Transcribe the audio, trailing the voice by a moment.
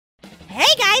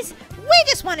Hey guys, we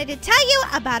just wanted to tell you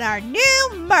about our new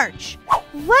merch.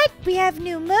 What? We have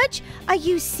new merch? Are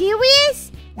you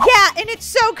serious? Yeah, and it's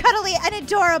so cuddly and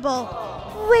adorable.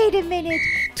 Wait a minute.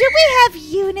 Do we have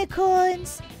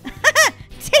unicorns?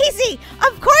 Daisy,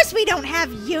 of course we don't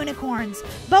have unicorns,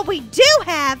 but we do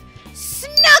have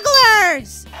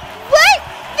snugglers. What?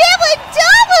 They're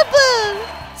adorable!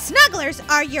 Snugglers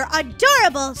are your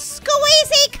adorable,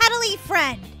 squeezy, cuddly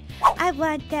friend. I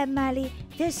want them, Molly.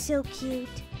 They're so cute.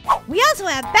 We also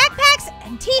have backpacks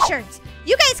and t-shirts.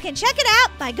 You guys can check it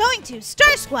out by going to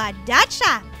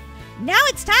starsquad.shop. Now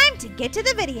it's time to get to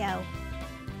the video.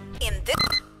 In this...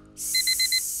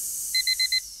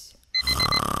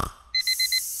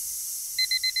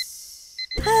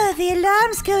 Oh, the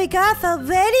alarm's going off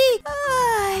already?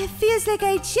 Oh, it feels like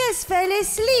I just fell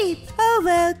asleep. Oh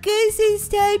well, guess it's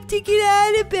time to get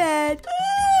out of bed.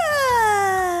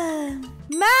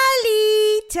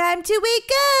 Molly, time to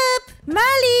wake up.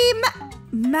 Molly,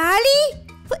 Molly?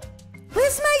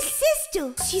 Where's my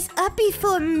sister? She's up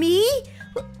before me?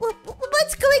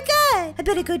 What's going on? I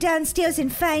better go downstairs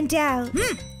and find out.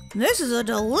 This is a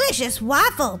delicious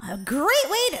waffle. A great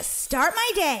way to start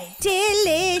my day.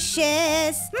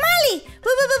 Delicious. Molly,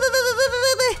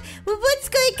 what's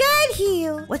going on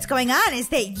here? What's going on is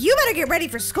that you better get ready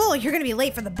for school. You're going to be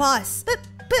late for the bus. But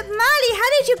Molly, how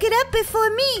did you get up before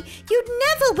me? You'd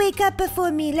never wake up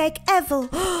before me, like ever.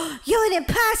 You're an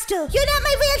imposter. You're not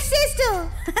my real sister.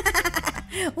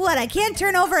 What, I can't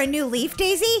turn over a new leaf,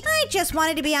 Daisy? I just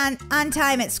wanted to be on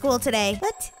time at school today.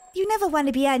 What? You never want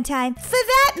to be on time. For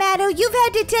that matter, you've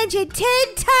had detention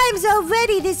 10 times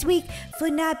already this week for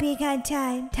not being on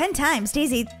time. 10 times?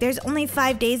 Daisy, there's only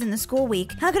 5 days in the school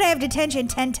week. How could I have detention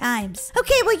 10 times?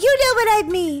 Okay, well, you know what I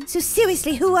mean. So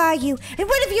seriously, who are you? And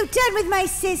what have you done with my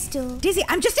sister? Daisy,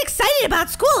 I'm just excited about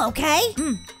school, okay?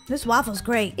 This waffle's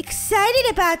great. Excited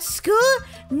about school?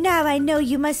 Now I know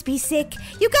you must be sick.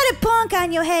 You got a bonk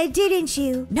on your head, didn't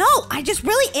you? No, I just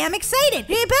really am excited.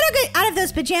 You better get out of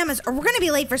those pajamas or we're gonna be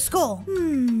late for school.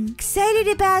 Excited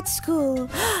about school.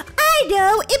 I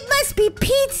know, it must be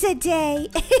pizza day.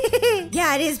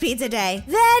 Yeah, it is pizza day.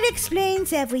 That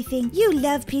explains everything. You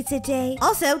love pizza day.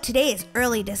 Also, today is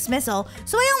early dismissal,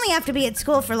 so I only have to be at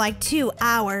school for like 2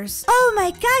 hours. Oh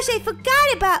my gosh, I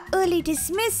forgot about early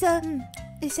dismissal.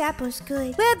 This apple's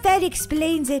good. Well, that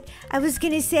explains it. I was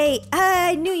gonna say,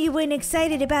 I knew you weren't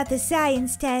excited about the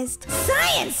science test.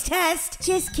 Science test?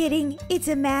 Just kidding. It's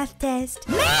a math test.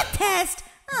 Math test?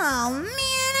 Oh man,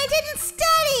 I didn't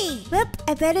study. Well,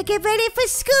 I better get ready for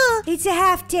school. It's a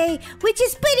half day, which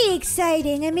is pretty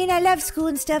exciting. I mean, I love school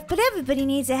and stuff, but everybody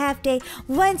needs a half day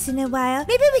once in a while.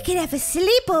 Maybe we could have a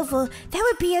sleepover. That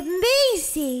would be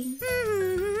amazing.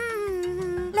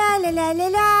 La la la la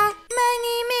la. My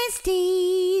name is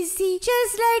Daisy,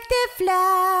 just like the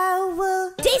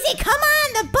flower. Daisy, come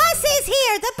on! The bus is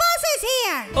here! The bus is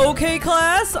here! Okay,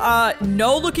 class.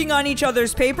 No looking on each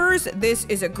other's papers. This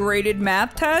is a graded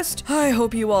math test. I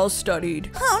hope you all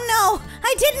studied. Oh no,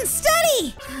 I didn't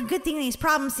study! Good thing these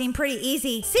problems seem pretty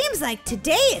easy. Seems like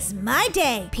today is my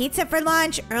day. Pizza for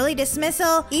lunch, early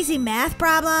dismissal, easy math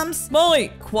problems.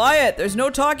 Molly, quiet. There's no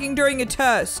talking during a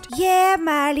test. Yeah,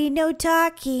 Molly, no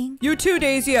talking. You too,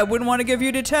 Daisy. I wouldn't want to give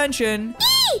you detention.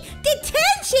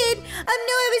 Detention? No,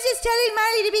 I was just telling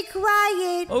Molly to be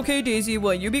quiet. Okay, Daisy,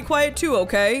 well, you be quiet too,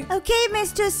 okay? Okay,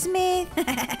 Mr. Smith.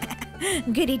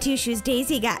 Goody two-shoes,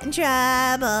 Daisy got in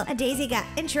trouble. Daisy got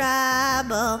in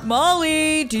trouble.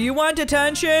 Molly, do you want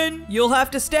detention? You'll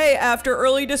have to stay after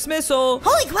early dismissal.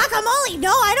 Holy guacamole,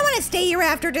 no, I don't want to stay here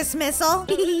after dismissal.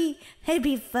 That'd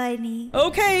be funny.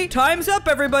 Okay, time's up,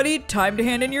 everybody. Time to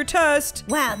hand in your test.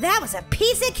 Wow, that was a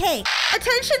piece of cake.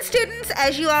 Attention students,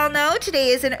 as you all know, today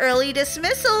is an early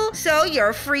dismissal, so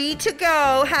you're free to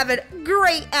go. Have a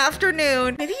great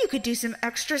afternoon. Maybe you could do some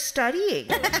extra studying.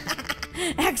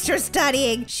 Extra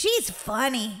studying. She's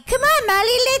funny. Come on,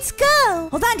 Molly, let's go.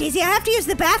 Hold on, Daisy, I have to use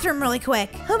the bathroom really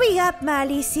quick. Hurry up,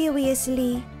 Molly,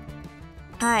 seriously.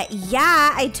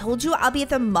 Yeah, I told you I'll be at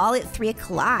the mall at 3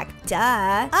 o'clock.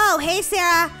 Duh. Oh, hey,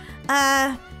 Sarah.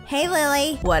 Hey,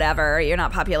 Lily. Whatever, you're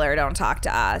not popular, don't talk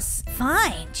to us.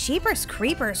 Fine. Cheapers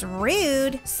creepers,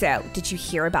 rude. So, did you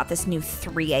hear about this new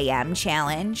 3 a.m.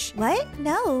 challenge? What?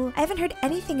 No, I haven't heard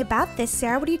anything about this,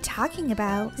 Sarah. What are you talking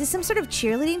about? Is this some sort of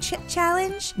cheerleading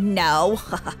challenge? No.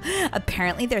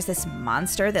 Apparently there's this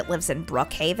monster that lives in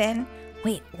Brookhaven.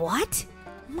 Wait, what?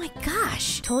 Oh my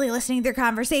gosh, totally listening to their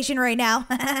conversation right now.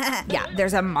 Yeah,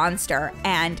 there's a monster,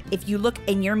 and if you look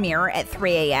in your mirror at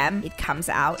 3 a.m., it comes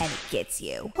out and it gets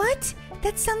you. What?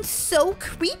 That sounds so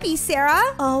creepy,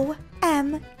 Sarah. Oh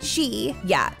OMG.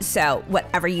 Yeah, so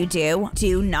whatever you do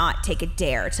not take a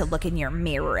dare to look in your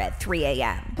mirror at 3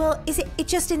 a.m. Well, is it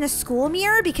just in the school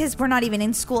mirror? Because we're not even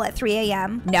in school at 3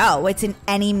 a.m. No, it's in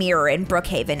any mirror in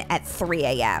Brookhaven at 3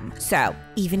 a.m. So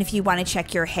even if you want to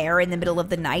check your hair in the middle of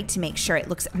the night to make sure it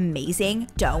looks amazing,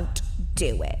 don't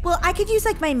do it. Well, I could use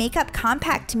like my makeup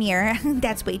compact mirror.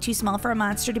 That's way too small for a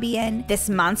monster to be in. This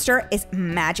monster is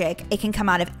magic. It can come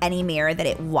out of any mirror that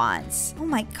it wants. Oh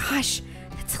my gosh.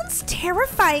 Sounds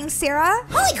terrifying, Sarah.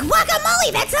 Holy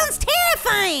guacamole, that sounds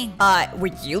terrifying. Were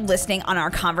you listening on our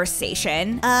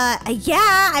conversation?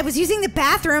 Yeah, I was using the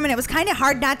bathroom and it was kind of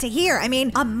hard not to hear. I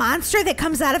mean, a monster that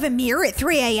comes out of a mirror at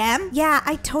 3 a.m.? Yeah,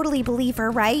 I totally believe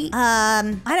her, right?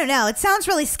 I don't know. It sounds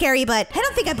really scary, but I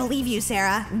don't think I believe you,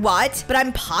 Sarah. What? But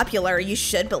I'm popular. You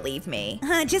should believe me.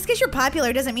 Just because you're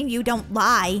popular doesn't mean you don't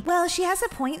lie. Well, she has a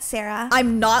point, Sarah.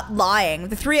 I'm not lying.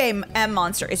 The 3 a.m.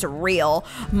 monster is real.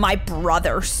 My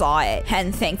brother saw it,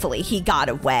 and thankfully he got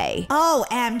away.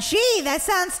 OMG, that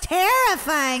sounds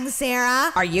terrifying,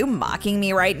 Sarah. Are you mocking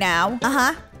me right now?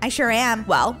 I sure am.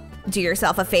 Well, do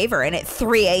yourself a favor and at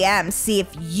 3 a.m. see if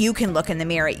you can look in the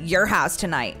mirror at your house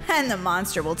tonight, and the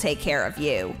monster will take care of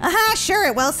you. Sure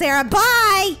it will, Sarah.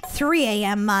 Bye! 3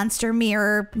 a.m. monster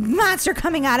mirror. Monster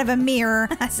coming out of a mirror.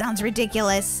 That sounds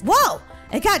ridiculous. Whoa!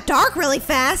 It got dark really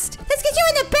fast. That's because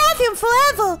you're in the bathroom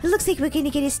forever. It looks like we're gonna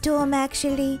get a storm,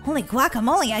 actually. Holy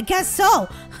guacamole, I guess so.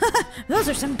 Those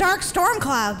are some dark storm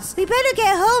clouds. We better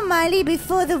get home, Miley,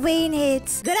 before the rain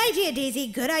hits. Good idea, Daisy,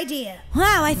 good idea.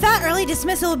 Wow, I thought early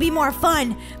dismissal would be more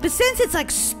fun, but since it's like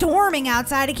storming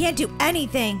outside, I can't do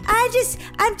anything. I'm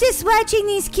just watching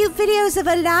these cute videos of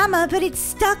a llama, but it's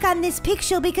stuck on this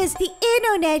picture because the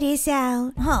internet is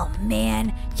out. Oh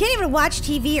man, can't even watch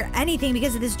TV or anything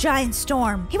because of this giant storm.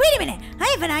 Hey, wait a minute, I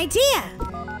have an idea.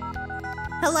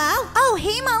 Hello? Oh,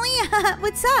 hey, Molly.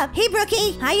 What's up? Hey,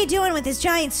 Brookie. How you doing with this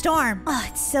giant storm? Oh,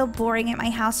 it's so boring at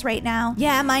my house right now.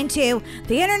 Yeah, mine too.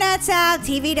 The internet's out,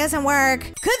 TV doesn't work.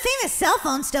 Good thing the cell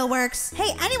phone still works.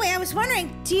 Hey, anyway, I was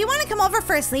wondering, do you want to come over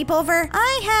for a sleepover?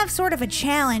 I have sort of a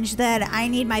challenge that I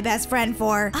need my best friend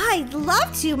for. I'd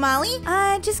love to, Molly.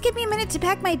 Just give me a minute to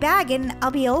pack my bag and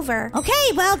I'll be over.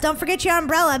 Okay, well, don't forget your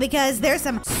umbrella because there's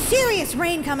some serious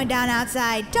rain coming down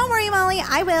outside. Don't worry, Molly.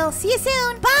 I will. See you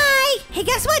soon. Bye. Hey,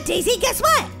 guess what, Daisy? Guess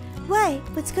what? What?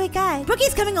 What's going on?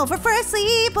 Brookie's coming over for a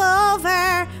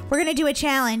sleepover. We're gonna do a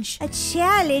challenge. A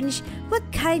challenge? What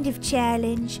kind of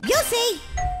challenge? You'll see.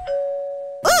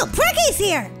 Oh, Brookie's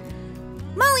here.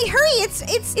 Molly, hurry!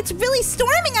 It's really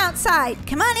storming outside.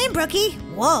 Come on in, Brookie.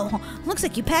 Whoa, looks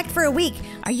like you packed for a week.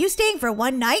 Are you staying for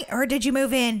one night or did you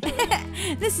move in?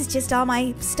 This is just all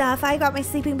my stuff. I got my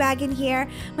sleeping bag in here,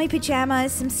 my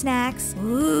pajamas, some snacks.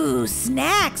 Ooh,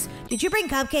 snacks! Did you bring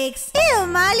cupcakes? Ew,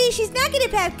 Molly, she's not gonna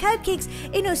pack cupcakes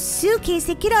in a suitcase.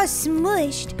 They get all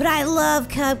smushed. But I love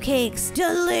cupcakes.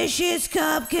 Delicious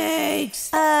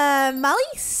cupcakes. Molly,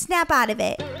 snap out of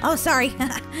it. Oh, sorry.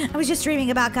 I was just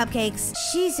dreaming about cupcakes.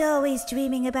 She's always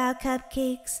dreaming about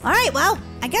cupcakes. All right, well,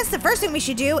 I guess the first thing we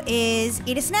should do is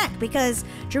eat a snack because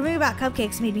dreaming about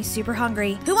cupcakes made me super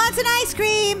hungry. Who wants an ice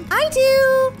cream? I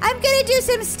do. I'm gonna do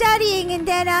some studying and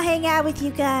then I'll hang out with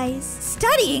you guys.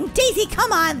 Studying? Daisy,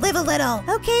 come on, live a little.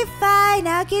 Okay, fine.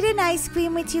 I'll get an ice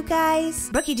cream with you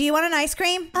guys. Brookie, do you want an ice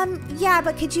cream? Yeah,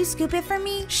 but could you scoop it for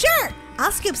me? Sure.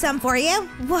 I'll scoop some for you.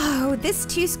 Whoa, this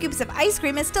 2 scoops of ice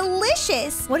cream is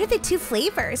delicious. What are the 2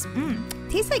 flavors?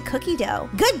 Tastes like cookie dough.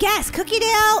 Good guess. Cookie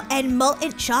dough and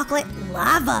molten chocolate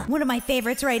lava. One of my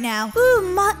favorites right now.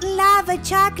 Ooh, molten lava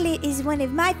chocolate is one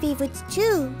of my favorites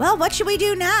too. Well, what should we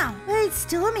do now? Well, it's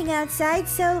storming outside,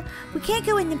 so we can't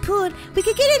go in the pool. We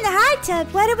could get in the hot tub.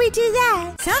 Why don't we do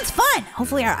that? Sounds fun.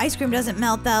 Hopefully our ice cream doesn't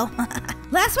melt though.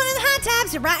 Last one in the hot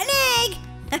tub's a rotten egg.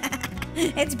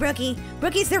 It's Brookie.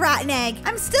 Brookie's the rotten egg.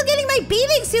 I'm still getting my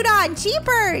bathing suit on.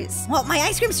 Cheapers. Well, my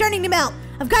ice cream's starting to melt.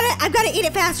 I've got to eat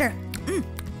it faster.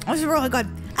 This is really good.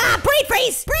 Brain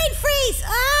freeze! Brain freeze!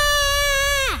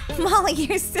 Molly,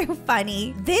 you're so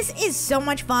funny. This is so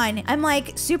much fun. I'm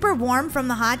like super warm from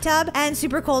the hot tub and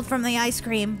super cold from the ice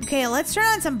cream. Okay, let's turn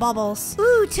on some bubbles.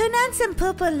 Ooh, turn on some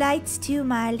purple lights too,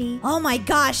 Molly. Oh my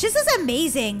gosh, this is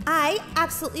amazing. I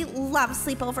absolutely love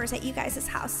sleepovers at you guys'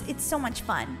 house. It's so much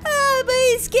fun. But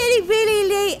it's getting really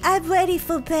late. I'm ready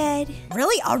for bed.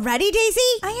 Really? Already, Daisy?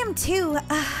 I am too.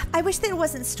 I wish that it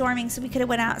wasn't storming so we could have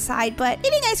went outside, but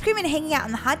eating ice cream and hanging out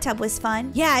in the hot tub was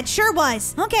fun. Yeah, it sure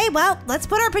was. Okay, well, let's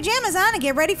put our our pajamas on and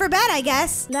get ready for bed, I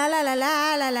guess. La la la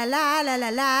la la la la la la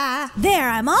la. There,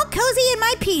 I'm all cozy in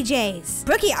my PJs.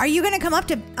 Brookie, are you gonna come up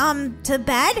to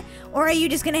bed? Or are you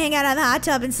just gonna hang out on the hot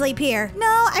tub and sleep here?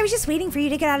 No, I was just waiting for you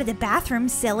to get out of the bathroom,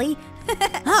 silly.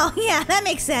 Oh, yeah, that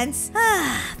makes sense.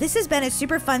 This has been a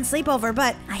super fun sleepover,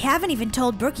 but I haven't even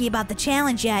told Brookie about the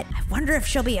challenge yet. I wonder if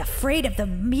she'll be afraid of the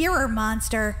mirror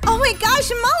monster. Oh my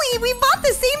gosh, Molly, we bought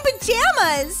the same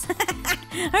pajamas.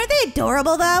 Aren't they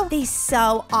adorable, though? They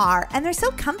so are, and they're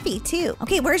so comfy, too.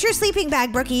 Okay, where's your sleeping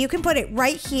bag, Brookie? You can put it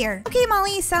right here. Okay,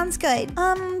 Molly, sounds good.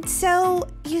 So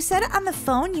you said on the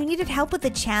phone you needed help with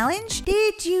the challenge?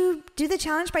 Did you do the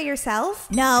challenge by yourself?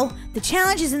 No, the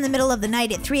challenge is in the middle of the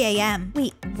night at 3 a.m.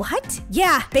 Wait, what?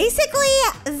 Yeah, basically,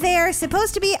 there's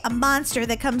supposed to be a monster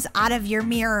that comes out of your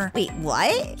mirror. Wait,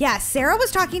 what? Yeah, Sarah was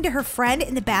talking to her friend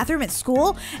in the bathroom at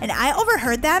school, and I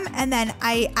overheard them, and then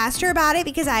I asked her about it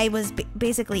because I was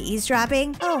basically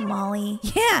eavesdropping. Oh, Molly.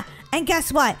 Yeah, and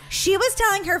guess what? She was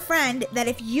telling her friend that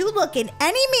if you look in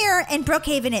any mirror in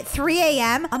Brookhaven at 3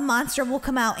 a.m., a monster will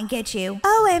come out and get you.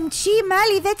 OMG,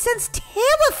 Molly, that sounds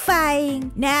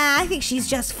terrifying. Nah, I think she's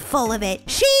just full of it.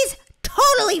 She's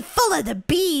totally full of the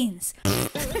beans.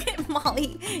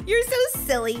 Molly, you're so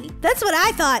silly. That's what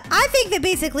I thought. I think that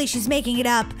basically she's making it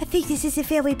up. I think this is a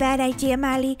very bad idea,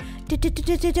 Molly.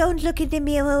 Don't look in the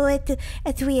mirror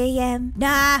at 3 a.m.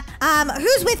 Nah,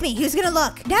 who's with me? Who's gonna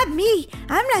look? Not me.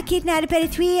 I'm not getting out of bed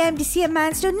at 3 a.m. to see a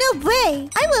monster. No way.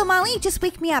 I will, Molly. Just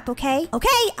wake me up, okay?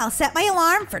 Okay, I'll set my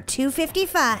alarm for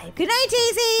 2:55. Good night,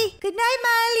 Daisy. Good night,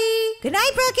 Molly. Good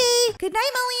night, Brookie. Good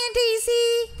night, Molly and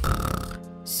Daisy.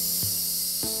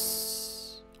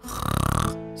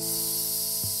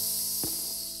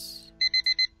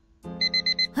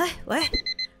 What?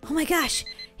 Oh my gosh.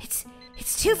 It's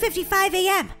 2:55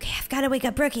 a.m. Okay, I've got to wake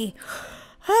up Brookie.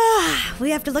 We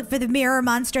have to look for the mirror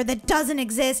monster that doesn't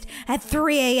exist at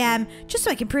 3 a.m. just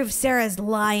so I can prove Sarah's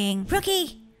lying.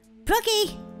 Brookie!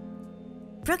 Brookie!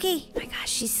 Brookie! Oh my gosh,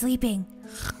 she's sleeping.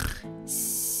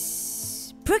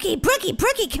 Brookie!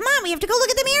 Come on, we have to go look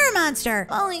at the mirror monster.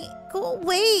 Molly, go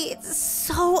away. It's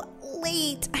so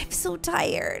late. I'm so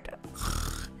tired.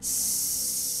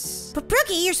 But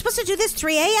Brookie, you're supposed to do this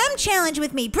 3 a.m. challenge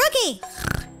with me. Brookie!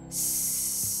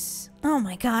 Oh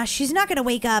my gosh, she's not gonna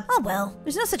wake up. Oh well,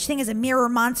 there's no such thing as a mirror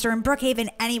monster in Brookhaven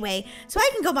anyway, so I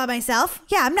can go by myself.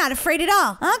 Yeah, I'm not afraid at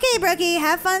all. Okay, Brookie,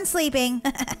 have fun sleeping.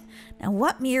 Now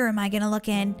what mirror am I gonna look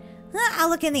in? I'll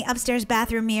look in the upstairs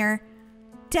bathroom mirror.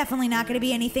 Definitely not gonna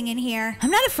be anything in here.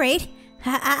 I'm not afraid.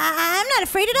 I'm not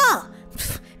afraid at all.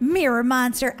 Mirror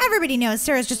monster. Everybody knows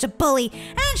Sarah's just a bully,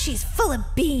 and she's full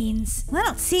of beans. I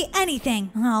don't see anything.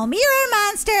 Oh, mirror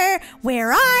monster,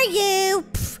 where are you?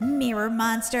 Mirror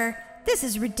monster. This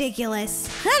is ridiculous.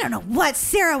 I don't know what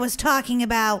Sarah was talking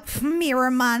about.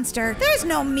 Mirror monster. There's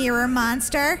no mirror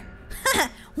monster.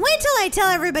 Wait till I tell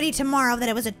everybody tomorrow that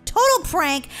it was a total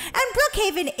prank and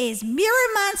Brookhaven is mirror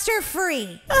monster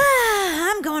free.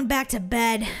 I'm going back to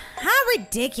bed. How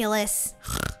ridiculous.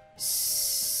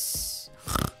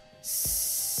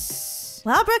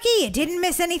 Well, Brookie, you didn't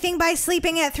miss anything by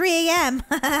sleeping at 3 a.m.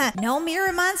 No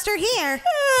mirror monster here.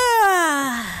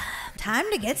 Time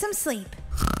to get some sleep.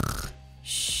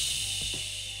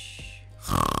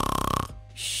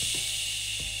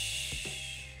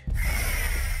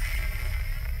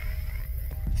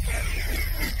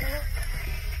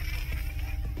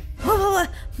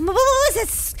 What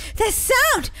was that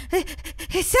sound?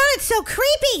 It sounded so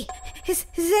creepy. Is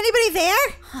anybody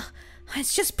there?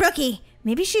 It's just Brookie.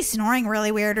 Maybe she's snoring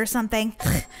really weird or something.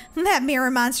 That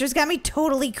mirror monster's got me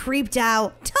totally creeped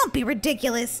out. Don't be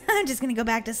ridiculous. I'm just gonna go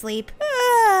back to sleep.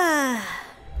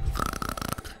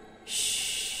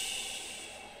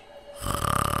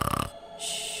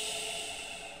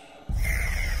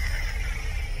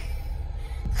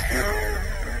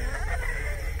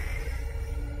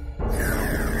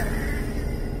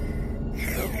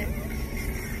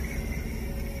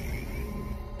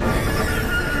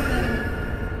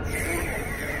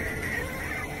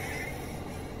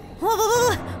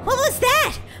 What was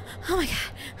that? Oh my god.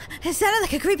 It sounded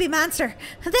like a creepy monster.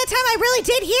 That time I really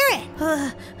did hear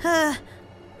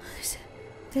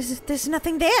it. There's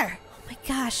nothing there. Oh my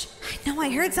gosh. I know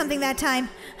I heard something that time.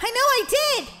 I know I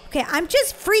did. Okay, I'm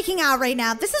just freaking out right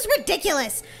now. This is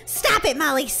ridiculous. Stop it,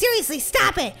 Molly. Seriously,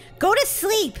 stop it. Go to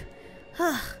sleep.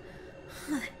 I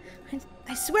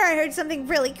swear I heard something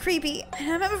really creepy,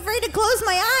 and I'm afraid to close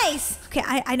my eyes. Okay,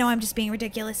 I know I'm just being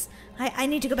ridiculous. I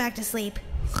need to go back to sleep.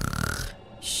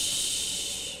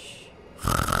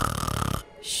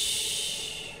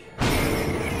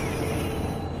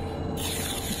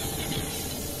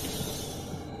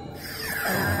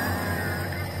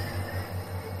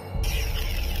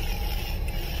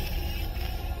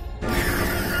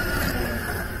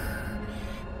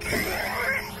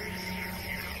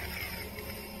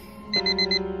 Oh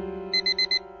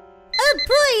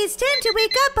boy, it's time to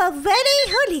wake up already.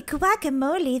 Holy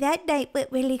guacamole, that night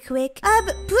went really quick.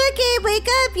 Brookie, wake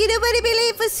up. You don't want to be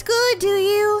late for school, do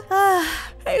you?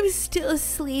 I'm still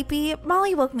sleepy.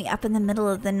 Molly woke me up in the middle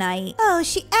of the night. Oh,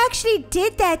 she actually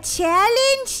did that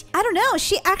challenge? I don't know.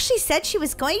 She actually said she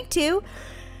was going to.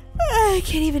 I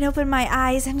can't even open my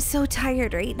eyes. I'm so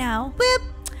tired right now. Well,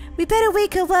 we better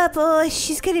wake her up or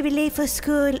she's gonna be late for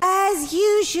school, as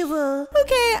usual.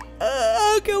 Okay,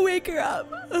 I'll go wake her up.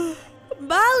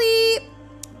 Molly,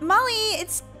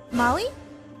 it's Molly?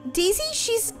 Daisy,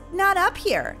 she's not up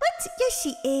here. What? Yes,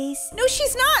 she is. No,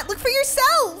 she's not. Look for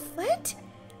yourself. What?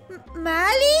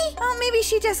 Molly? Oh, maybe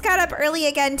she just got up early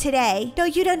again today. No,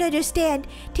 you don't understand.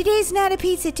 Today's not a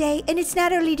pizza day, and it's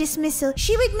not early dismissal.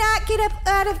 She would not get up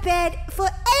out of bed for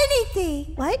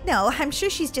anything. What? No, I'm sure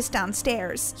she's just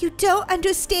downstairs. You don't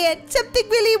understand. Something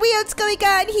really weird's going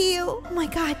on here. Oh my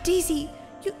God, Daisy,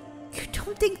 you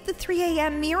don't think the 3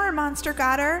 a.m. mirror monster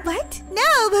got her? What?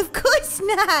 No, of course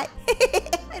not.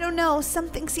 I don't know,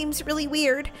 something seems really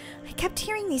weird. I kept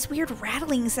hearing these weird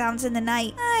rattling sounds in the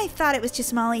night. I thought it was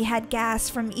just Molly had gas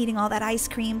from eating all that ice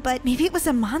cream, but maybe it was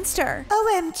a monster.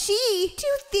 OMG. Do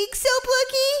you think so,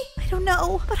 Brookie? I don't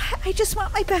know, but I just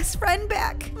want my best friend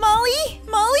back. Molly?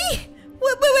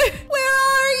 Where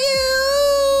are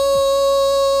you?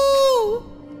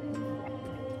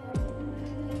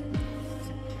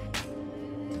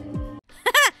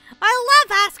 I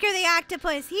love Oscar the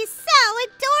Octopus. He's so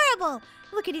adorable.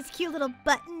 Look at his cute little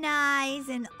button eyes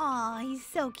and he's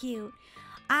so cute.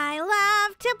 I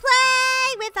love to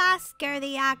play with Oscar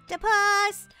the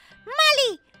Octopus.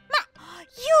 Molly,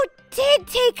 you did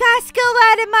take Oscar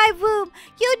out of my room.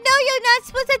 You know you're not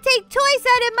supposed to take toys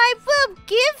out of my room.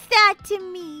 Give that to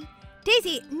me.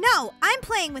 Daisy, no, I'm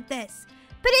playing with this.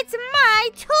 But it's my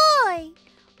toy.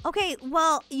 Okay,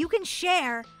 well, you can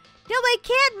share. No, I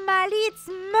can't, Molly. It's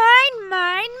mine,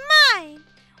 mine, mine.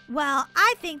 Well,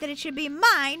 I think that it should be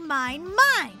mine, mine,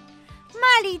 mine.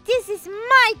 Molly, this is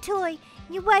my toy.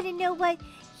 You want to know what?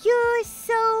 You're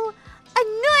so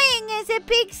annoying as a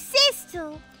big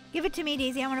sister. Give it to me,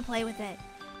 Daisy. I want to play with it.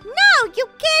 No, you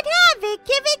can't have it.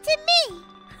 Give it to me.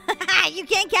 You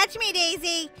can't catch me,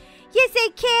 Daisy. Yes, I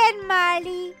can,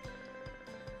 Molly.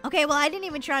 Okay, well, I didn't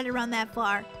even try to run that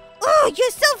far. Oh,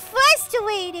 you're so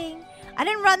frustrating. I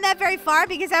didn't run that very far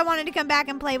because I wanted to come back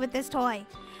and play with this toy.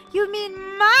 You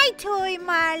mean my toy,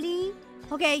 Molly?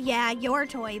 Okay, yeah, your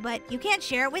toy, but you can't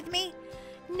share it with me?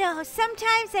 No,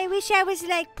 sometimes I wish I was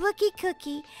like Brookie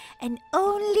Cookie, an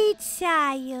only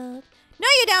child. No,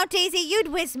 you don't, Daisy. You'd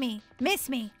wish me. Miss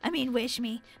me. I mean, wish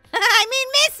me. I mean,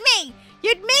 miss me.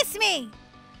 You'd miss me.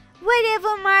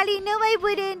 Whatever, Molly. No, I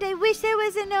wouldn't. I wish I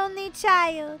was an only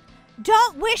child.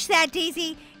 Don't wish that,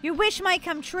 Daisy. Your wish might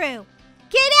come true.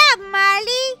 Get out,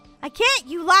 Molly. I can't.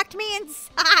 You locked me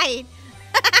inside.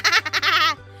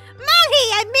 Molly,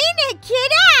 I mean it.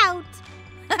 Get out.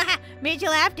 Made you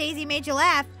laugh, Daisy. Made you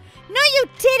laugh. No, you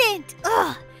didn't.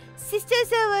 Ugh.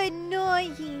 Sisters are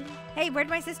annoying. Hey, where'd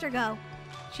my sister go?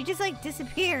 She just, like,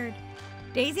 disappeared.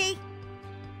 Daisy?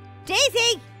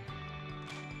 Daisy!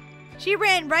 She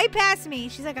ran right past me.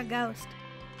 She's like a ghost.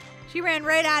 She ran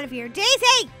right out of here.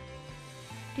 Daisy!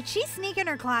 Did she sneak in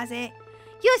her closet?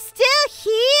 You're still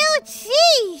here?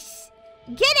 Jeez!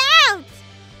 Get out!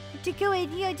 To go in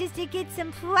here just to get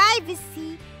some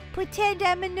privacy. Pretend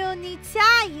I'm an only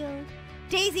child.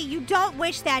 Daisy, you don't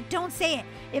wish that. Don't say it.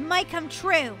 It might come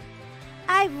true.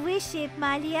 I wish it,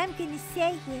 Molly. I'm gonna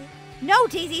say it. No,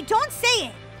 Daisy, don't say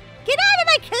it. Get out of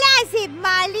my closet,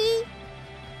 Molly.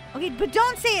 Okay, but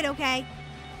don't say it, okay?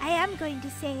 I am going to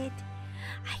say it.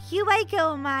 Here I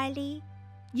go, Molly.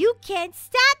 You can't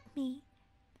stop me.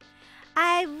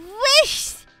 I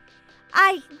wish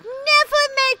I never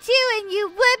met you and you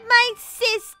were my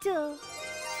sister.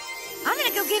 I'm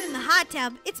gonna go get in the hot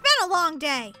tub. It's been a long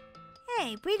day.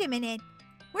 Hey, wait a minute.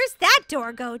 Where's that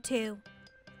door go to?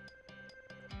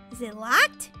 Is it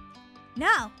locked?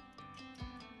 No.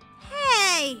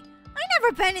 Hey, I've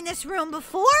never been in this room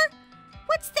before.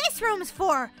 What's this room's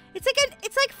for? It's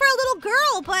like for a little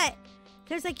girl, but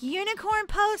there's like unicorn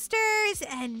posters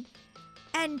and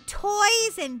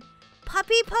toys and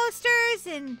puppy posters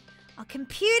and a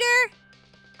computer.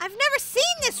 I've never seen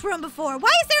this room before.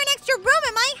 Why is there an extra room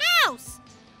in my house?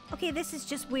 Okay, this is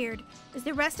just weird. Is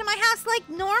the rest of my house like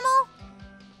normal?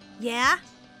 Yeah?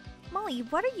 Molly,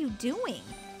 what are you doing?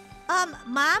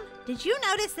 Mom, did you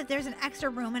notice that there's an extra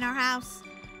room in our house?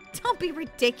 Don't be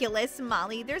ridiculous,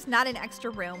 Molly. There's not an extra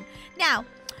room. Now,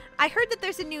 I heard that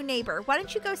there's a new neighbor. Why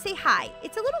don't you go say hi?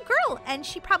 It's a little girl, and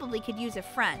she probably could use a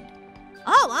friend.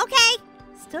 Oh, okay.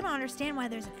 Still don't understand why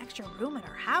there's an extra room in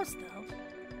our house, though.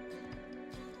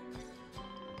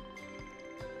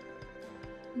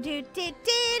 Do do do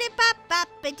do pop pop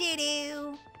a doo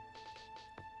doo.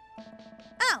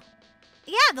 Oh,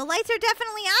 yeah, the lights are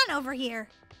definitely on over here.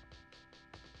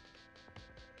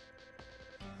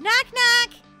 Knock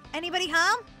knock. Anybody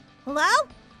home? Hello?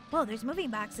 Whoa, there's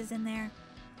moving boxes in there.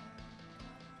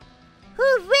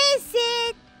 Who is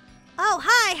it? Oh,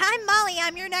 hi, I'm Molly.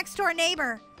 I'm your next door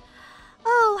neighbor.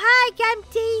 Oh, hi, I'm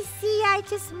Daisy. I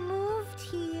just moved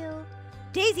here.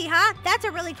 Daisy, huh? That's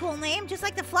a really cool name, just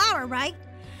like the flower, right?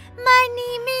 My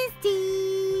name is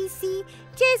Daisy,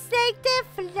 just like the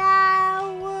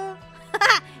flower.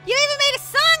 You even made a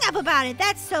song up about it.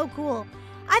 That's so cool.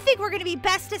 I think we're gonna be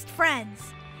bestest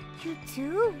friends. You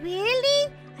do?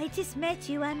 Really? I just met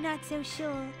you. I'm not so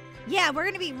sure. Yeah, we're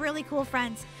gonna be really cool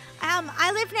friends.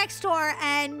 I live next door,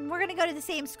 and we're gonna go to the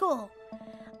same school.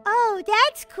 Oh,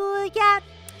 that's cool. Yeah.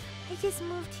 I just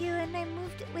moved here and I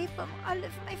moved away from all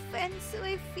of my friends, so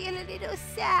I feel a little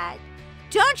sad.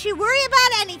 Don't you worry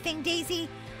about anything, Daisy.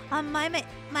 My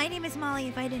name is Molly,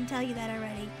 if I didn't tell you that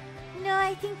already. No,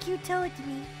 I think you told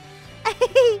me.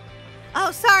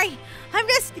 Oh, sorry. I'm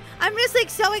just like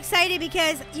so excited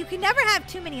because you can never have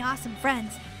too many awesome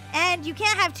friends. And you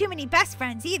can't have too many best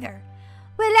friends either.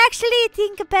 Well, actually, I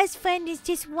think a best friend is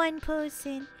just one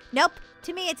person. Nope.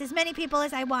 To me, it's as many people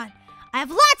as I want. I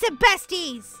have lots of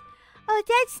besties. Oh,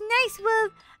 that's nice. Well,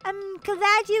 I'm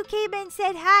glad you came and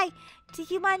said hi. Do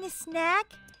you want a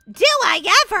snack? Do I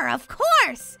ever? Of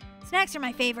course. Snacks are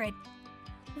my favorite.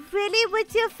 Really?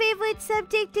 What's your favorite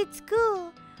subject at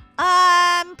school?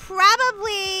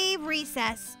 Probably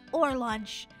recess or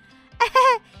lunch.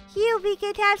 Here, we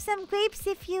could have some grapes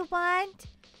if you want.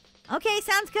 Okay,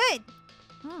 sounds good.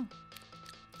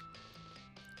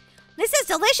 This is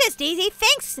delicious, Daisy.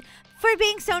 Thanks for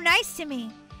being so nice to me.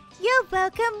 You're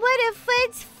welcome. What are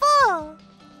friends for?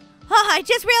 Oh, I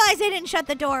just realized I didn't shut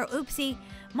the door. Oopsie.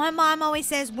 My mom always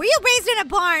says, "Were you raised in a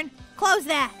barn?" Close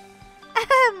that.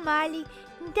 Molly,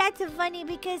 that's funny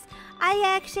because I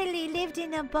actually lived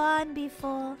in a barn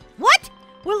before. What?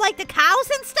 We're like the cows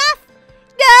and stuff?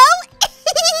 No!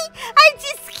 I'm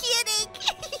just kidding.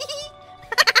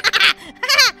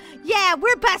 Yeah,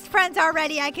 we're best friends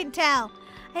already, I can tell.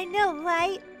 I know,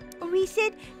 right? We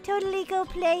should totally go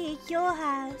play at your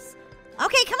house.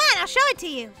 Okay, come on, I'll show it to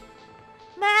you.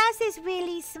 My house is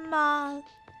really small.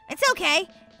 It's okay.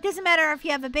 It doesn't matter if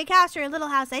you have a big house or a little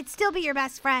house. I'd still be your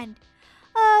best friend.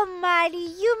 Oh, Molly,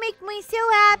 you make me so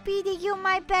happy that you're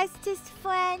my bestest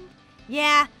friend.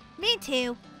 Yeah, me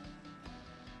too.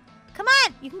 Come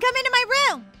on, you can come into my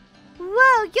room.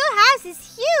 Whoa, your house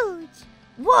is huge.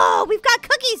 Whoa, we've got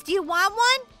cookies. Do you want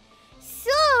one?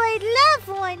 Sure, I'd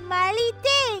love one, Molly.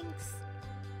 Thanks.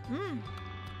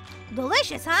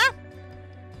 Delicious, huh?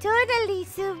 Totally.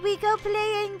 So we go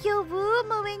play in your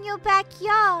room or in your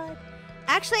backyard?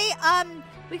 Actually,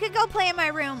 we could go play in my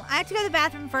room. I have to go to the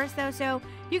bathroom first, though, so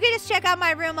you can just check out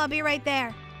my room. I'll be right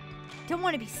there. Don't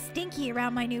want to be stinky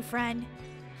around my new friend.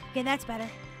 Okay, that's better.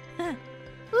 Ooh,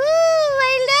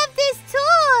 I love this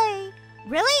toy.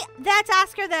 Really? That's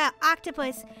Oscar the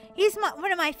octopus. He's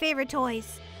one of my favorite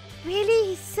toys.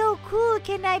 Really? He's so cool.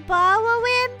 Can I borrow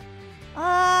him?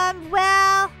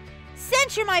 Well,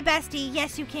 since you're my bestie,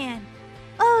 yes, you can.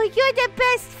 Oh, you're the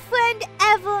best friend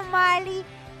ever, Molly.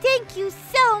 Thank you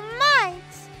so much.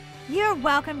 You're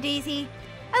welcome, Daisy.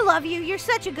 I love you. You're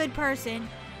such a good person.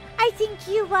 I think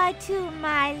you are too,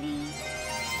 Molly.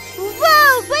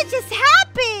 Whoa, what just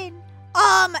happened?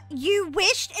 You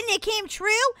wished and it came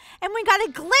true, and we got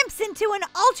a glimpse into an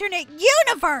alternate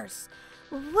universe.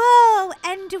 Whoa,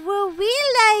 and were we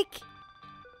like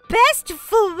best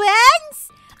friends?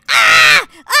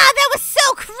 That was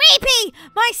so creepy.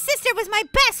 My sister was my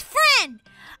best friend.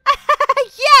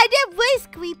 Yeah, that was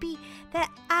creepy. That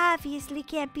obviously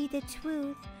can't be the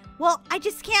truth. Well, I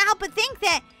just can't help but think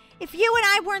that if you and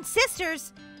I weren't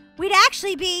sisters, we'd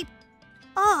actually be,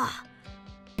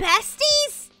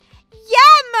 besties?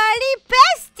 Yeah, Molly,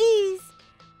 besties.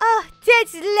 Oh,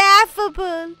 that's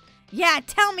laughable. Yeah,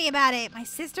 tell me about it. My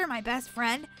sister, my best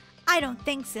friend? I don't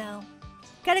think so.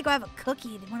 Gotta go have a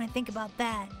cookie when I think about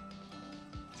that.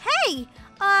 Hey,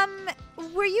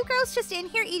 were you girls just in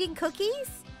here eating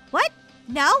cookies? What?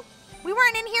 No, we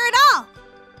weren't in here at all.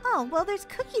 Oh, well, there's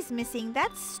cookies missing.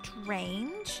 That's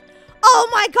strange. Oh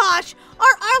my gosh,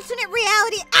 our alternate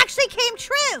reality actually came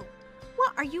true.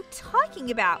 What are you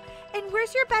talking about? And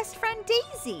where's your best friend,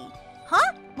 Daisy?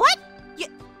 Huh? What?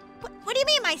 What do you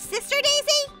mean, my sister,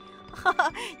 Daisy?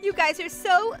 You guys are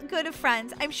so good of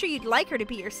friends. I'm sure you'd like her to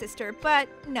be your sister, but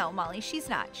no, Molly, she's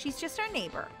not. She's just our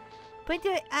neighbor. But,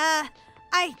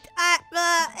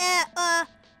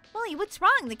 Molly, what's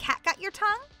wrong? The cat got your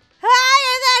tongue?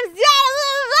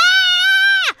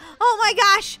 Oh Oh my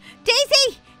gosh.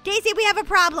 Daisy! Daisy, we have a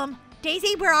problem.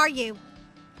 Daisy, where are you?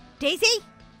 Daisy?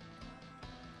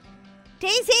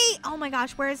 Daisy! Oh my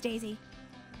gosh, where is Daisy?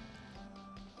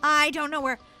 I don't know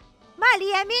where.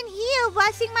 Molly, I'm in here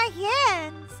washing my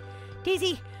hands.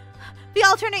 Daisy, the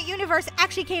alternate universe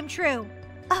actually came true.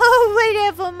 Oh,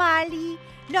 whatever, Molly.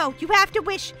 No, you have to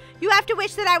wish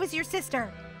that I was your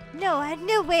sister. No,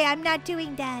 no way, I'm not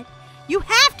doing that. You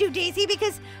have to, Daisy,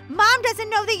 because Mom doesn't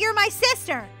know that you're my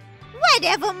sister.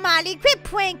 Whatever, Molly, quit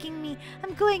pranking me.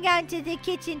 I'm going out into the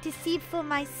kitchen to see for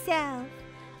myself.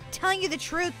 I'm telling you the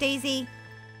truth, Daisy.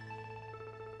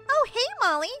 Oh, hey,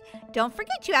 Molly. Don't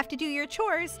forget you have to do your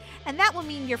chores, and that will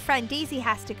mean your friend Daisy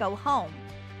has to go home.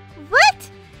 What?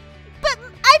 But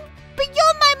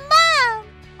you're my mom.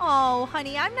 Oh,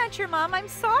 honey, I'm not your mom. I'm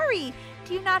sorry.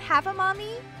 Do you not have a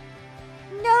mommy?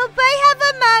 No, but I have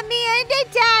a mommy and a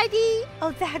daddy.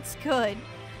 Oh, that's good.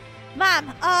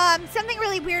 Mom, something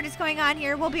really weird is going on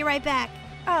here. We'll be right back.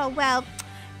 Oh, well,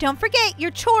 don't forget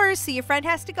your chores so your friend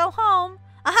has to go home.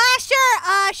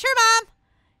 Sure, Mom.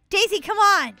 Daisy, come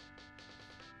on.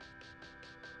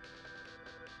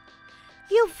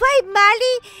 You're right,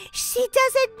 Molly. She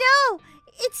doesn't know.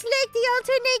 It's like the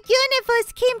alternate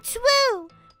universe came true.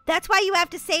 That's why you have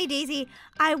to say, Daisy,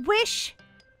 I wish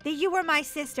that you were my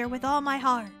sister with all my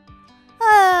heart.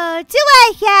 Oh, do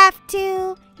I have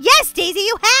to? Yes, Daisy,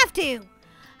 you have to.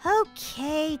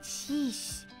 Okay,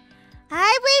 jeez.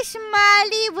 I wish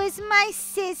Molly was my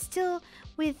sister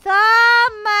with all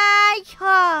my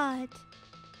heart.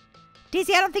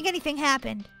 Daisy, I don't think anything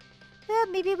happened. Well,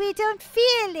 maybe we don't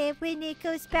feel it when it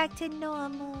goes back to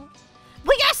normal.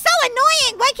 Well, you're so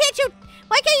annoying. Why can't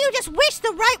you just wish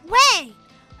the right way?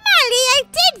 Molly, I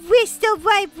did wish the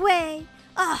right way.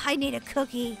 Oh, I need a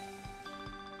cookie.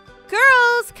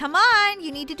 Girls, come on.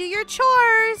 You need to do your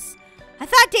chores. I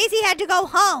thought Daisy had to go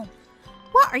home.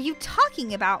 What are you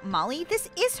talking about, Molly? This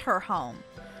is her home.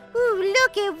 Ooh,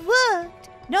 look, it worked.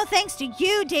 No thanks to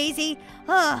you, Daisy.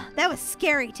 Oh, that was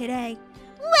scary today.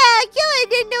 Well, you're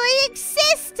an annoying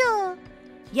sister.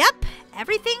 Yep,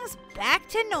 everything's back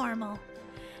to normal.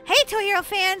 Hey, Toy Hero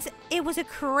fans, it was a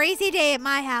crazy day at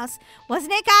my house,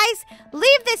 wasn't it, guys?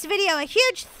 Leave this video a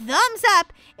huge thumbs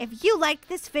up if you liked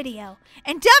this video.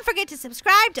 And don't forget to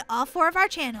subscribe to all 4 of our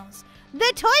channels.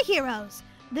 The Toy Heroes,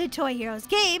 The Toy Heroes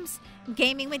Games,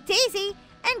 Gaming with Daisy,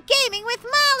 and Gaming with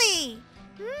Molly.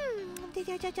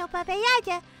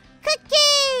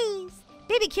 Cookies!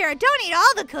 Baby Kira, don't eat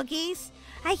all the cookies.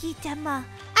 I eat them all.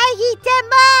 I eat them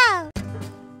all.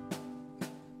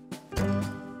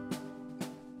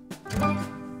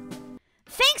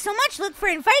 Thanks so much, Luke, for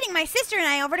inviting my sister and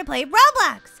I over to play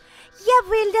Roblox. Yeah,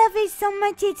 we love it so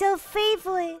much. It's our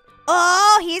favorite.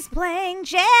 Oh, he's playing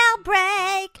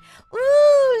Jailbreak.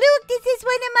 Ooh, Luke, this is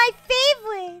one of my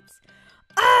favorites.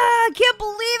 I can't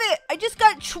believe it. I just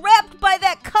got trapped by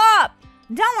that cop.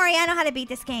 Don't worry, I know how to beat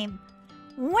this game.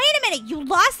 Wait a minute, you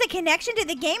lost the connection to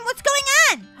the game? What's going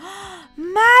on?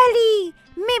 Molly,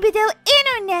 maybe their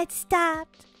internet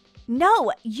stopped.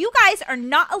 No, you guys are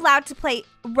not allowed to play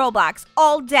Roblox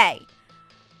all day.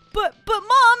 But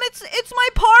Mom, it's my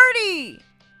party.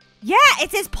 Yeah,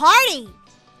 it's his party.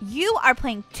 You are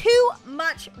playing too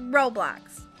much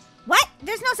Roblox. What?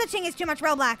 There's no such thing as too much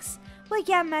Roblox. Well,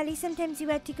 yeah, Molly, sometimes you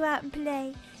have to go out and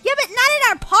play. Yeah, but not at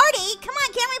our party. Come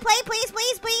on, can't we play, please,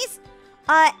 please, please?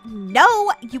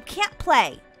 No, you can't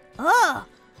play. Ugh,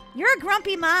 you're a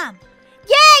grumpy mom.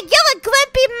 Yeah, you're a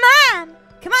grumpy mom.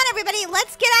 Come on, everybody,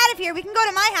 let's get out of here. We can go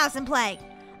to my house and play.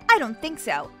 I don't think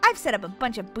so. I've set up a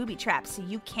bunch of booby traps so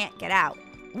you can't get out.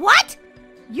 What?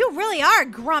 You really are a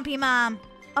grumpy mom.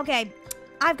 Okay,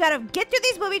 I've got to get through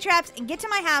these booby traps and get to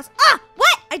my house. Ah,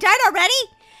 what? I died already?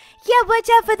 Yeah, watch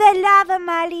out for that lava,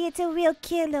 Molly. It's a real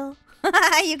killer.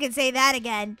 You can say that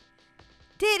again.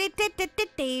 Come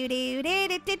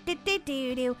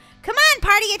on,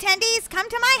 party attendees. Come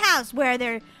to my house where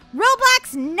their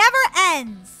Roblox never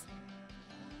ends.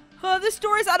 This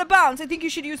door is out of bounds. I think you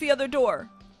should use the other door.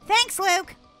 Thanks,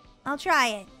 Luke. I'll try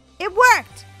it. It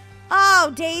worked.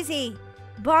 Oh, Daisy.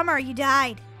 Bummer, you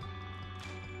died.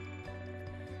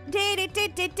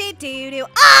 Oh,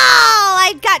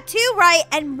 I got 2 right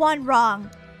and 1 wrong.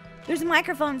 There's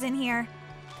microphones in here.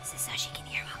 This is so she can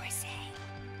hear what we're saying.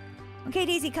 Okay,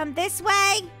 Daisy, come this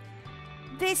way,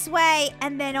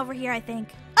 and then over here, I think.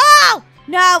 Oh!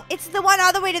 No, it's the one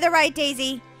all the way to the right,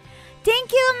 Daisy.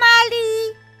 Thank you,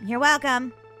 Molly. You're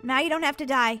welcome. Now you don't have to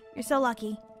die. You're so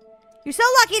lucky. You're so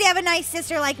lucky to have a nice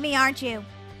sister like me, aren't you?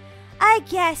 I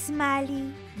guess,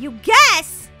 Molly. You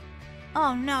guess?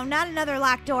 Oh, no, not another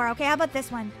locked door. Okay, how about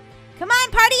this one? Come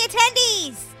on, party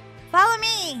attendees. Follow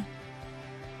me.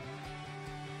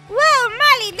 Whoa,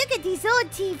 Molly, look at at these old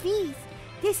TVs.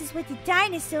 This is what the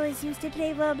dinosaurs used to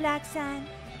play Roblox on.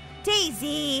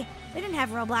 Daisy! We didn't have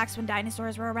Roblox when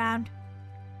dinosaurs were around.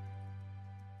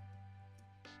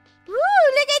 Ooh,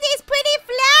 look at these pretty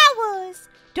flowers.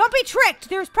 Don't be tricked.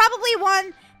 There's probably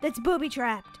one that's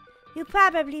booby-trapped. You're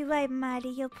probably right, Molly.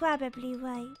 You're probably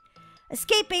right.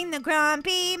 Escaping the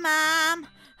grumpy mom.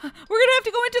 We're gonna have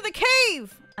to go into the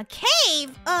cave. A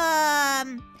cave?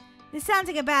 This sounds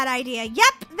like a bad idea.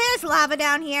 Yep, there's lava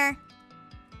down here.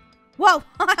 Whoa,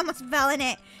 I almost fell in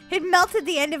it. It melted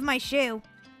the end of my shoe.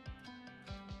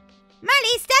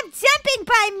 Molly, stop jumping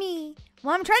by me.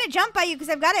 Well, I'm trying to jump by you because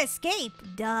I've got to escape.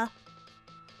 Duh.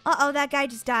 Uh-oh, that guy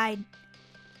just died.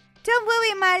 Don't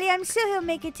worry, Molly. I'm sure he'll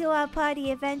make it to our party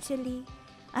eventually.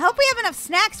 I hope we have enough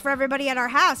snacks for everybody at our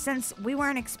house since we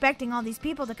weren't expecting all these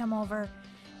people to come over.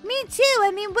 Me too.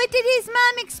 I mean, what did his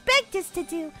mom expect us to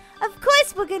do? Of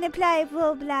course we're gonna play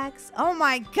Roblox. Oh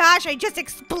my gosh, I just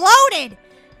exploded!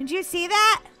 Did you see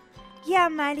that? Yeah,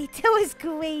 Molly, that was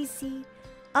crazy.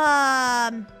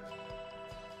 I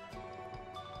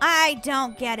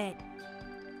don't get it.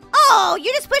 Oh,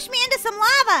 you just pushed me into some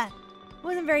lava!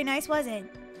 Wasn't very nice, was it?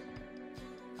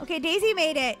 Okay, Daisy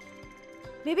made it.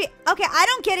 Maybe, okay, I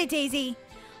don't get it, Daisy.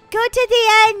 Go to the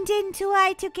end and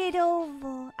try to get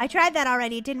over. I tried that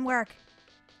already, it didn't work.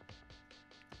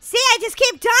 See, I just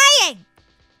keep dying!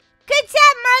 Good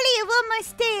job, Molly, you're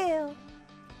almost there.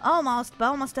 Almost, but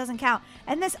almost doesn't count.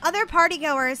 And this other party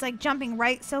goer is like jumping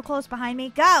right so close behind me.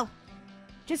 Go!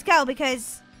 Just go,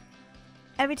 because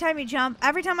every time I jump,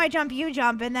 you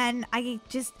jump, and then I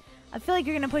feel like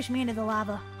you're gonna push me into the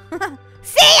lava.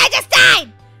 See, I just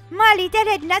died! Molly, that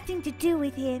had nothing to do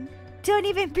with him. Don't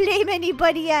even blame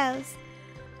anybody else.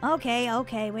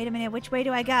 Okay, wait a minute, which way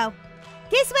do I go?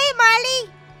 This way,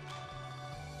 Molly!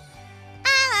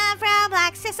 I love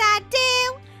Roblox, yes I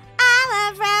do! I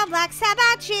love Roblox, how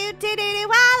about you? Do-do-do,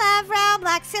 I love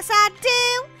Roblox, yes I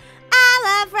do!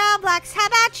 I love Roblox, how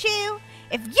about you?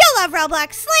 If you love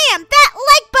Roblox, slam that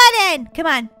like button! Come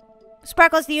on.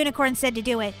 Sparkles the unicorn said to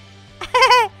do it.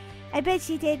 I bet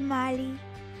she did, Molly.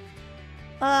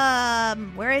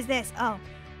 Where is this? Oh,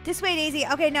 this way, Daisy.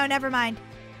 Okay, no, never mind.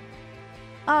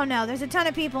 Oh no, there's a ton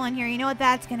of people in here. You know what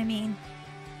that's gonna mean?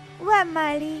 What,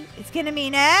 Molly? It's gonna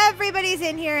mean everybody's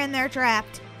in here and they're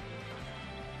trapped.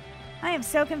 I am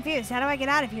so confused. How do I get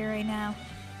out of here right now?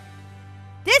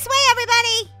 This way,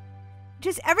 everybody!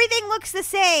 Just everything looks the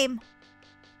same.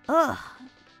 Ugh,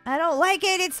 I don't like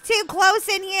it. It's too close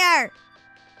in here.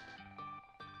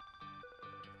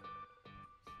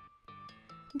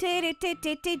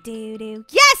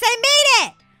 Yes, I made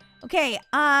it! Okay,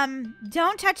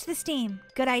 don't touch the steam.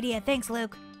 Good idea. Thanks,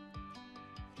 Luke.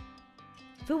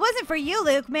 If it wasn't for you,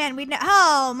 Luke, man, we'd know.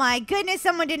 Oh my goodness,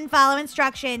 someone didn't follow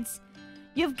instructions.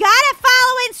 You've got to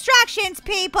follow instructions,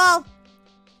 people.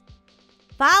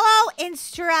 Follow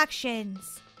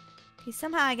instructions. Okay,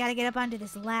 somehow I got to get up onto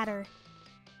this ladder.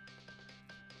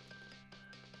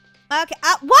 Okay,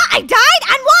 what? I died?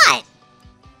 On what?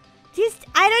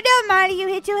 I don't know, Molly. You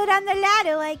hit your head on the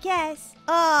ladder, I guess.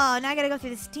 Oh, now I gotta go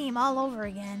through the steam all over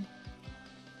again.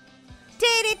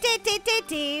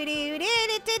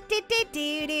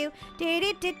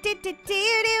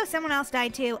 Someone else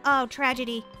died too. Oh,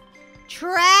 tragedy.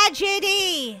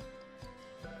 Tragedy!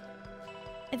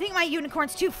 I think my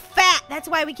unicorn's too fat. That's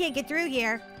why we can't get through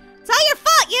here. It's all your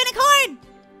fault, unicorn!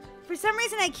 For some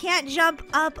reason, I can't jump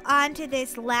up onto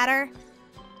this ladder.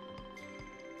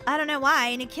 I don't know why,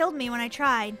 and it killed me when I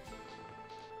tried.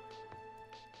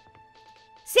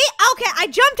 See? Okay, I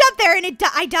jumped up there and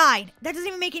I died. That doesn't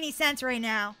even make any sense right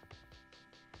now.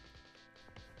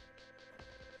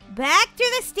 Back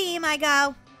through the steam I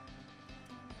go.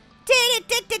 Okay,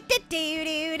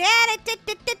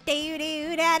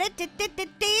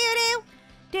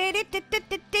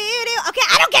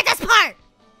 I don't get this part.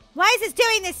 Why is this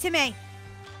doing this to me?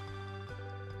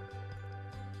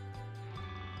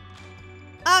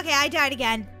 Okay, I died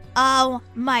again. Oh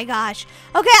my gosh.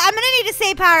 Okay, I'm gonna need to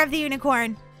say Power of the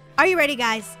Unicorn. Are you ready,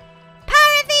 guys?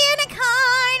 Power of the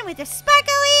Unicorn with a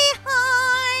sparkly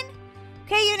horn.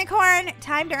 Okay, Unicorn,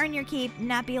 time to earn your keep,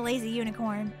 not be a lazy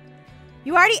unicorn.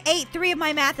 You already ate 3 of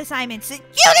my math assignments. You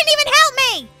didn't even help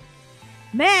me!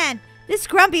 Man, this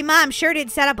grumpy mom sure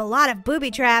did set up a lot of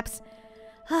booby traps.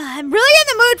 I'm really in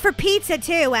the mood for pizza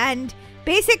too, and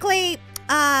basically,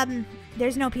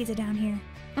 there's no pizza down here.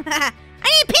 I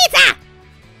need pizza!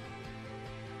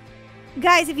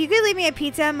 Guys, if you could leave me a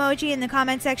pizza emoji in the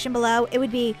comment section below, it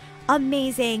would be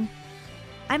amazing.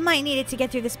 I might need it to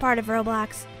get through this part of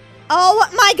Roblox. Oh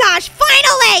my gosh,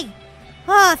 finally!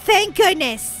 Oh, thank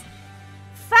goodness.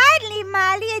 Finally,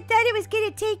 Molly, I thought it was going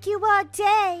to take you all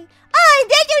day. and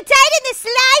then you died in the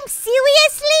slime?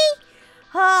 Seriously?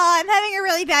 Oh, I'm having a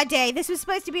really bad day. This was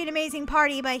supposed to be an amazing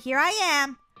party, but here I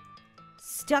am.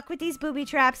 Stuck with these booby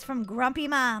traps from Grumpy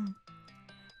Mom.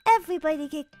 Everybody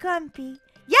get grumpy.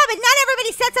 Yeah, but not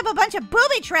everybody sets up a bunch of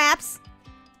booby traps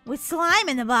with slime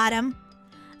in the bottom.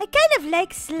 I kind of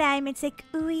like slime. It's like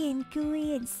ooey and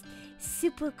gooey and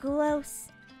super gross.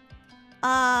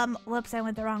 Whoops, I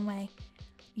went the wrong way.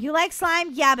 You like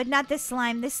slime? Yeah, but not this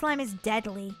slime. This slime is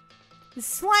deadly. This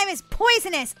slime is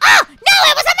poisonous. Oh, no,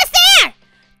 it was almost there!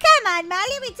 Come on,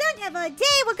 Molly, we don't have all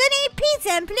day. We're gonna eat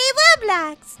pizza and play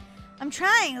Roblox. I'm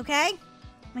trying, okay?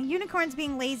 My unicorn's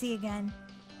being lazy again.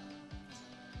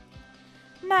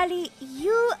 Molly,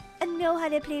 you know how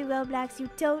to play Roblox. You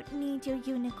don't need your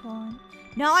unicorn.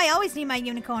 No, I always need my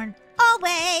unicorn.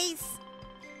 Always!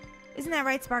 Isn't that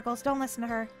right, Sparkles? Don't listen to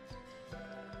her.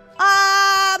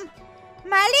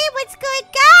 Molly, what's going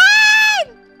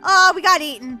on? Oh, we got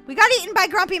eaten. We got eaten by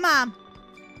Grumpy Mom.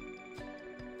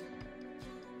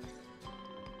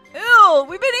 Ew,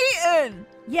 we've been eaten.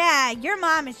 Yeah, your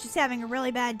mom is just having a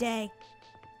really bad day.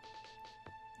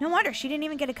 No wonder she didn't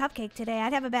even get a cupcake today.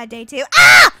 I'd have a bad day too.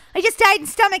 Ah! I just died in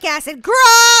stomach acid.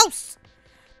 Gross!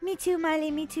 Me too,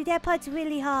 Molly, me too. That part's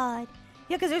really hard.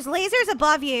 Yeah, because there's lasers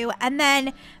above you, and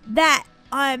then that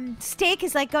steak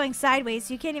is like going sideways,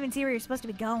 so you can't even see where you're supposed to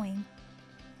be going.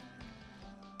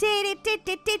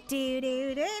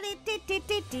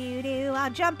 I'll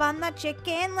jump on the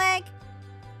chicken leg.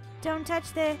 Don't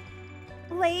touch the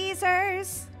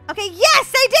lasers. Okay,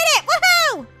 yes, I did it!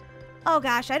 Woohoo! Oh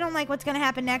gosh, I don't like what's gonna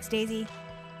happen next, Daisy.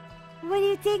 What do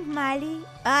you think, Molly?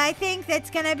 I think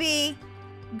that's gonna be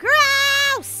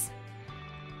gross!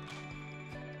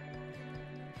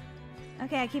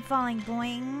 Okay, I keep falling.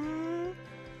 Boing.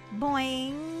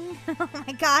 Boing. Oh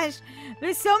my gosh.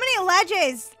 There's so many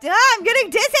ledges. Ah, I'm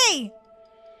getting dizzy.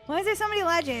 Why is there so many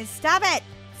ledges? Stop it.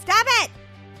 Stop it.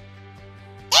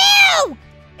 Ew!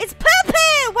 It's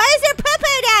poo-poo! Why is there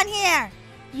poo-poo down here?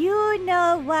 You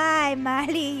know why,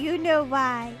 Molly. You know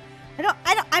why.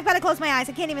 I've got to close my eyes.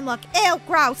 I can't even look. Ew,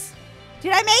 gross.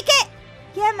 Did I make it?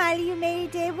 Yeah, Molly, you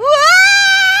made it.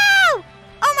 Whoa!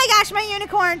 Oh my gosh, my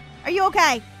unicorn. Are you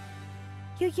okay?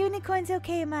 Your unicorn's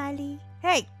okay, Molly.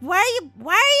 Hey, why are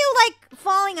you like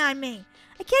falling on me?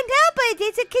 I can't help it.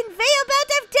 It's a conveyor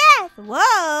belt of death.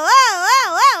 Whoa,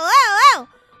 whoa, whoa, whoa,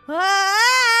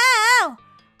 whoa,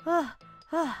 whoa.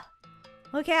 Oh.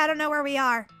 Okay, I don't know where we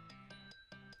are.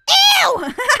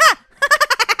 Ew!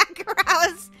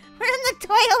 Gross. We're in the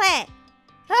toilet.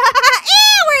 Ew,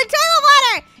 we're in toilet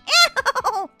water.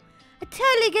 Ew. I'm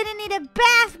totally gonna need a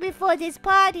bath before this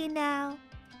party now.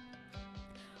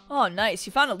 Oh, nice.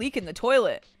 You found a leak in the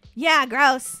toilet. Yeah,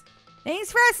 gross.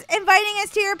 Thanks for inviting us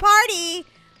to your party.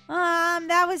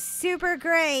 That was super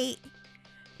great.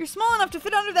 You're small enough to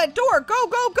fit under that door. Go,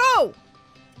 go, go.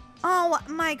 Oh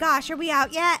my gosh, are we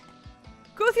out yet?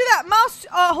 Go through that mouse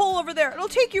hole over there. It'll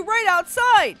take you right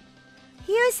outside.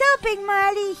 Here's hoping,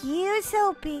 Molly. Here's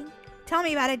hoping. Tell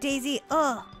me about it, Daisy.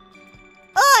 Ugh.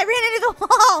 Oh, I ran into the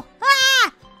wall.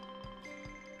 Ah!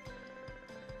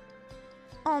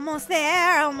 Almost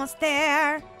there, almost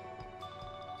there.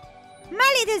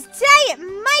 Molly, there's giant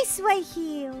mice right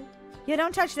here. You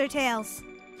don't touch their tails.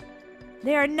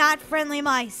 They are not friendly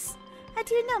mice. How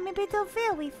do you know? Maybe they're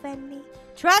very friendly.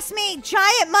 Trust me,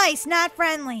 giant mice, not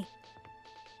friendly.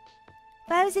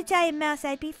 If I was a giant mouse,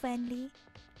 I'd be friendly.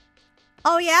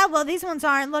 Oh yeah? Well, these ones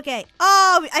aren't. Look at.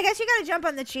 Oh, I guess you gotta jump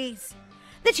on the cheese.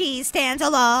 The cheese stands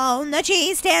alone. The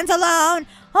cheese stands alone.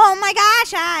 Oh my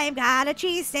gosh, I've got a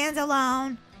cheese stands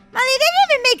alone. Molly, that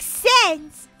doesn't even make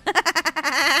sense.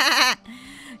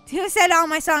 Who said all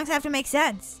my songs have to make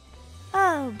sense?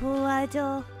 Oh,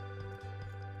 brother.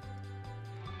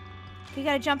 You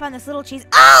gotta jump on this little cheese.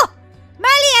 Oh!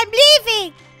 Molly, I'm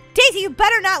leaving. Daisy, you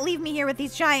better not leave me here with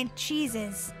these giant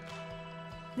cheeses.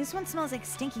 This one smells like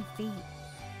stinky feet.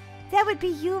 That would be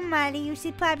you, Molly. You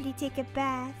should probably take a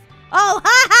bath. Oh,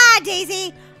 ha ha,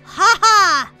 Daisy. Ha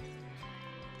ha.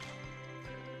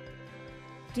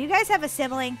 Do you guys have a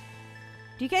sibling?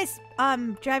 Do you guys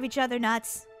drive each other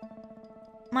nuts?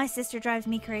 My sister drives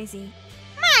me crazy.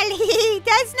 Molly,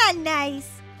 that's not nice.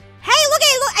 Hey, look!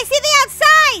 I see the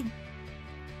outside.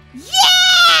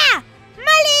 Yeah!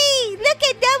 Molly, look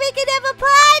at now we can have a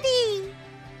party.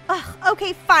 Ugh,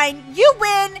 okay, fine. You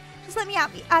win. Just let me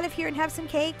out of here and have some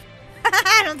cake.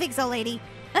 I don't think so, lady.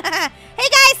 Hey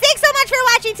guys, thanks so much for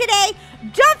watching today.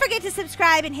 Don't forget to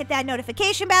subscribe and hit that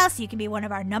notification bell so you can be one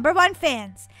of our #1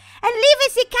 fans. And leave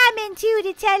us a comment too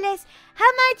to tell us how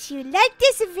much you like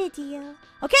this video.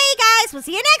 Okay guys, we'll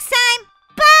see you next time.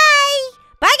 Bye!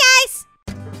 Bye guys!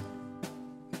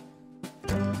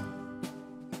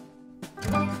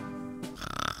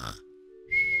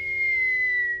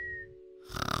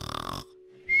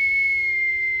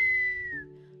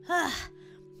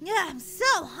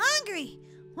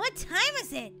 What time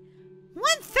is it?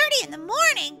 1:30 in the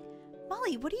morning?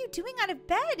 Molly, what are you doing out of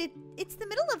bed? It's the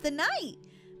middle of the night.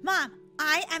 Mom,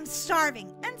 I am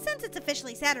starving. And since it's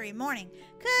officially Saturday morning,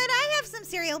 could I have some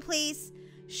cereal, please?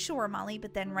 Sure, Molly,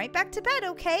 but then right back to bed,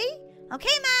 okay?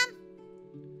 Okay, Mom.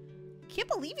 Can't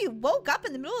believe you woke up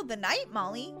in the middle of the night,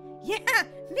 Molly. Yeah,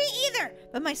 me either.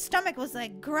 But my stomach was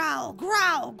like, growl,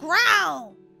 growl,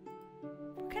 growl.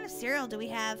 What kind of cereal do we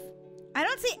have? I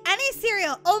don't see any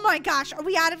cereal. Oh my gosh, are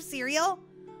we out of cereal?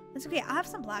 That's okay, I'll have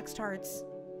some Black Tarts.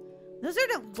 Those are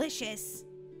delicious.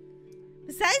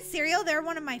 Besides cereal, they're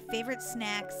one of my favorite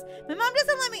snacks. My mom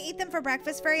doesn't let me eat them for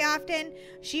breakfast very often.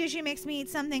 She usually makes me eat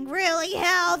something really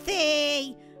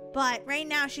healthy. But right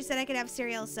now, she said I could have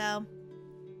cereal, so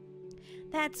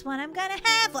that's what I'm gonna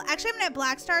have. Well, actually, I'm gonna have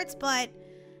Black Tarts, but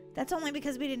that's only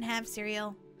because we didn't have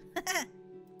cereal.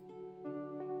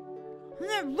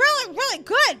 They're really, really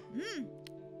good.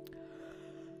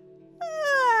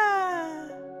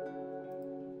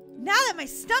 Now that my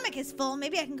stomach is full,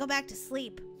 maybe I can go back to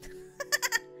sleep.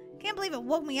 Can't believe it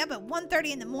woke me up at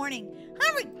 1:30 in the morning.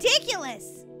 How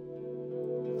ridiculous!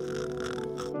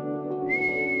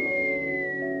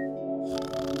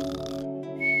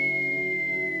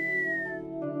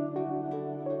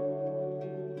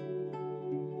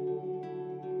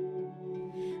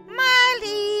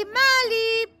 Molly,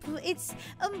 Molly, it's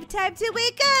time to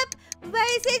wake up.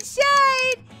 Rise and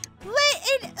shine. Bright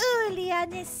and early on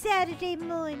this Saturday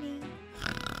morning.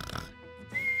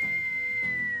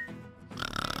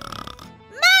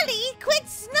 Molly, quit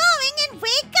snoring and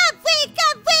wake up, wake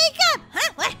up, wake up.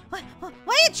 Huh? What? Why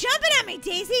are you jumping on me,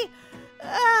 Daisy?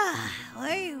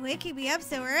 Why are you waking me up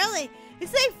so early?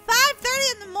 It's like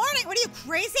 5:30 in the morning. What are you,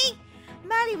 crazy?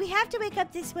 Molly, we have to wake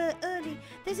up this well early.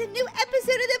 There's a new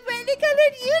episode of the brightly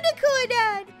colored unicorn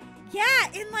on. Yeah,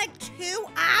 in like 2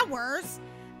 hours.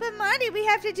 But Molly, we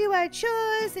have to do our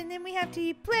chores and then we have to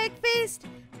eat breakfast.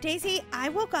 Daisy, I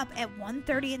woke up at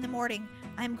 1:30 in the morning.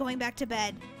 I'm going back to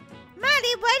bed.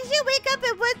 Molly, why did you wake up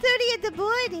at 1:30 in the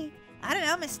morning? I don't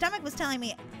know. My stomach was telling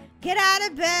me, get out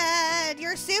of bed.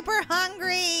 You're super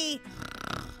hungry.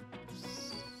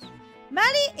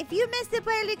 Molly, if you miss the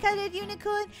brightly colored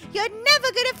unicorn, you're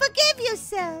never gonna forgive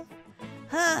yourself.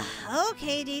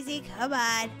 Okay, Daisy, come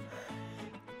on.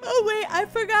 Oh, wait, I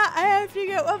forgot I have to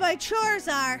get what my chores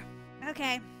are.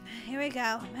 Okay, here we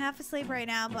go. I'm half asleep right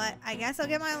now, but I guess I'll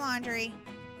get my laundry.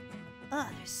 Ugh,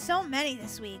 there's so many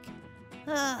this week.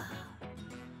 Ugh.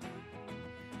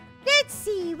 Let's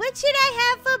see, what should I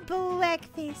have for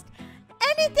breakfast?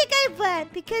 Anything I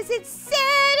want because it's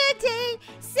Saturday,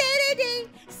 Saturday,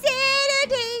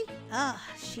 Saturday. Ugh,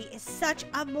 she is such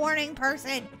a morning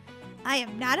person. I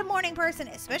am not a morning person,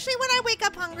 especially when I wake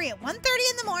up hungry at 1:30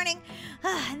 in the morning.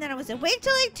 And then I was awake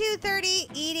till like 2:30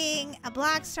 eating a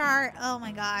Black Star. Oh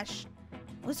my gosh.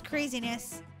 It was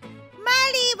craziness.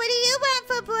 Molly, what do you want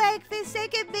for breakfast? I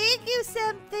can make you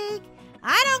something.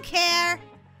 I don't care.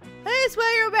 I just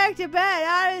want to go back to bed,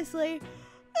 honestly.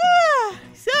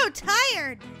 So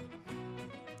tired.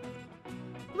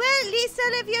 Well, at least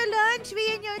all of your laundry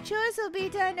and your chores will be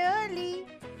done early.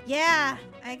 Yeah,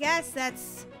 I guess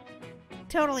that's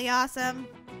totally awesome,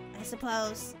 I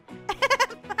suppose.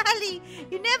 Molly,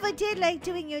 you never did like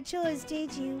doing your chores,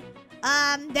 did you?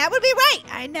 That would be right.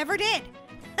 I never did.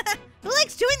 Who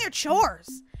likes doing their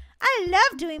chores? I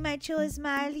love doing my chores,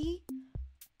 Molly.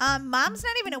 Mom's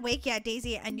not even awake yet,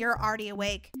 Daisy, and you're already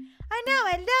awake. I know,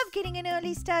 I love getting an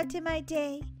early start to my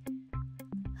day.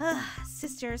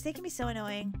 Sisters, they can be so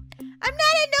annoying. I'm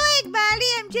not annoying,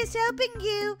 Molly. I'm just helping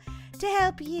you to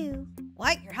help you.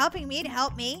 What? You're helping me to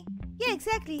help me? Yeah,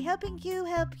 exactly. Helping you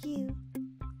help you.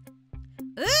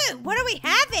 Ooh, what are we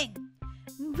having?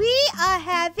 We are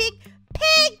having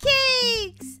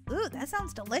pancakes. Ooh, that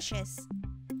sounds delicious.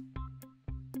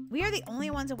 We are the only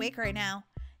ones awake right now.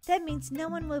 That means no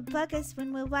one will bug us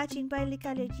when we're watching Brightly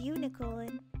Colored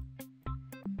Unicorn.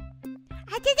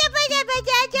 I did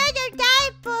your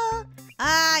diaper.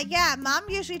 Yeah, Mom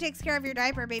usually takes care of your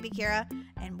diaper, baby Kira.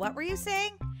 And what were you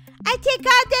saying? I take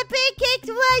all the pancakes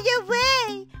and run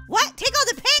away. What? Take all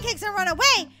the pancakes and run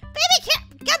away? Baby Kira,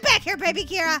 come back here, baby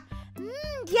Kira.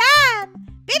 Yum.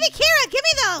 Baby Kira, give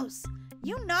me those.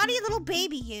 You naughty little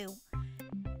baby, you.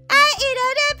 I eat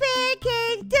all the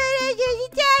pancakes.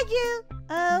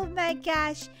 Oh my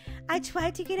gosh. I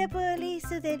tried to get up early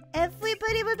so that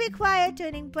everybody would be quiet,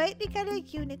 turning Brightly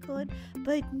Colored Unicorn,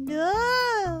 but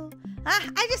no.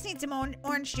 I just need some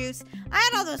orange juice. I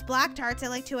had all those Black Tarts at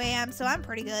like 2 a.m., so I'm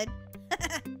pretty good.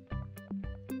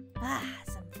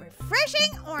 Some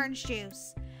refreshing orange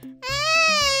juice.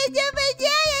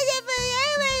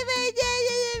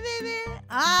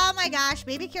 Oh my gosh,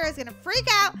 baby Kira's gonna freak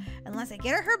out and Unless I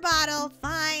get her bottle.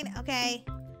 Fine. Okay.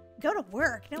 Go to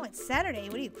work. No, it's Saturday.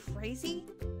 What are you, crazy?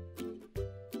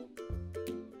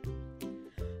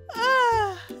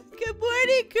 Good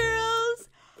morning, girls.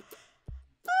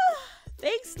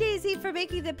 Thanks, Daisy, for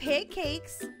making the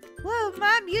pancakes. Whoa,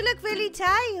 Mom, you look really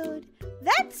tired.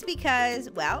 That's because,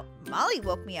 well, Molly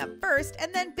woke me up first,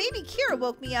 and then baby Kira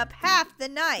woke me up half the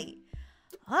night.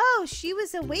 Oh, she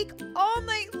was awake all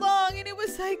night long, and it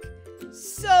was like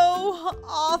so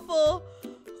awful.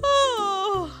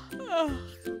 Oh.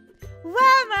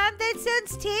 Wow, Mom, that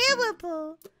sounds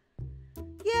terrible.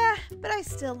 Yeah, but I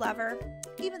still love her,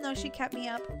 even though she kept me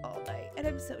up all night, and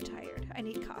I'm so tired. I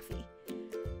need coffee.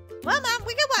 Well, Mom,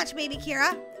 we can watch baby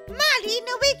Kira. Molly,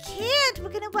 no, we can't.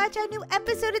 We're gonna watch our new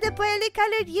episode of the brightly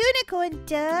colored unicorn,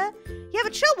 duh. Yeah,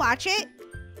 but she'll watch it.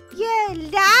 Yeah,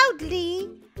 loudly.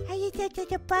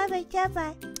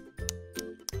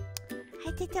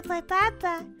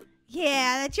 Papa.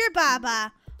 Yeah, that's your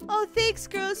baba. Oh, thanks,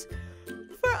 girls,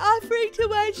 for offering to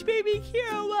watch baby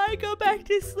Kira while I go back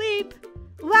to sleep.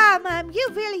 Wow, Mom, you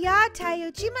really are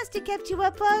tired. She must have kept you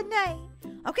up all night.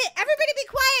 Okay, everybody be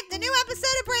quiet. The new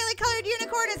episode of Brightly Colored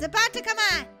Unicorn is about to come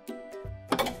on.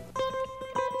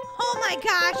 Oh my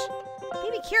gosh.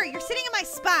 Baby Kira, you're sitting in my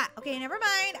spot. Okay, never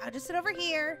mind. I'll just sit over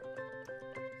here.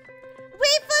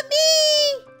 Wait for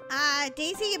me!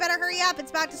 Daisy, you better hurry up.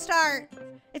 It's about to start.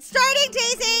 It's starting,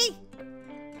 Daisy!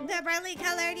 The Brightly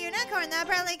Colored Unicorn, the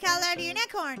Brightly Colored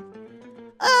Unicorn.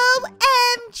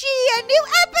 OMG, a new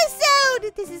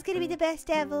episode! This is gonna be the best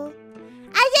ever.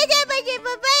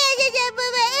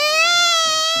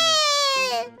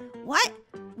 What?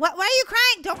 Why are you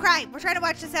crying? Don't cry. We're trying to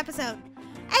watch this episode.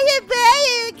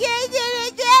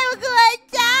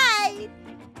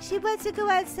 She wants to go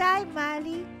outside,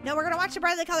 Molly. No, we're going to watch the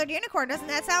Brightly Colored Unicorn. Doesn't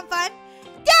that sound fun?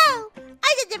 No!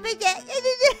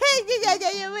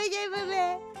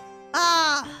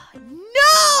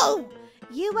 No!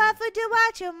 You offered to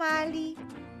watch her, Molly.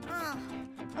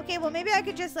 Okay, well, maybe I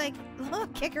could just, like,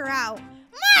 kick her out.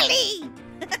 Molly!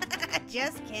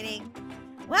 Just kidding.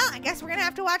 Well, I guess we're going to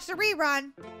have to watch the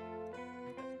rerun.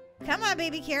 Come on,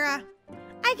 baby Kira.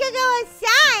 I can go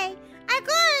outside. I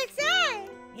go outside.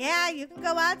 Yeah, you can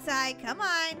go outside. Come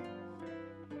on.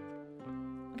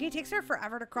 Okay, it takes her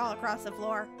forever to crawl across the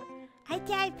floor. Have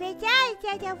fun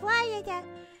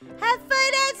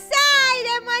outside.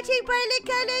 I'm watching Brightly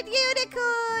Colored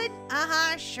Unicorn.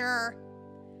 Uh-huh, sure.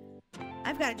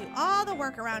 I've got to do all the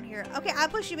work around here. Okay, I'll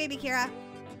push you, baby Kira.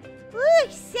 Ooh,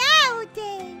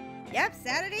 Saturday. Yep,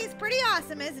 Saturday's pretty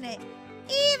awesome, isn't it?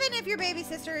 Even if your baby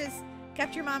sister has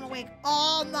kept your mom awake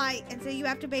all night, and so you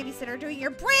have to babysit her doing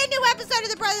your brand new episode of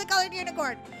the Brightly Colored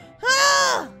Unicorn.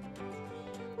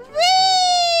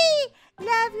 Whee!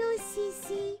 Love you,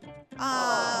 Sissy.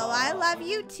 Oh, I love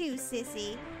you too,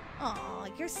 Sissy. Oh,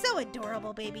 you're so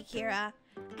adorable, baby Kira.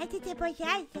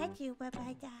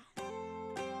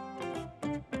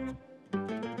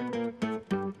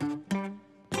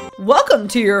 Welcome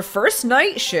to your first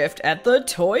night shift at the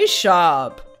toy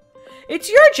shop. It's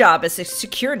your job as a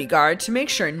security guard to make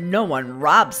sure no one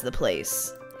robs the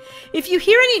place. If you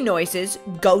hear any noises,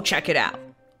 go check it out.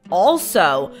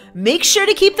 Also, make sure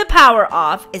to keep the power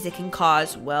off as it can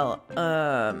cause, well,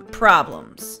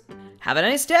 problems. Have a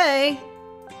nice day.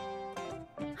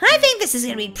 I think this is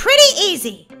going to be pretty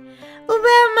easy. Well,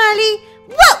 Molly,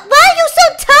 why are you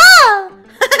so tall?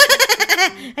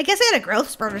 I guess I had a growth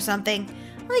spurt or something.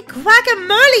 Like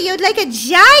guacamole, you're like a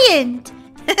giant.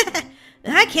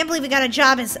 I can't believe we got a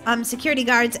job as security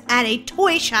guards at a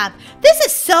toy shop. This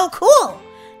is so cool.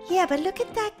 Yeah, but look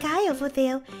at that guy over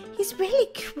there. He's really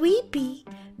creepy.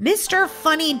 Mr.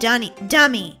 Funny Dummy.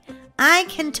 I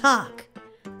can talk.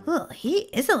 Oh, he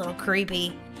is a little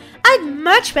creepy. I'd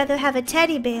much rather have a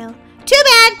teddy bear. Too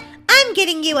bad. I'm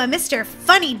getting you a Mr.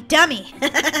 Funny Dummy.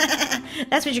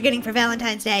 That's what you're getting for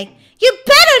Valentine's Day. You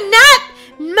better not!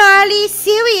 Molly,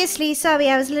 seriously. Sorry,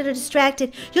 I was a little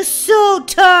distracted. You're so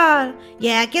tall.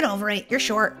 Yeah, get over it. You're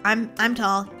short. I'm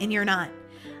tall, and you're not.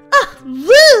 Oh,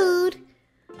 rude.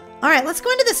 All right, let's go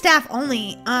into the staff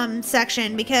only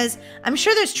section because I'm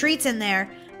sure there's treats in there.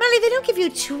 Molly, they don't give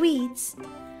you treats.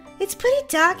 It's pretty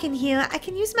dark in here. I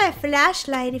can use my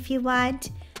flashlight if you want.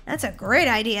 That's a great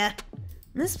idea.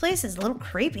 This place is a little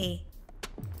creepy.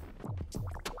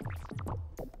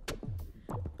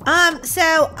 I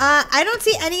don't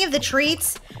see any of the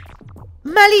treats.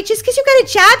 Molly, just because you got a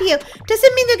job here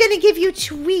doesn't mean they're going to give you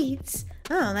treats.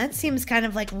 Oh, that seems kind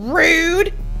of like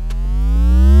rude.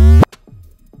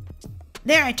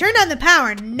 There, I turned on the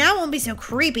power. Now it won't be so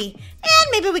creepy.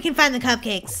 And maybe we can find the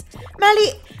cupcakes.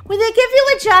 Molly, when they give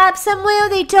you a job somewhere,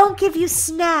 they don't give you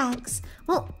snacks.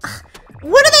 Well,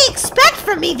 What do they expect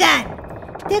from me then?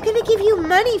 They're gonna give you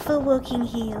money for working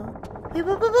here. Wait,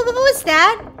 what was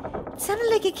that? It sounded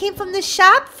like it came from the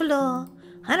shop floor.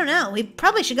 I don't know. We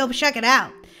probably should go check it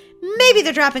out. Maybe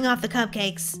they're dropping off the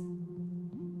cupcakes.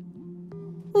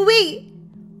 Wait,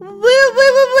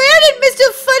 where did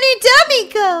Mr. Funny Dummy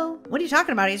go? What are you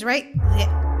talking about? He's right.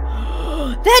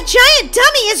 That giant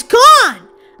dummy is gone!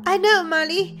 I know,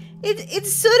 Molly.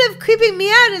 It's sort of creeping me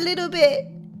out a little bit.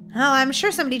 Oh, I'm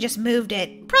sure somebody just moved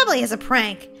it. Probably as a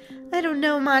prank. I don't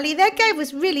know, Molly. That guy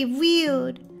was really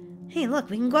weird. Hey, look,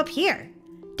 we can go up here.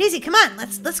 Daisy, come on.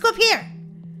 Let's go up here.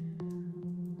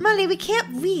 Molly, we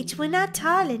can't reach. We're not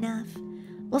tall enough.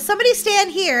 Well, somebody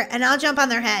stand here and I'll jump on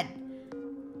their head.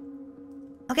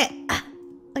 Okay.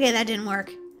 Okay, that didn't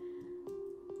work.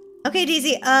 Okay,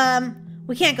 Daisy,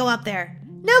 we can't go up there.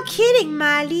 No kidding,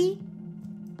 Molly.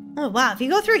 Oh, wow. If you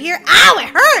go through here, ow, it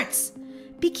hurts.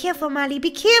 Be careful, Molly.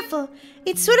 Be careful.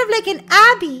 It's sort of like an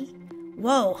abbey.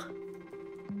 Whoa.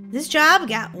 This job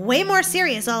got way more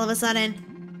serious all of a sudden.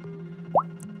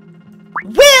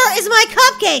 Where is my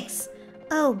cupcakes?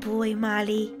 Oh, boy,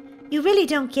 Molly. You really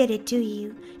don't get it, do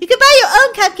you? You can buy your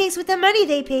own cupcakes with the money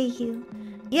they pay you.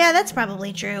 Yeah, that's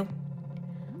probably true.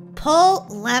 Pull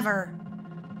lever.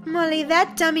 Molly,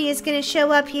 that dummy is going to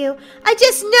show up here. I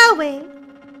just know it.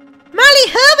 Molly,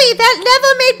 hurry! That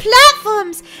lever made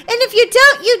platforms. And if you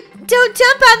don't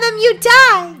jump on them, you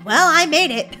die. Well, I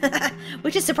made it.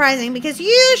 Which is surprising because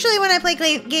usually when I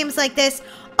play games like this,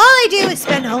 all I do is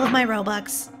spend all of my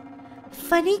Robux.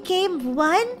 Funny game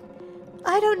 1?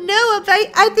 I don't know if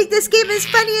I think this game is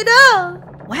funny at all.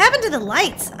 What happened to the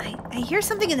lights? I hear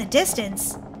something in the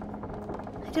distance.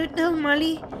 I don't know,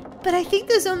 Molly. But I think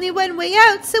there's only one way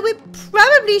out, so we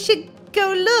probably should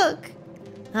go look.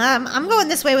 I'm going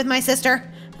this way with my sister.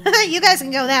 You guys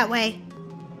can go that way.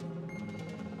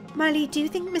 Molly, do you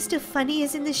think Mr. Funny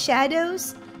is in the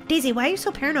shadows? Daisy, why are you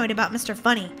so paranoid about Mr.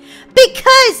 Funny?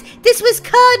 Because this was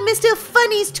called Mr.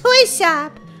 Funny's Toy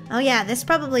Shop. Oh yeah, this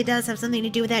probably does have something to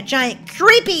do with that giant,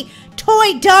 creepy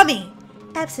toy dummy.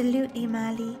 Absolutely,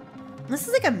 Molly. This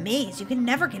is like a maze. You can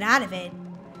never get out of it.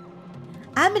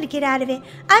 I'm gonna get out of it.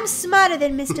 I'm smarter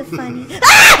than Mr. Funny.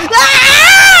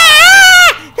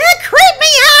 That creeped me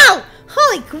out!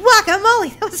 Holy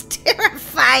guacamole, that was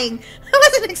terrifying. I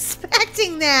wasn't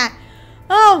expecting that.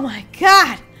 Oh my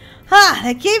god.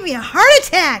 That gave me a heart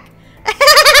attack.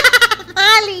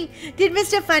 Molly, did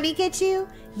Mr. Funny get you?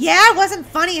 Yeah, it wasn't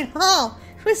funny at all.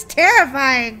 It was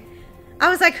terrifying. I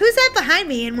was like, who's that behind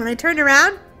me? And when I turned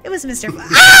around, it was Mr. Funny.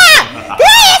 Ah! There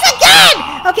he is again!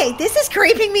 Okay, this is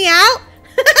creeping me out.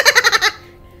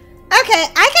 Okay,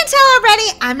 I can tell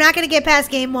already I'm not going to get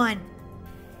past game 1.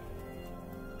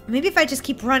 Maybe if I just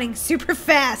keep running super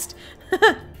fast.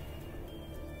 I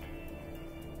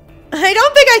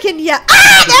don't think I can yet.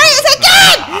 Ah, there he is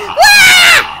again!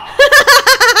 Ah!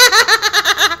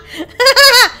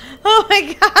 Oh my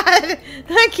god.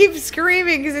 I keep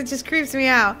screaming because it just creeps me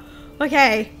out.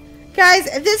 Okay. Guys,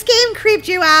 if this game creeped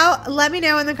you out, let me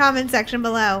know in the comment section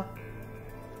below.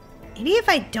 Maybe if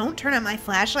I don't turn on my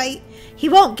flashlight, he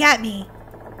won't get me.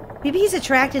 Maybe he's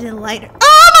attracted to the light.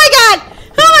 Oh my god!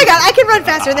 Oh my god, I can run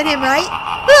faster than him, right?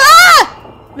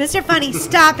 Ah! Mr. Funny,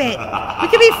 stop it. We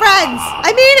can be friends.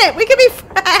 I mean it. We can be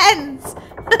friends.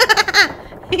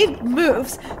 He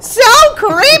moves so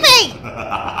creepy.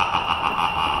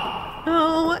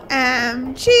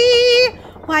 OMG.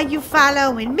 Why you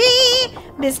following me,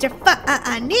 Mr.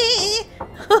 Funny?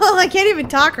 Oh, I can't even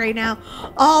talk right now.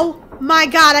 Oh my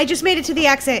god, I just made it to the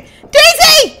exit.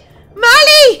 Daisy!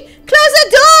 Molly! Close the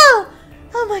door!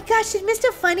 Oh my gosh, did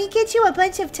Mr. Funny get you a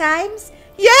bunch of times?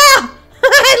 Yeah!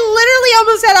 I literally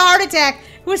almost had a heart attack.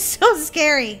 It was so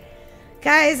scary.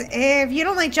 Guys, if you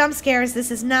don't like jump scares, this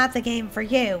is not the game for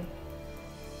you.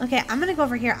 Okay, I'm gonna go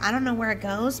over here. I don't know where it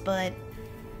goes, but...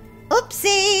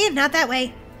 Oopsie! Not that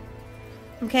way.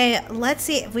 Okay, let's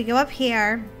see if we go up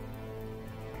here.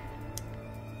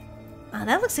 Oh,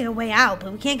 that looks like a way out,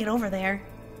 but we can't get over there.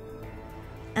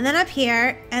 And then up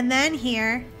here, and then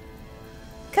here.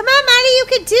 Come on, Molly, you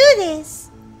can do this.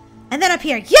 And then up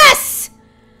here. Yes!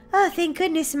 Oh, thank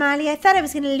goodness, Molly. I thought I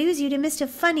was going to lose you to Mr.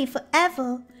 Funny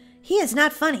forever. He is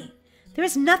not funny. There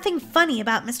is nothing funny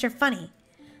about Mr. Funny.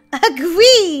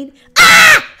 Agreed.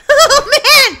 Ah! Oh,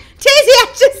 man! Daisy,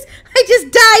 I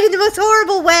just died in the most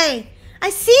horrible way. I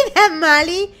see that,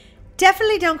 Molly.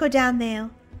 Definitely don't go down there.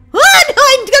 Oh, no,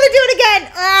 I'm going to do it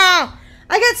again. Oh,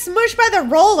 I got smushed by the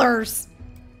rollers.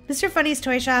 Mr. Funny's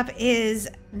toy shop is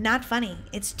not funny.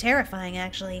 It's terrifying,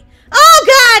 actually. Oh,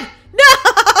 God!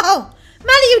 No!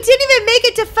 Molly, you didn't even make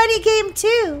it to Funny Game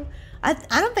 2. I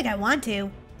don't think I want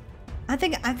to. I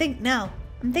think no.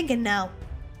 I'm thinking no.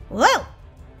 Whoa!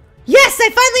 Yes, I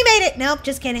finally made it. Nope,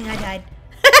 just kidding. I died.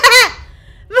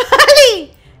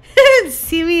 Molly!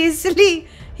 Seriously,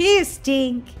 you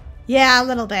stink. Yeah, a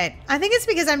little bit. I think it's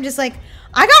because I'm just like,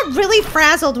 I got really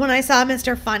frazzled when I saw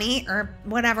Mr. Funny, or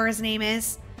whatever his name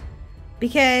is.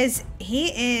 Because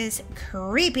he is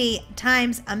creepy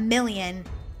times a million.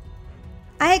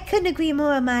 I couldn't agree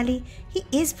more, Molly. He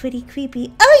is pretty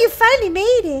creepy. Oh, you finally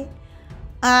made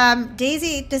it.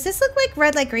 Daisy, does this look like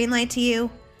red light, green light to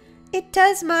you? It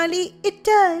does, Molly. It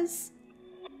does.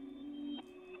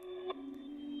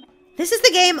 This is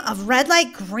the game of red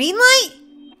light, green light?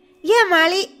 Yeah,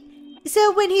 Molly.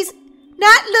 So when he's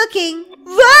not looking,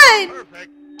 run!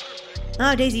 Perfect.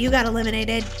 Oh, Daisy, you got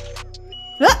eliminated.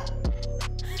 Ah!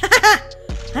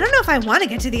 I don't know if I want to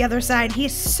get to the other side.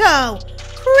 He's so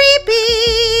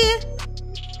creepy.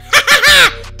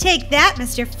 Take that,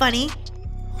 Mr. Funny.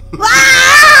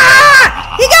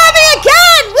 Ah! He got me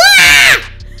again!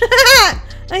 Ah!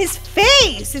 His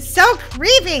face is so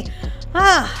creepy.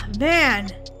 Oh, man.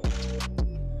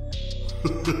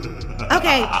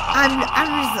 Okay,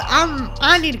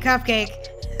 I need a cupcake.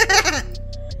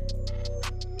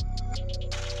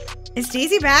 Is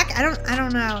Daisy back? I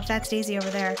don't know if that's Daisy over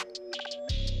there.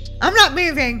 I'm not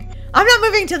moving. I'm not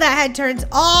moving till that head turns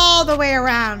all the way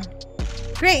around.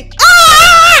 Great.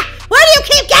 Ah! Why do you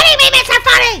keep getting me, Mr.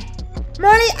 Funny?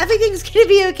 Molly, everything's gonna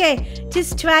be okay.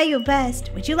 Just try your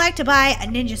best. Would you like to buy a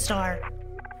ninja star?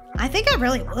 I think I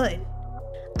really would.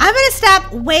 I'm gonna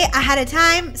stop way ahead of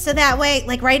time so that way,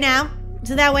 like right now,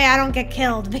 so that way I don't get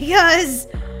killed because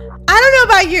I don't know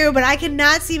about you, but I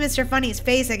cannot see Mr. Funny's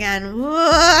face again.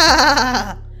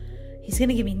 Whoa. He's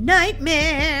gonna give me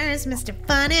nightmares, Mr.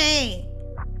 Funny.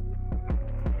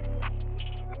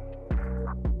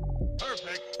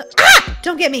 Perfect. Ah!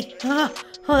 Don't get me. Oh,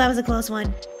 that was a close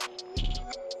one.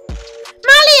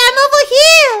 Molly, I'm over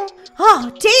here.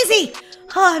 Oh, Daisy.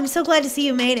 Oh, I'm so glad to see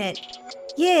you made it.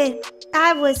 Yeah,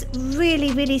 I was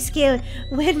really, really scared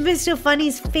when Mr.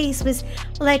 Funny's face was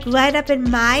like right up in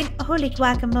mine. Holy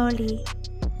guacamole.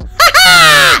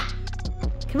 Ha-ha!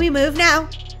 Can we move now?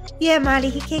 Yeah, Molly,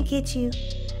 he can't get you.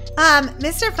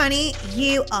 Mr. Funny,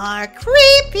 you are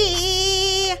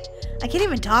creepy. I can't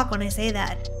even talk when I say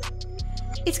that.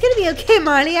 It's gonna be okay,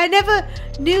 Molly. I never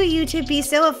knew you to be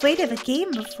so afraid of a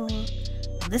game before.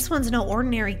 Well, this one's no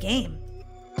ordinary game.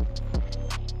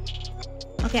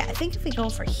 Okay, I think if we go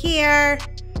for here,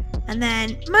 and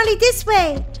then, Molly, this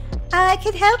way. I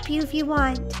can help you if you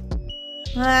want.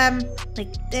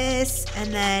 like this,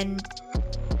 and then,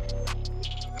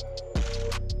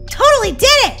 totally did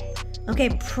it! Okay,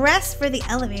 press for the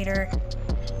elevator.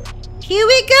 Here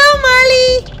we go,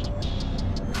 Molly.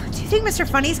 Do you think Mr.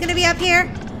 Funny's gonna be up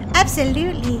here?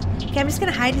 Absolutely. Okay, I'm just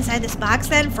gonna hide inside this box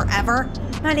then, forever.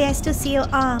 Molly, I still see your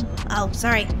arm. Oh,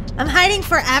 sorry. I'm hiding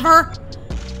forever.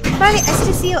 Molly, I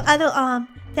still see your other arm.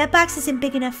 That box isn't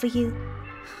big enough for you.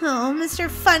 Oh, Mr.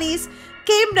 Funny's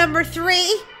game number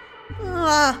 3.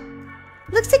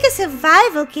 Looks like a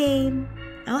survival game.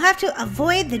 I'll have to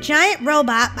avoid the giant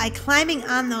robot by climbing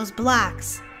on those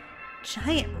blocks.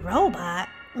 Giant robot?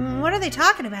 What are they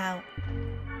talking about?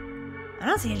 I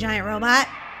don't see a giant robot.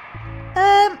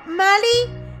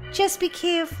 Molly, just be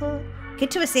careful.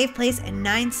 Get to a safe place in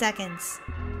 9 seconds.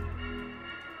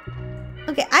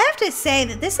 Okay, I have to say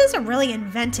that this is a really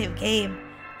inventive game.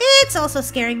 It's also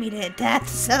scaring me to death,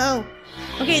 so...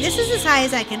 Okay, this is as high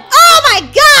as I can... Oh my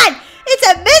god! It's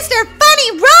a Mr.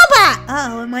 Funny robot!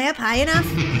 Uh-oh, am I up high enough?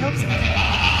 I hope so.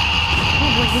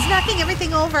 Oh boy, he's knocking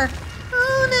everything over.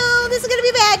 Oh no, this is gonna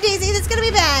be bad, Daisy. This is gonna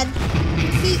be bad.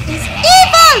 He is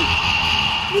evil!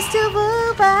 Mr.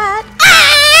 Robot.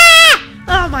 Ah!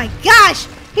 Oh my gosh!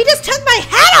 He just took my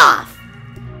head off!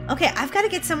 Okay, I've got to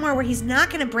get somewhere where he's not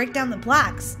going to break down the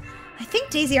blocks. I think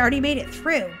Daisy already made it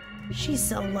through. She's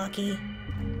so lucky.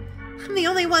 I'm the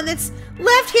only one that's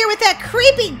left here with that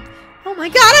creepy... Oh my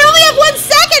god, I only have 1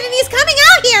 second and he's coming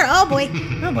out here! Oh boy,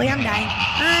 I'm dying.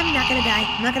 I'm not going to die.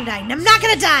 I'm not going to die. I'm not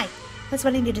going to die! That's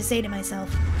what I need to say to myself.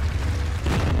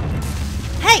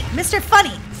 Hey, Mr.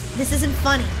 Funny. This isn't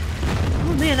funny.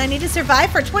 Oh man, I need to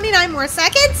survive for 29 more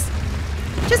seconds?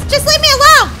 Just leave me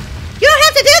alone! You don't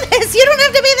have to do this! You don't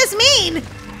have to be this mean!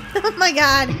 Oh my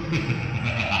god.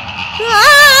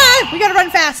 Ah! We gotta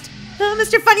run fast. Oh,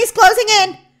 Mr. Funny's closing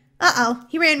in. Uh-oh,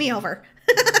 he ran me over.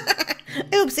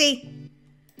 Oopsie.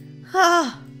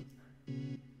 Oh.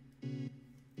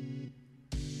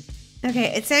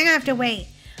 Okay, it's saying I have to wait.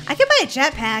 I could buy a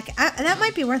jetpack. That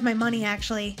might be worth my money,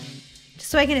 actually.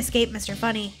 Just so I can escape Mr.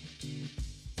 Funny.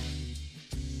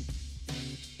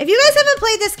 If you guys haven't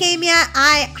played this game yet,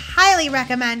 I highly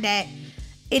recommend it.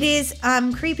 It is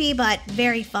creepy, but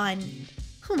very fun.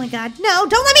 Oh my god, no,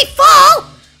 don't let me fall!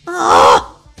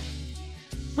 Oh!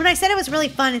 When I said it was really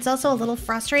fun, it's also a little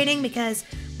frustrating because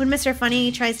when Mr.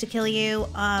 Funny tries to kill you,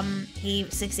 he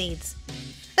succeeds.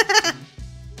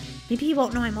 Maybe he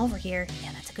won't know I'm over here.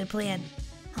 Yeah, that's a good plan.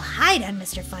 I'll hide on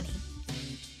Mr. Funny.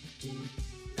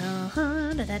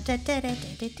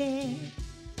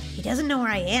 He doesn't know where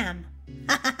I am.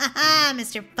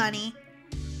 Mr. Funny.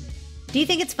 Do you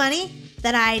think it's funny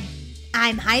that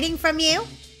I'm hiding from you?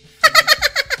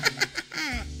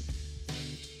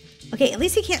 Okay, at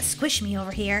least he can't squish me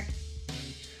over here.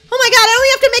 Oh my god, I only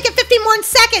have to make it 15 more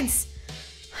seconds!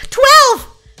 12!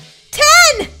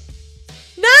 10!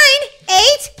 9,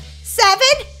 8,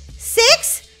 7,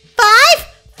 6, 5,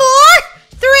 4,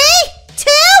 3, 2,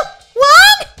 1!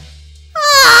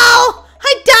 Oh!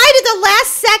 I died at the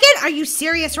last second? Are you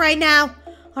serious right now?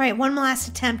 Alright, one last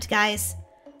attempt, guys.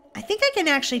 I think I can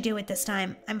actually do it this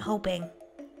time. I'm hoping.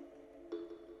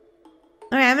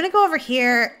 Alright, I'm gonna go over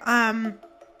here.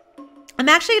 I'm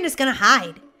actually just gonna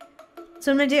hide. That's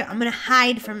what I'm gonna do. I'm gonna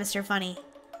hide from Mr. Funny.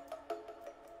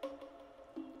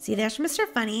 See, there's Mr.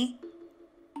 Funny.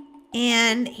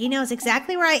 And he knows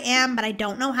exactly where I am, but I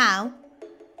don't know how.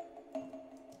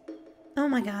 Oh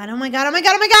my god, oh my god, oh my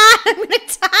god, oh my god! I'm gonna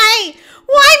die!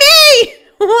 Why me?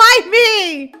 Why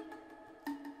me?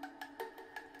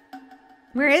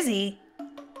 Where is he?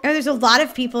 Oh, there's a lot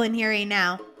of people in here right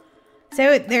now.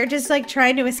 So they're just like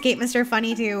trying to escape Mr.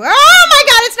 Funny too. Oh my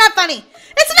god, it's not funny!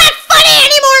 It's not funny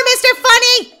anymore, Mr.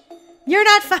 Funny! You're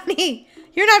not funny.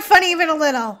 You're not funny even a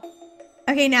little.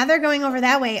 Okay, now they're going over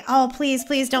that way. Oh, please,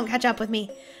 please don't catch up with me.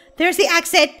 There's the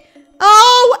exit.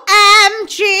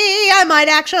 OMG, I might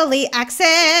actually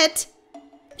exit.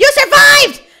 You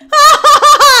survived!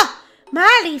 Oh,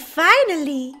 Marley,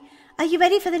 finally. Are you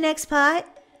ready for the next part?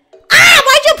 ah,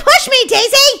 why'd you push me,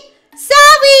 Daisy?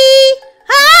 Sorry!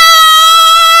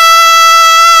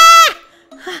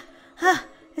 Ah!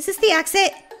 Is this the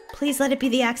exit? Please let it be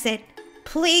the exit.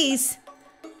 Please.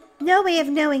 No way of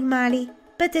knowing, Marley,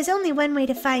 but there's only one way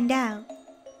to find out.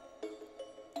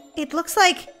 It looks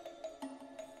like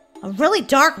a really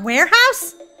dark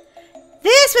warehouse?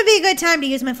 This would be a good time to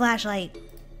use my flashlight.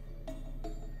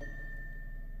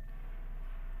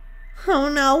 Oh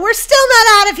no, we're still not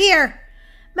out of here.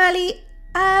 Marley,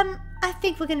 I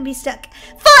think we're gonna be stuck.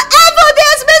 Forever,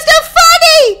 there's Mr.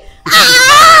 Funny!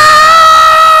 Ah!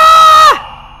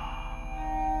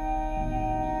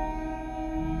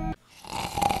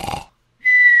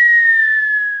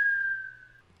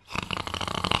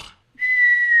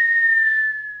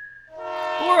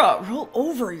 Laura, roll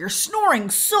over. You're snoring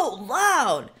so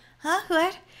loud. Huh?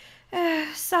 What?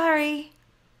 Sorry.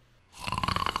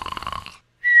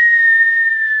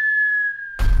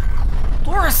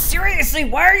 Laura, seriously,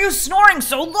 why are you snoring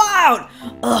so loud?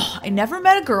 Ugh, I never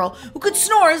met a girl who could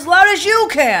snore as loud as you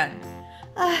can.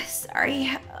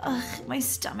 Sorry. My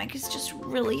stomach is just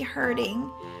really hurting.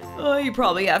 Oh, you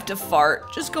probably have to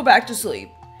fart. Just go back to sleep.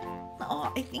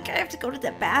 Oh, I think I have to go to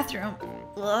the bathroom.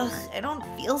 Ugh, I don't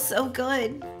feel so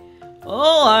good.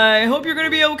 Oh, I hope you're gonna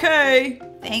be okay.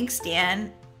 Thanks,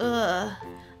 Dan. Ugh.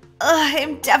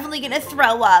 I'm definitely gonna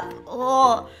throw up.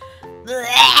 Oh.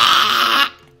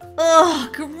 Oh,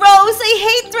 gross.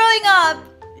 I hate throwing up.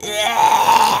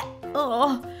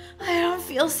 Oh, I don't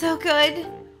feel so good.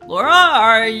 Laura,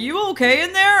 are you okay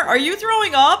in there? Are you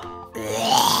throwing up?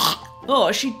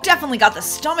 Oh, she definitely got the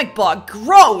stomach bug.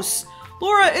 Gross.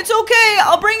 Laura, it's okay.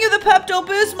 I'll bring you the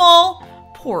Pepto-Bismol.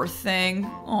 Poor thing.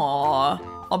 Aw.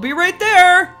 I'll be right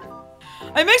there.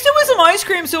 I mixed it with some ice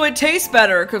cream so it tastes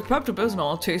better, because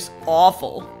Pepto-Bismol tastes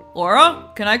awful. Laura,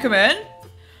 can I come in?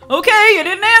 Okay, you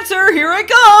didn't answer. Here I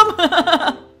come.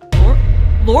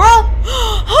 Laura?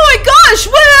 Oh my gosh,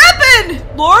 what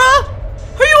happened? Laura?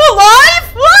 Are you alive?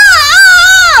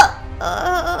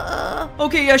 Ah!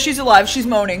 Okay, yeah, she's alive. She's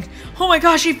moaning. Oh my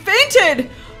gosh, she fainted.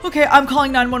 Okay, I'm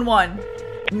calling 911.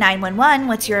 911,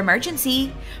 what's your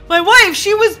emergency? My wife,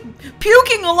 she was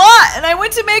puking a lot, and I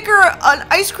went to make her an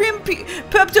ice cream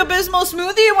Pepto-Bismol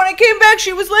smoothie, and when I came back,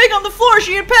 she was laying on the floor.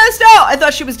 She had passed out. I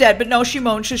thought she was dead, but no, she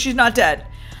moaned, so she's not dead.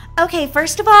 Okay,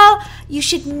 first of all, you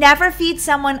should never feed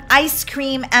someone ice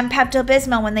cream and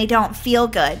Pepto-Bismol when they don't feel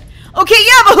good. Okay,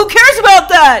 yeah, but who cares about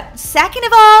that? Second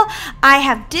of all, I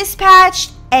have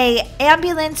dispatched an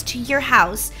ambulance to your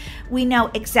house. We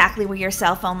know exactly where your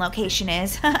cell phone location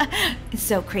is. It's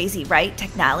so crazy, right?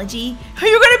 Technology. Are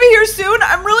you gonna be here soon?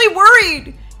 I'm really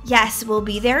worried. Yes, we'll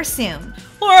be there soon.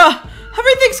 Laura,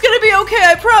 everything's gonna be okay,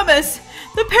 I promise.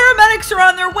 The paramedics are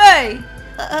on their way.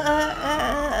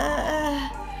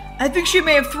 I think she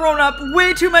may have thrown up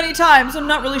way too many times. I'm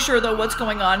not really sure, though, what's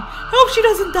going on. I hope she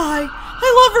doesn't die.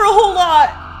 I love her a whole lot.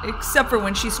 Except for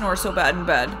when she snores so bad in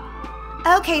bed.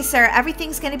 Okay, sir,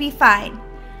 everything's gonna be fine.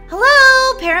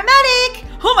 Hello, paramedic!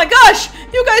 Oh my gosh,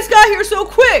 you guys got here so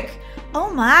quick. Oh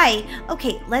my.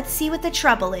 Okay, let's see what the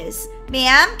trouble is.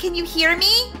 Ma'am, can you hear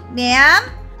me? Ma'am?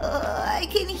 I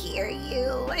can hear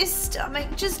you. My stomach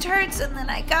just hurts and then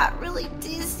I got really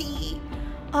dizzy.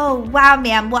 Oh, wow,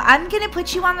 ma'am. Well, I'm going to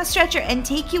put you on the stretcher and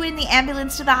take you in the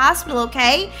ambulance to the hospital,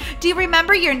 okay? Do you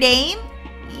remember your name?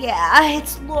 Yeah,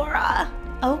 it's Laura.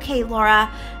 Okay, Laura.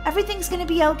 Everything's going to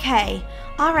be okay.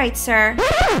 All right, sir.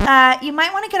 You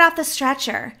might want to get off the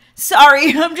stretcher.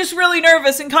 Sorry, I'm just really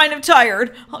nervous and kind of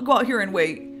tired. I'll go out here and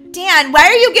wait. Dan, why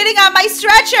are you getting on my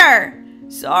stretcher?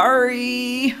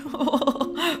 Sorry.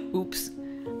 Oops.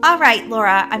 All right,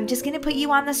 Laura, I'm just going to put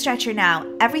you on the stretcher now.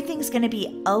 Everything's going to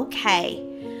be okay.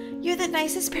 You're the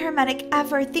nicest paramedic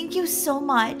ever. Thank you so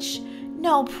much.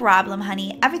 No problem,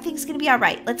 honey. Everything's going to be all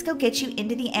right. Let's go get you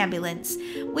into the ambulance.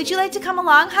 Would you like to come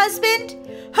along, husband?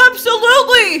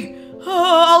 Absolutely.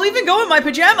 I'll even go in my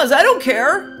pajamas. I don't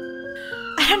care.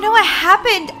 I don't know what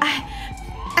happened.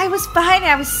 I was fine.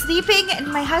 I was sleeping, and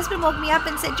my husband woke me up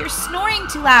and said, "You're snoring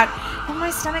too loud." And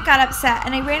my stomach got upset,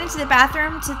 and I ran into the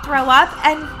bathroom to throw up,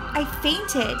 and I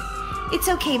fainted. It's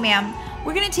okay, ma'am.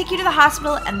 We're going to take you to the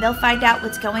hospital, and they'll find out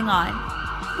what's going on.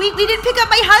 Wait, we didn't pick up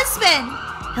my husband.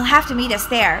 He'll have to meet us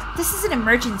there. This is an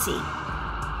emergency.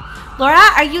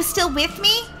 Laura, are you still with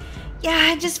me? Yeah,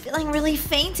 I'm just feeling really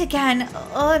faint again.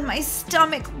 Oh, and my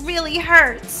stomach really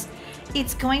hurts.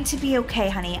 It's going to be okay,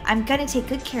 honey. I'm going to take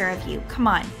good care of you. Come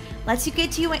on. Let's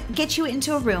get you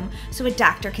into a room so a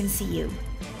doctor can see you.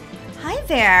 Hi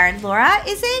there, Laura,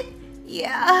 is it?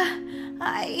 Yeah,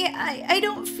 I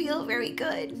don't feel very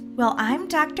good. Well, I'm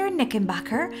Dr.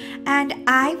 Knickenbocker, and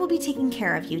I will be taking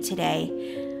care of you today.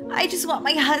 I just want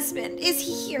my husband. Is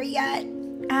he here yet?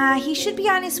 He should be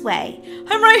on his way.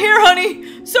 I'm right here,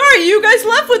 honey. Sorry, you guys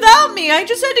left without me. I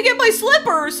just had to get my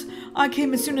slippers. I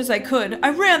came as soon as I could.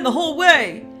 I ran the whole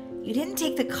way. You didn't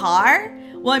take the car?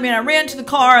 Well, I mean, I ran to the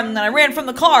car, and then I ran from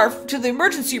the car to the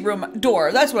emergency room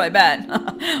door. That's what I meant.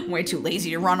 I'm way too lazy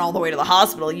to run all the way to the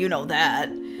hospital. You know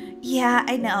that. Yeah,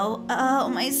 I know. Oh,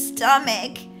 my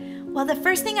stomach. Well, the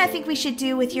first thing I think we should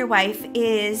do with your wife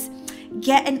is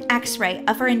get an x-ray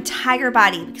of her entire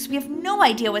body because we have no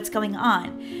idea what's going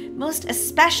on, most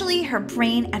especially her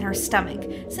brain and her stomach,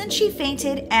 since she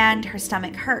fainted and her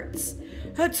stomach hurts.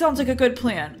 That sounds like a good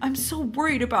plan. I'm so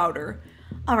worried about her.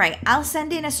 All right, I'll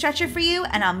send in a stretcher for you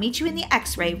and I'll meet you in the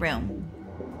x-ray room.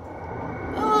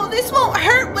 Oh, this won't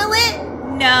hurt, will it?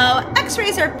 No,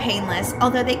 x-rays are painless,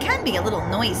 although they can be a little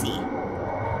noisy.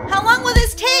 How long will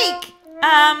this take?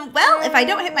 Well, if I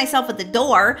don't hit myself with the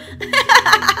door,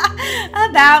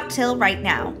 about till right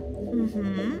now.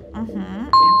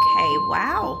 Okay,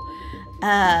 wow.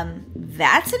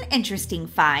 That's an interesting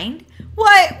find.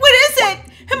 What is it?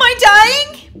 Am I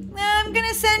dying? I'm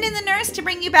gonna send in the nurse to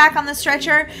bring you back on the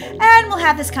stretcher, and we'll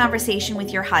have this conversation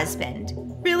with your husband.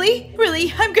 Really?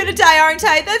 Really? I'm gonna die, aren't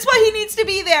I? That's why he needs to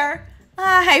be there.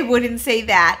 I wouldn't say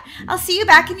that. I'll see you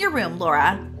back in your room,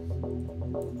 Laura.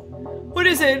 What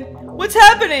is it? What's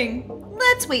happening?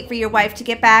 Let's wait for your wife to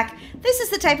get back. This is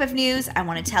the type of news I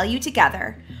want to tell you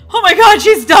together. Oh my God,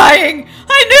 she's dying!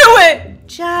 I knew it!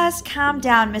 Just calm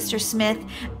down, Mr. Smith.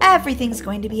 Everything's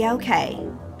going to be okay.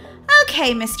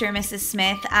 Okay, Mr. and Mrs.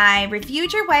 Smith, I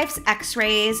reviewed your wife's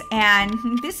x-rays, and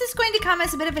this is going to come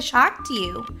as a bit of a shock to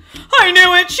you. I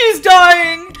knew it! She's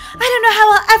dying! I don't know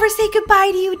how I'll ever say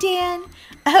goodbye to you, Dan.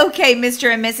 Okay,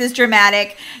 Mr. and Mrs.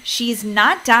 Dramatic, she's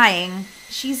not dying.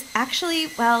 She's actually,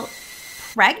 well,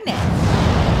 pregnant.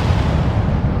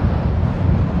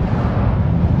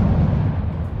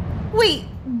 Wait,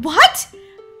 what?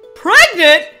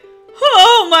 Pregnant?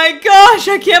 Oh my gosh,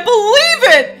 I can't believe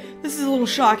it! This is a little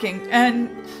shocking and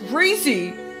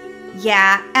crazy.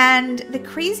 Yeah, and the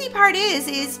crazy part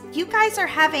is you guys are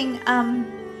having,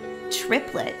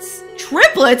 triplets.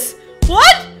 Triplets?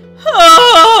 What?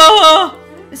 Oh!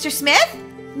 Mr. Smith?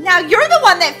 Now you're the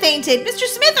one that fainted. Mr.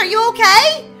 Smith, are you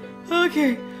okay?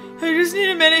 Okay, I just need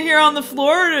a minute here on the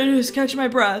floor to just catch my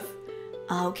breath.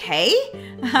 Okay.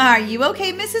 Are you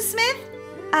okay, Mrs. Smith?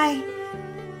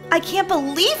 I can't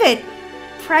believe it.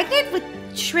 Pregnant with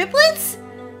triplets?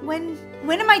 When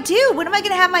am I due? When am I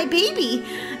going to have my baby?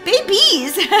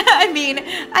 Babies! I mean,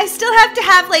 I still have to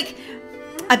have, like,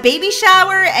 a baby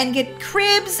shower and get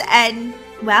cribs and,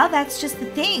 well, that's just the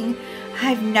thing.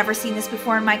 I've never seen this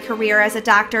before in my career as a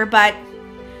doctor, but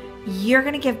you're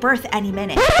going to give birth any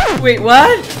minute. Wait,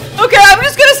 what? Okay, I'm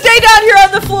just going to stay down here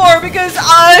on the floor because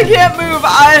I can't move.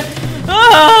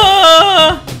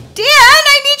 Dan,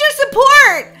 I need your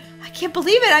support. I can't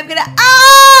believe it. I'm going to,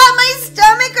 my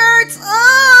stomach hurts.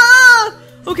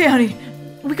 Okay, honey,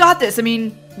 We got this. I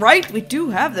mean, right? We do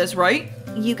have this, right?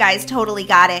 You guys totally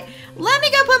got it. Let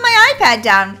me go put my iPad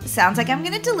down. Sounds like I'm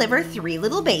gonna deliver 3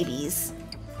 little babies.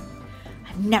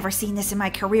 I've never seen this in my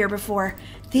career before.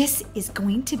 This is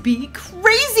going to be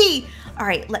crazy. All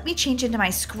right, let me change into my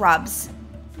scrubs.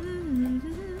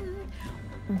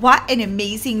 What an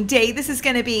amazing day this is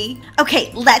gonna be.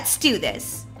 Okay, let's do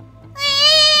this.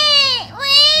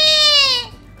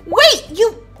 Wait,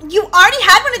 you already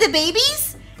had one of the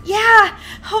babies? Yeah.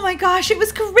 Oh my gosh, it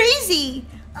was crazy.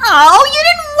 Oh, you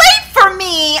didn't wait for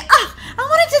me. Oh, I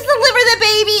wanted to deliver the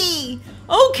baby.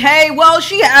 Okay, well,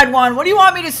 she had one. What do you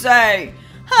want me to say?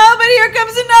 Oh, but here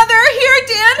comes another. Here,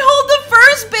 Dan, hold the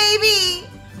first baby.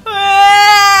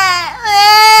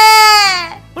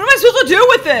 What am I supposed to do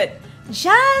with it?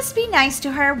 Just be nice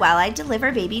to her while I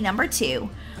deliver baby number 2.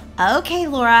 Okay,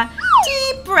 Laura,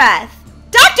 deep breath.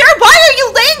 Doctor, why are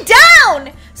you laying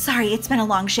down? Sorry, it's been a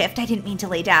long shift. I didn't mean to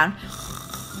lay down.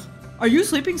 Are you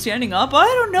sleeping standing up? I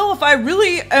don't know if I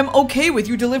really am okay with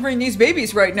you delivering these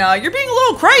babies right now. You're being a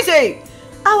little crazy.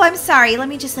 Oh, I'm sorry. Let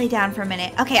me just lay down for a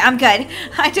minute. Okay, I'm good.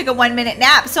 I took a 1-minute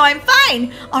nap, so I'm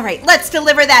fine. All right, let's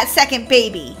deliver that second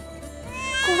baby.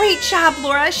 Great job,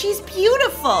 Laura. She's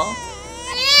beautiful.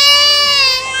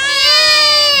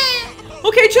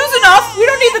 Okay, choose enough. We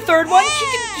don't need the third one.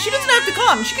 She doesn't have to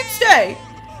come. She can stay.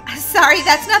 Sorry,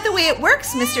 that's not the way it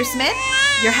works, Mr. Smith.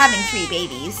 You're having 3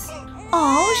 babies.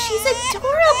 Oh, she's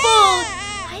adorable.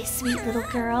 Hi, sweet little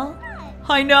girl.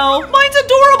 I know. Mine's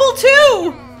adorable,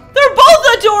 too. They're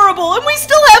both adorable, and we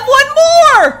still have 1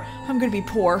 more. I'm going to be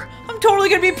poor. I'm totally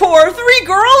going to be poor. 3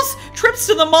 girls? Trips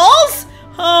to the malls?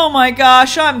 Oh, my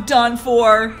gosh. I'm done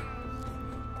for.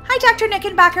 Hi, Dr.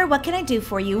 Knickerbocker. What can I do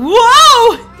for you?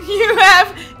 Whoa! You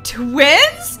have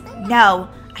twins? No,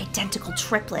 identical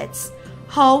triplets.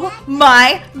 Oh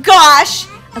my gosh!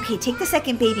 Okay, take the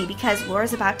second baby because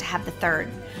Laura's about to have the third.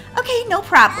 Okay, no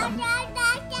problem.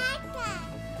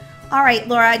 All right,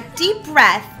 Laura, deep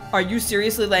breath. Are you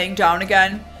seriously laying down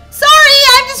again? Sorry,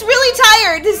 I'm just really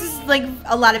tired. This is like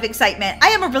a lot of excitement. I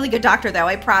am a really good doctor though,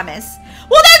 I promise.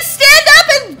 Well then stand up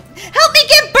and help me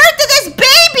give birth to this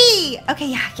baby! Okay,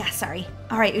 yeah, sorry.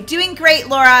 All right, you're doing great,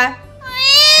 Laura.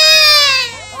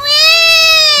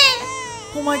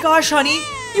 Oh my gosh, honey.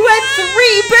 You had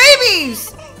 3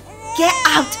 babies! Get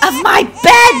out of my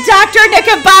bed, Dr.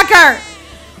 Knickerbocker!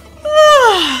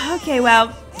 Okay,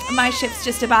 well, my shift's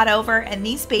just about over, and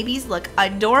these babies look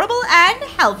adorable and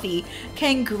healthy.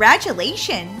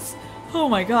 Congratulations. Oh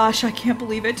my gosh, I can't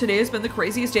believe it. Today has been the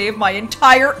craziest day of my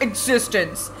entire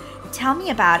existence. Tell me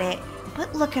about it,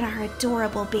 but look at our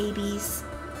adorable babies.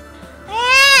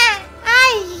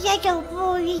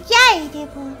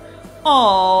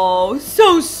 Oh,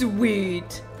 so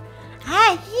sweet.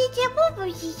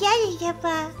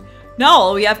 Now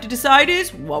all we have to decide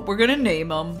is what we're gonna name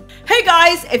them. Hey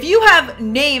guys, if you have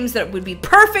names that would be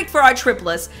perfect for our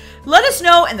triplets, let us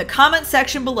know in the comment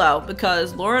section below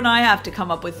because Laura and I have to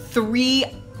come up with 3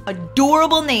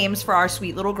 adorable names for our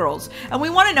sweet little girls. And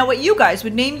we want to know what you guys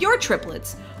would name your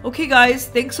triplets. Okay guys,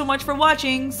 thanks so much for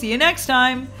watching. See you next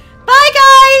time. Bye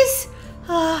guys!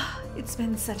 It's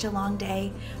been such a long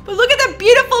day, but look at the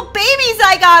beautiful babies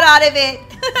I got out of it.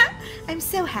 I'm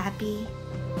so happy.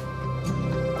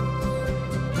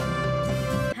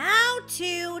 How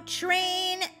to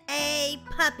train a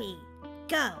puppy.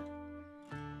 Go.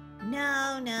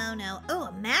 No. Oh,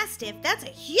 a mastiff. That's a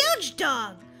huge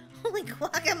dog. Holy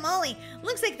guacamole.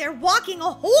 Looks like they're walking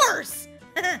a horse.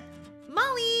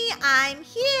 Molly, I'm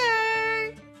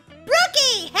here.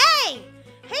 Brookie, hey.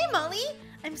 Hey, Molly.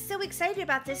 I'm so excited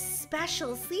about this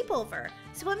special sleepover.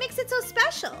 So what makes it so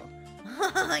special?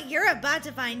 You're about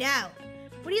to find out.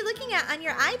 What are you looking at on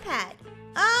your iPad?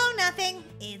 Oh, nothing.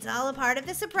 It's all a part of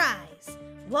the surprise.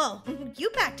 Whoa, you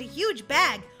packed a huge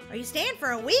bag. Are you staying for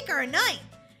a week or a night?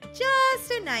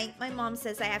 Just a night. My mom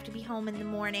says I have to be home in the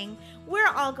morning. We're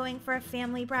all going for a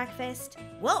family breakfast.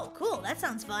 Whoa, cool. That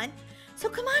sounds fun. So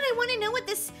come on, I want to know what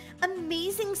this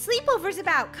amazing sleepover's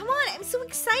about. Come on, I'm so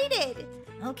excited.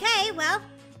 Okay, well,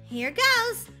 here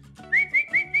goes.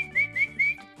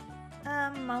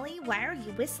 Molly, why are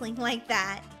you whistling like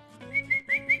that?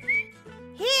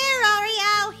 Here,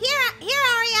 Oreo! Here,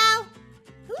 Oreo!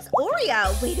 Who's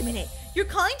Oreo? Wait a minute. You're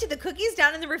calling to the cookies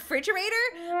down in the refrigerator?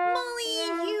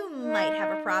 Molly, you might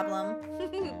have a problem.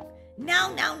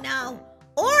 No.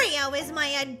 Oreo is my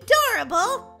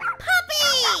adorable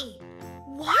puppy!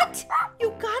 What?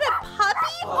 You got a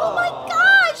puppy? Oh my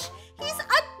gosh! He's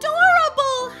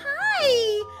adorable!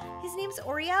 Hi! His name's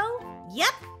Oreo?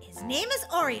 Yep, his name is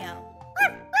Oreo.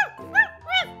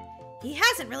 He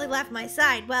hasn't really left my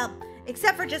side. Well,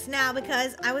 except for just now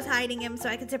because I was hiding him so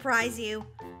I could surprise you.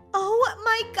 Oh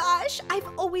my gosh, I've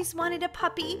always wanted a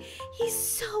puppy. He's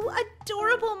so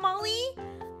adorable, Molly.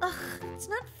 Ugh, it's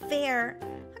not fair.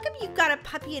 How come you got a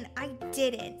puppy and I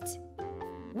didn't?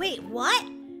 Wait, what?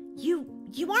 You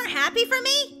aren't happy for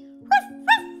me?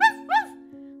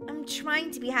 I'm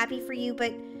trying to be happy for you,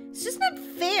 but it's just not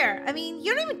fair. I mean,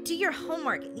 you don't even do your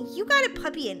homework. You got a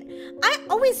puppy and I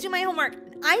always do my homework.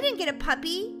 I didn't get a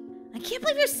puppy. I can't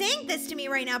believe you're saying this to me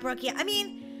right now, Brookie. I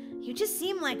mean, you just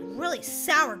seem like really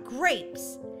sour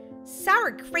grapes.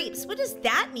 Sour grapes? What does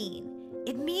that mean?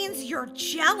 It means you're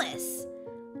jealous.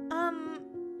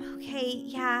 Okay,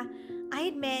 yeah. I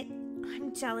admit,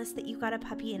 I'm jealous that you got a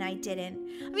puppy and I didn't.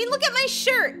 I mean, look at my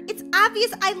shirt. It's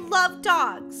obvious I love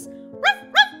dogs. Ruff,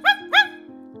 ruff, ruff, ruff.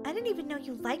 I didn't even know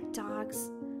you liked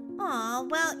dogs. Aw,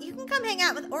 well, you can come hang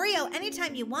out with Oreo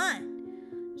anytime you want.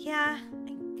 Yeah,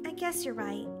 I guess you're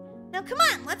right. Now come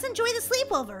on, let's enjoy the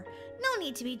sleepover. No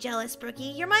need to be jealous, Brookie.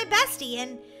 You're my bestie,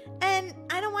 and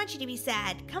I don't want you to be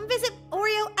sad. Come visit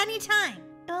Oreo anytime.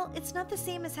 Well, it's not the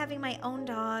same as having my own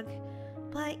dog.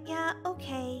 But yeah,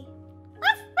 okay.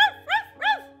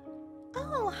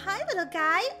 Oh, hi, little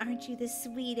guy. Aren't you the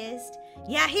sweetest?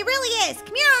 Yeah, he really is.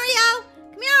 Come here, Oreo.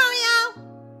 Come here, Oreo.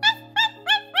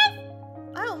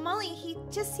 Oh, Molly, he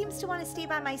just seems to want to stay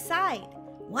by my side.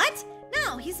 What?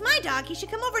 No, he's my dog. He should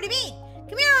come over to me.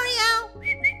 Come here, Oreo.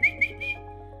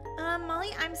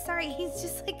 Molly, I'm sorry.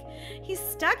 He's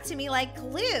stuck to me like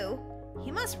glue.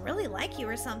 He must really like you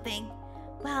or something.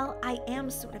 Well, I am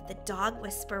sort of the dog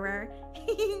whisperer.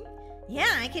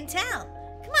 Yeah, I can tell.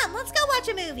 Come on, let's go watch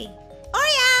a movie.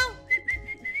 Oreo!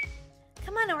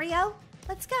 Come on, Oreo.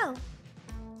 Let's go.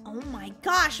 Oh my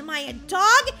gosh, my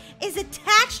dog is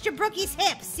attached to Brookie's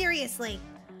hip. Seriously.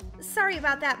 Sorry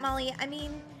about that, Molly. I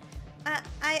mean,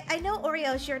 I know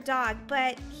Oreo's your dog,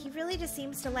 but he really just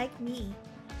seems to like me.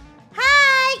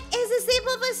 Hi! Is the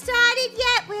sleepover started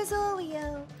yet? Where's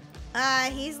Oreo?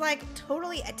 He's like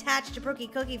totally attached to Brookie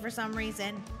Cookie for some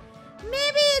reason.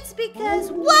 Maybe it's because...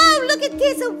 Whoa, look at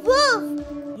this, a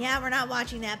wolf! Yeah, we're not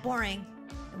watching that. Boring.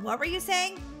 What were you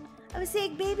saying? I was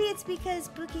saying maybe it's because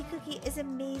Brookie Cookie is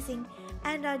amazing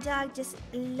and our dog just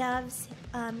loves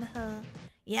her.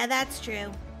 Yeah, that's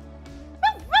true.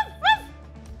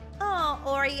 Oh,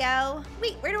 Oreo.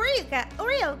 Wait, where did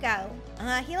Oreo go?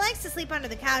 He likes to sleep under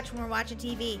the couch when we're watching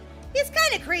TV. He's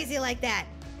kind of crazy like that.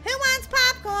 Who wants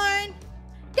popcorn?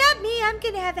 Not me, I'm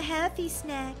gonna have a healthy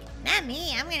snack. Not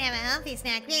me, I'm gonna have a healthy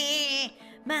snack.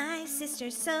 My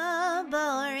sister's so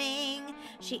boring.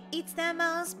 She eats the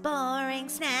most boring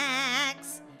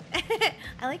snacks. I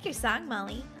like your song,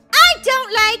 Molly. I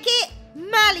don't like it!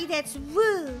 Molly, that's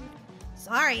rude.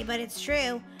 Sorry, but it's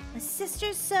true. My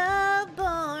sister's so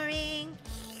boring.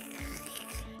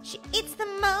 She eats the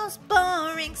most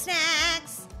boring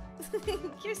snacks.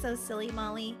 You're so silly,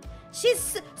 Molly. She's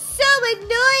so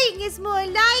annoying is more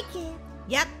like it.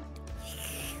 Yep.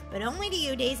 But only to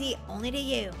you, Daisy. Only to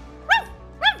you.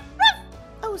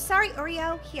 Oh, sorry,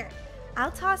 Oreo. Here,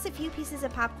 I'll toss a few pieces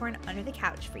of popcorn under the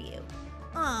couch for you.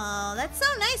 Oh, that's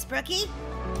so nice, Brookie.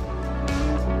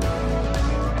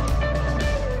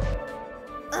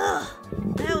 Ugh,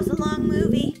 that was a long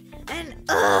movie. And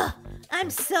I'm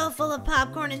so full of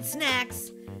popcorn and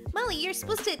snacks. Molly, you're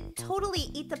supposed to totally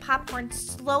eat the popcorn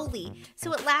slowly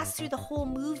so it lasts through the whole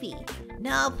movie.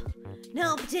 Nope,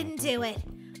 didn't do it.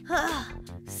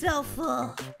 So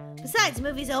full. Besides, the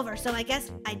movie's over, so I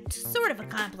guess I sort of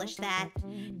accomplished that.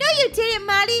 No, you didn't,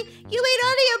 Molly. You ate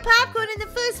all of your popcorn in the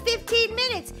first 15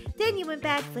 minutes. Then you went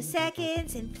back for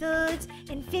seconds and thirds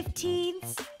and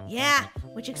 15ths. Yeah,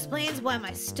 which explains why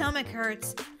my stomach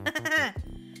hurts.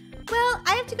 Well,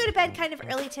 I have to go to bed kind of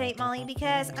early tonight, Molly,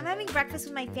 because I'm having breakfast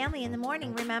with my family in the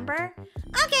morning, remember?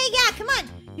 Okay, yeah, come on.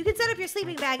 You can set up your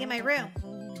sleeping bag in my room.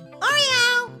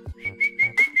 Oreo!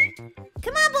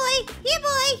 Come on, boy. Here,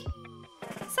 boy.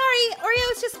 Sorry,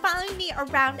 Oreo's just following me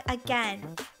around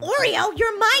again. Oreo,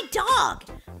 you're my dog.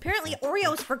 Apparently,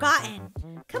 Oreo's forgotten.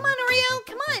 Come on, Oreo.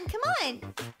 Come on, come on.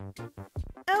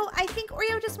 Oh, I think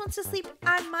Oreo just wants to sleep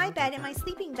on my bed in my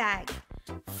sleeping bag.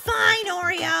 Fine,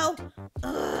 Oreo.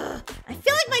 Ugh, I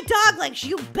feel like my dog likes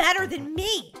you better than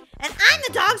me, and I'm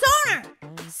the dog's owner.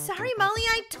 Sorry, Molly,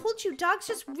 I told you dogs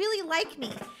just really like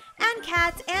me. And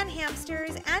cats, and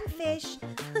hamsters, and fish.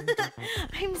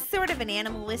 I'm sort of an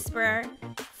animal whisperer.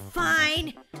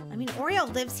 Fine. I mean,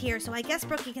 Oreo lives here, so I guess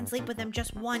Brookie can sleep with him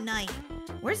just one night.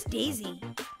 Where's Daisy?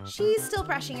 She's still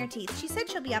brushing her teeth. She said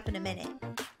she'll be up in a minute.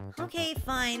 Okay,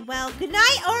 fine. Well, good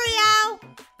night, Oreo.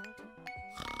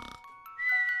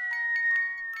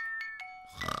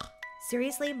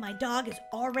 Seriously, my dog is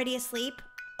already asleep?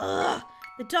 Ugh,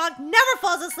 the dog never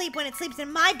falls asleep when it sleeps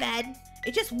in my bed.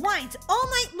 It just whines all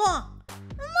night long.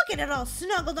 Look at it all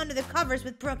snuggled under the covers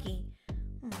with Brookie.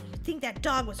 You'd think that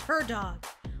dog was her dog.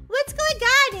 What's going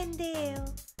on in there?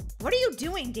 What are you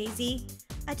doing, Daisy?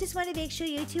 I just want to make sure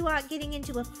you two aren't getting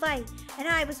into a fight, and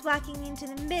I was walking into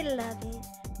the middle of it.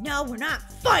 No, we're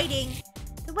not fighting.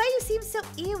 Then why you seem so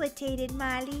irritated,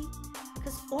 Molly?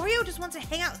 Because Oreo just wants to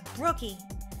hang out with Brookie.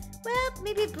 Well,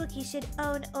 maybe Brookie should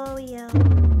own Oreo.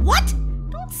 What?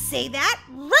 Don't say that.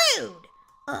 Rude.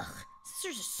 Ugh,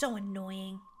 sisters are so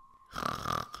annoying.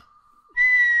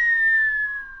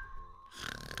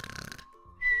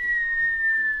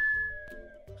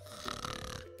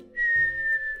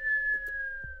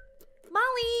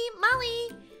 Molly!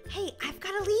 Hey, I've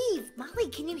got to leave. Molly,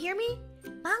 can you hear me?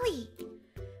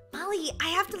 Molly, I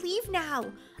have to leave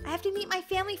now. I have to meet my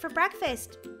family for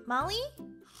breakfast. Molly?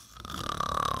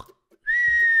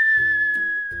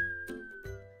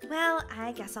 Well,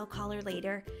 I guess I'll call her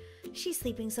later. She's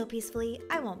sleeping so peacefully,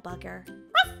 I won't bug her.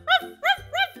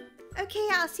 Okay,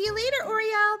 I'll see you later,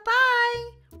 Oreo. Bye!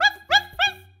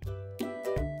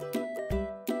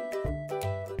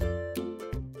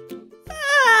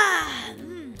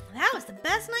 That was the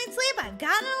best night's sleep I've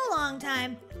gotten in a long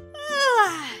time.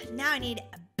 Now I need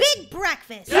a big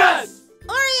breakfast. Yes!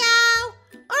 Oreo!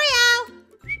 Oreo!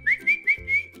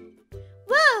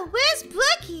 Whoa, where's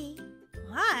Brookie?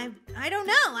 I don't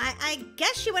know. I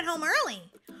guess she went home early.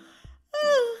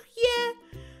 Oh, yeah.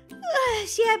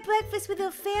 She had breakfast with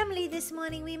her family this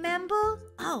morning, remember?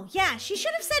 Oh, yeah. She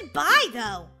should have said bye,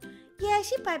 though. Yeah,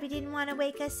 she probably didn't want to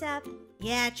wake us up.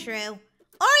 Yeah, true.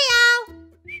 Oreo!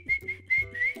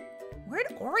 Where'd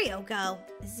Oreo go?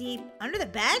 Is he under the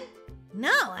bed?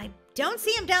 No, I don't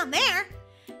see him down there.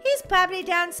 He's probably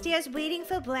downstairs waiting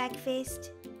for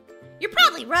breakfast. You're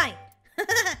probably right.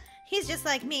 He's just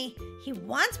like me. He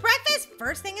wants breakfast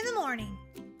first thing in the morning.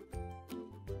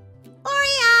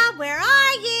 Oreo, where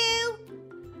are you?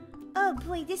 Oh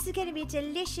boy, this is gonna be a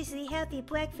deliciously healthy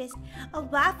breakfast. A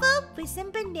waffle with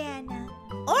some banana.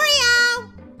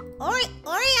 Oreo!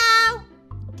 Oreo!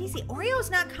 Daisy, Oreo's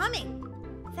not coming.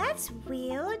 That's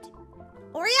weird.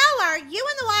 Oreo, are you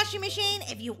in the washing machine?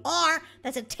 If you are,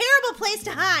 that's a terrible place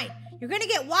to hide. You're gonna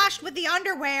get washed with the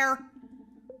underwear.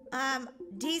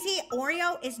 Daisy,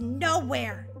 Oreo is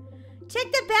nowhere.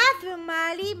 Check the bathroom,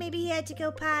 Molly. Maybe he had to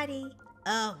go potty.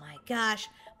 Oh my gosh,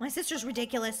 my sister's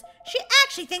ridiculous. She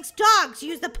actually thinks dogs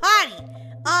use the potty.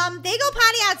 They go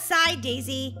potty outside,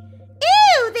 Daisy.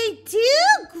 Ew, they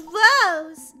do?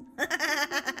 Gross.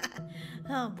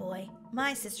 Oh boy,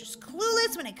 my sister's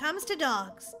clueless when it comes to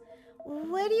dogs.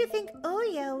 Where do you think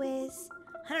Oreo is?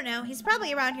 I don't know, he's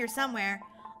probably around here somewhere.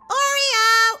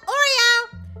 Oreo!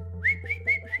 Oreo!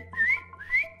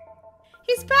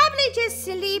 He's probably just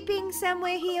sleeping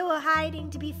somewhere here or hiding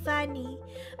to be funny.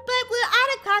 But we're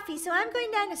out of coffee, so I'm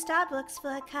going down to Starbucks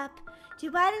for a cup. Do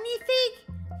you want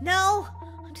anything? No,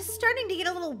 I'm just starting to get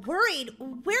a little worried.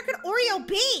 Where could Oreo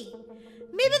be?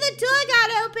 Maybe the door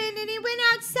got open and he went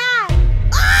outside.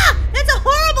 Ah! That's a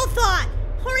horrible thought!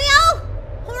 Oreo?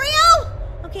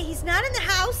 Oreo? Okay, he's not in the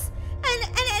house. And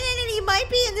he might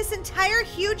be in this entire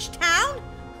huge town?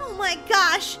 Oh my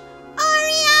gosh.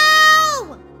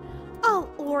 Oreo! Oh,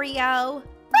 Oreo.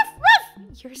 Ruff,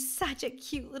 ruff. You're such a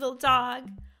cute little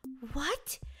dog.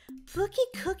 What? Brookie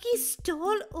Cookie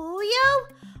stole Oreo?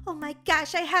 Oh my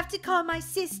gosh, I have to call my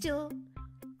sister. Ruff,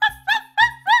 ruff,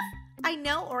 ruff, ruff. I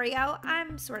know, Oreo.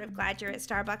 I'm sort of glad you're at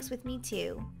Starbucks with me,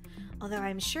 too. Although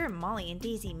I'm sure Molly and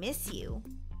Daisy miss you.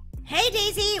 Hey,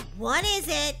 Daisy, what is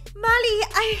it? Molly,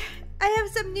 I have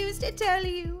some news to tell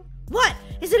you. What?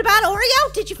 Is it about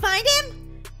Oreo? Did you find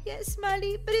him? Yes,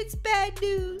 Molly, but it's bad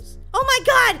news. Oh my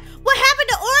God! What happened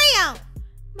to Oreo?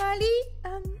 Molly,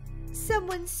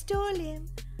 someone stole him.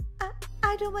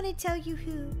 I don't want to tell you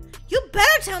who. You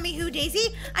better tell me who,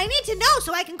 Daisy. I need to know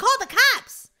so I can call the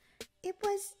cops. It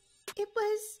was...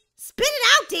 Spit it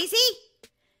out, Daisy.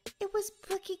 It was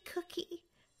Brookie Cookie.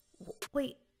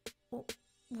 Wait,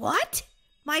 what?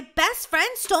 My best friend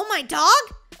stole my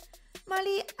dog?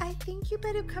 Molly, I think you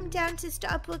better come down to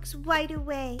Starbucks right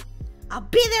away. I'll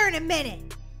be there in a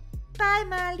minute. Bye,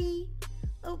 Molly.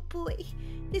 Oh boy,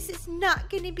 this is not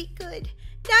gonna be good.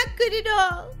 Not good at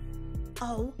all.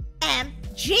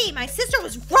 OMG, my sister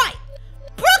was right.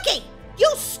 Brookie, you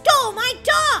stole my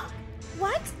dog.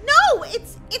 What? No,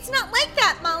 it's not like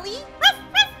that, Molly. Ruff,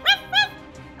 ruff, ruff, ruff.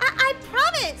 I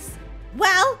promise.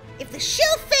 Well, if the shoe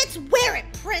fits, wear it,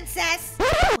 princess.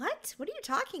 What? What are you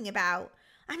talking about?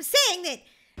 I'm saying that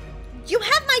you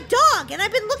have my dog, and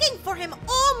I've been looking for him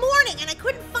all morning, and I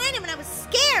couldn't find him, and I was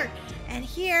scared. And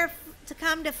here, to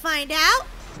come to find out,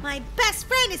 my best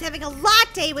friend is having a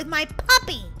latte with my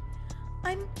puppy.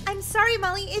 I'm sorry,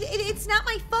 Molly. It's not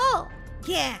my fault.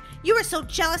 Yeah, you were so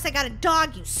jealous I got a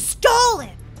dog, you stole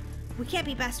it. We can't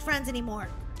be best friends anymore.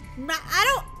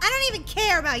 I don't even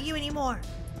care about you anymore.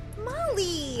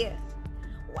 Molly,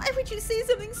 why would you say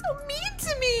something so mean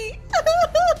to me?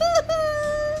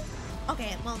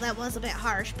 Okay, well, that was a bit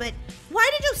harsh, but why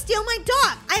did you steal my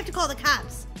dog? I have to call the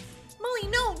cops. Molly,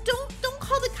 no, don't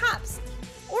call the cops.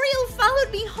 Oreo followed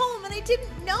me home and I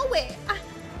didn't know it.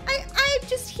 I'm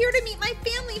just here to meet my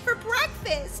family for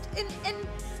breakfast. And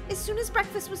as soon as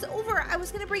breakfast was over, I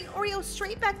was gonna bring Oreo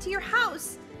straight back to your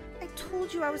house. I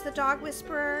told you I was the dog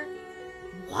whisperer.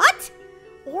 What?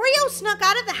 Oreo snuck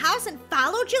out of the house and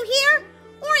followed you here?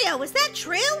 Oreo, is that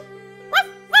true? Ruff,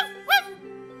 ruff, ruff.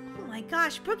 Oh my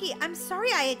gosh, Brookie, I'm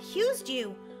sorry I accused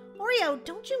you. Oreo,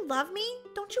 don't you love me?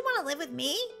 Don't you want to live with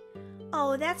me?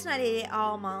 Oh, that's not it at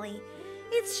all, Molly.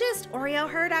 It's just Oreo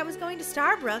heard I was going to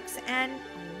Starbucks, and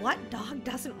what dog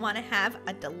doesn't want to have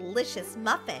a delicious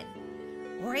muffin?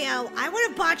 Oreo, I would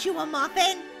have bought you a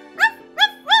muffin. Ruff,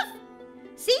 ruff, ruff.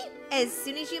 See, as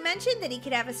soon as you mentioned that he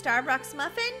could have a Starbucks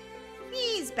muffin,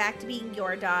 he's back to being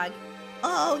your dog.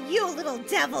 Oh, you little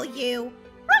devil, you.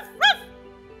 Ruff, ruff.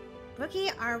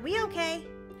 Brookie, are we okay?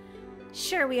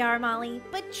 Sure we are, Molly,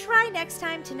 but try next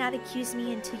time to not accuse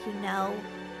me until you know.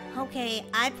 Okay,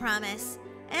 I promise.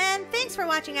 And thanks for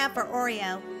watching out for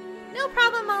Oreo. No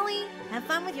problem, Molly. Have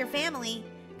fun with your family.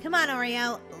 Come on,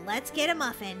 Oreo, let's get a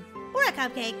muffin. Or a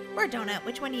cupcake, or a donut,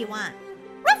 which one do you want?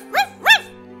 Ruff, ruff, ruff.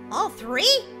 All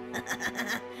three?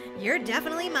 You're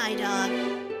definitely my dog.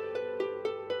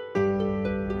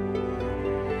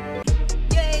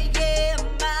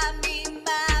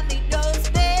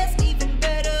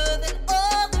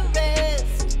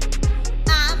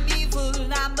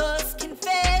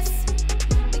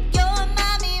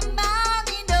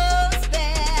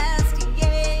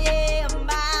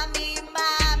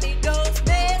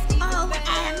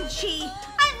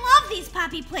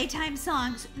 Playtime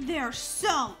songs. They're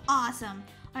so awesome.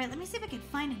 All right, let me see if I can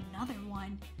find another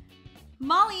one.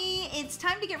 Molly, it's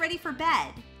time to get ready for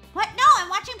bed. What? No, I'm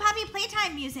watching Poppy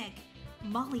Playtime music.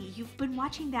 Molly, you've been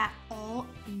watching that all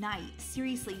night.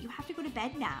 Seriously, you have to go to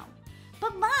bed now.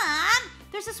 But Mom,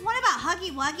 there's this one about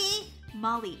Huggy Wuggy.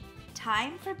 Molly,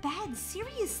 time for bed.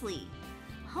 Seriously.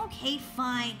 Okay,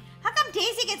 fine. How come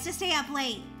Daisy gets to stay up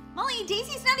late? Molly,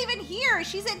 Daisy's not even here.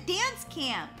 She's at dance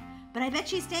camp. But I bet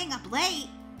she's staying up late.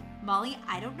 Molly,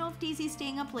 I don't know if Daisy's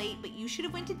staying up late, but you should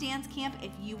have went to dance camp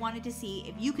if you wanted to see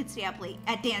if you could stay up late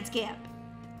at dance camp.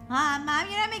 Mom,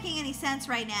 you're not making any sense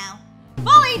right now.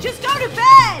 Molly, just go to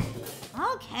bed!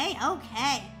 Okay.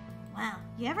 Wow,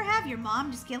 you ever have your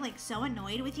mom just get like so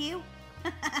annoyed with you?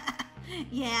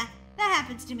 Yeah, that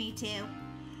happens to me too.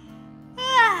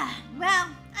 Well,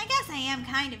 I guess I am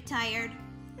kind of tired.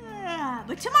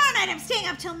 But tomorrow night I'm staying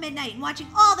up till midnight and watching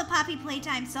all the Poppy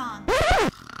Playtime songs.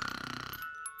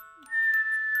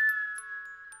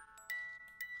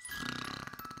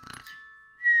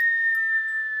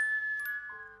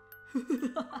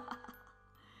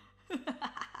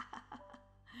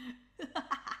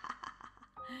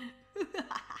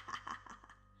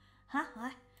 Huh?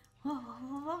 What?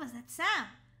 What was that sound?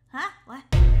 Huh? What?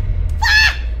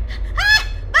 Ah!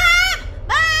 Ah!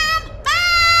 Mom!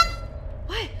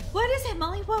 What is it,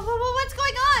 Molly? What's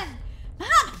going on?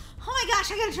 Mom! Oh my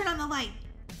gosh, I gotta turn on the light.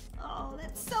 Oh,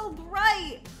 that's so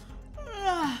bright.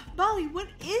 Molly, what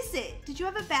is it? Did you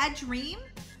have a bad dream?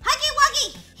 Huggy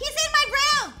Wuggy! He's in my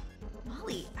room!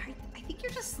 Molly, I think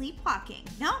you're just sleepwalking.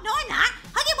 No, I'm not.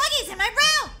 Huggy Wuggy's in my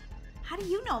room! How do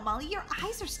you know, Molly? Your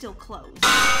eyes are still closed.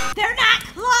 They're not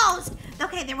closed!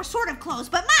 Okay, they were sort of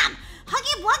closed, but Mom!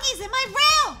 Huggy Wuggy's in my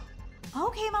room!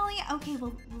 Okay, Molly. Okay,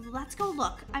 well, let's go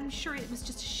look. I'm sure it was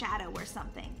just a shadow or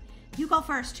something. You go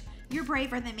first. You're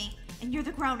braver than me, and you're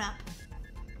the grown-up.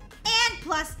 And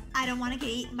plus, I don't want to get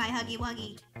eaten by Huggy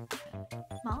Wuggy.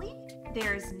 Molly,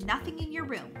 there's nothing in your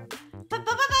room. But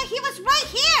he was right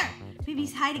here! Maybe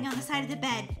he's hiding on the side of the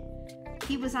bed.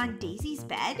 He was on Daisy's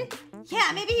bed?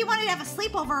 Yeah, maybe he wanted to have a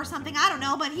sleepover or something. I don't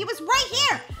know, but he was right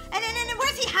here. And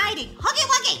where's he hiding? Huggy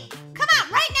Wuggy, come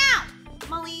out right now!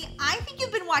 Molly, I think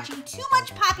you've been watching too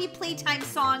much Poppy Playtime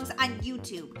songs on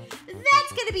YouTube.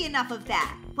 That's gonna be enough of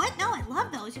that. What? No, I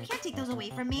love those. You can't take those away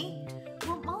from me.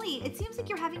 Well, Molly, it seems like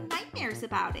you're having nightmares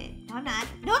about it. No, I'm not.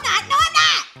 No, I'm not!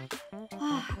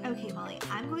 Okay, Molly,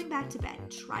 I'm going back to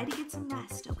bed. Try to get some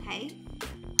rest, okay?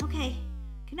 Okay.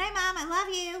 Good night, Mom. I love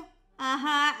you.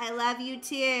 I love you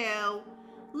too.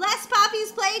 Less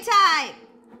Poppy's Playtime!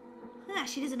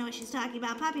 She doesn't know what she's talking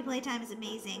about. Poppy Playtime is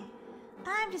amazing.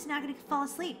 I'm just not gonna fall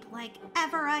asleep, like,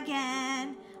 ever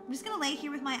again. I'm just gonna lay here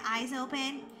with my eyes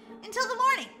open until the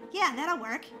morning. Yeah, that'll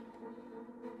work.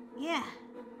 Yeah.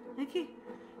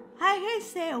 I can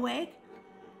stay awake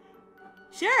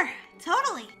Sure,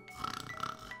 totally.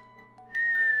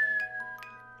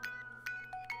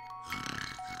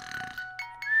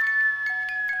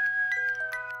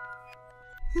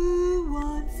 Who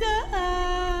wants a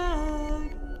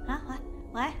hug? Huh?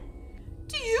 What?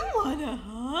 Do you want a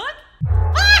hug?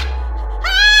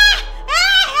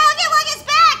 Huggy Wuggy's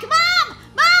back! Mom!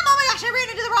 Mom! Oh my gosh, I ran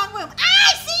into the wrong room.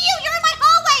 I see you! You're in my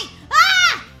hallway!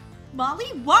 Ah!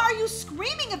 Molly, what are you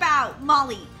screaming about?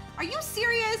 Molly, are you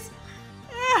serious?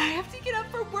 I have to get up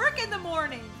for work in the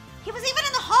morning. He was even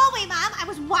in the hallway, Mom. I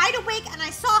was wide awake and I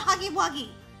saw Huggy Wuggy.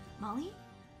 Molly,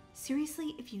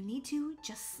 seriously, if you need to,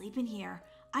 just sleep in here.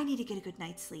 I need to get a good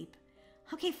night's sleep.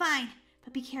 Okay, fine.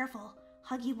 But be careful.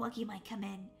 Huggy Wuggy might come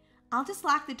in. I'll just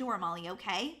lock the door, Molly,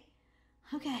 okay?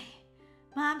 Okay.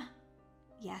 Mom?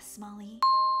 Yes, Molly.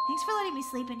 Thanks for letting me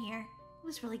sleep in here. It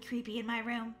was really creepy in my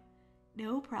room.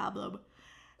 No problem.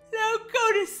 Now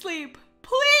go to sleep,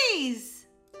 please!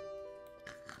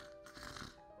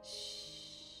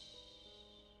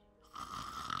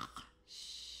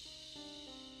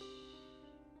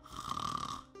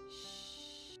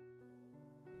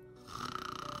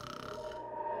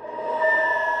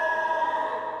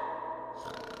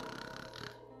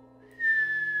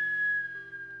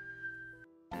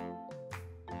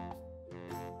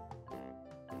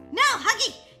 No,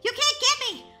 Huggy! You can't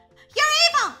get me! You're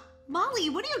evil! Molly,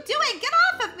 what are you doing? Get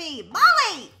off of me!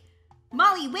 Molly!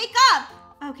 Molly, wake up!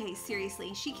 Okay,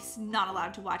 seriously, she's not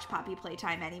allowed to watch Poppy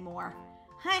Playtime anymore.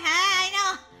 I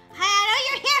know. I know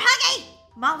you're here, Huggy!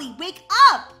 Molly, wake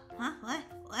up! Huh?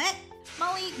 What?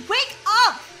 Molly, wake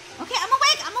up! Okay, I'm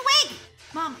awake!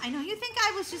 Mom, I know you think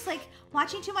I was just like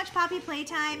watching too much Poppy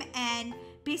Playtime and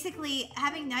basically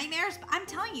having nightmares, but I'm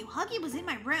telling you, Huggy was in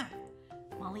my room.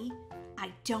 Molly,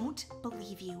 I don't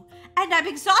believe you, and I'm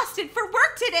exhausted for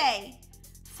work today.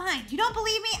 Fine, you don't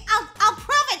believe me? I'll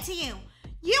prove it to you.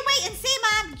 You wait and see,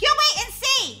 Mom. You wait and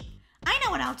see. I know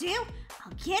what I'll do.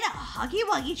 I'll get a Huggy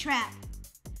Wuggy trap.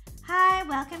 Hi,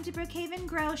 welcome to Brookhaven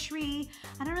Grocery.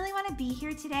 I don't really want to be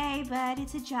here today, but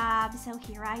it's a job, so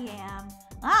here I am.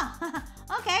 Oh,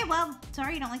 okay, well,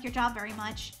 sorry you don't like your job very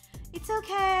much. It's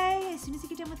okay. As soon as I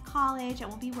get done with college, I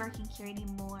won't be working here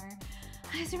anymore.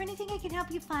 Is there anything I can help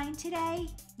you find today?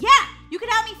 Yeah, you can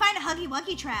help me find a Huggy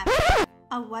Wuggy trap.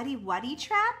 A Wuddy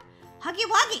trap? Huggy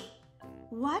Wuggy.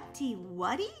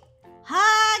 Wuddy?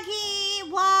 Huggy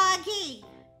Wuggy.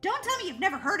 Don't tell me you've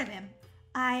never heard of him.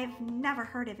 I've never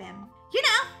heard of him. You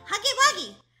know, Huggy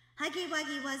Wuggy. Huggy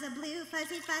Wuggy was a blue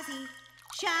fuzzy,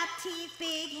 sharp teeth,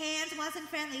 big hands, wasn't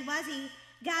friendly, was he?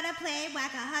 Gotta play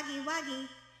whack a Huggy Wuggy.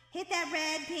 Hit that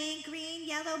red, pink, green,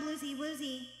 yellow, bluesy,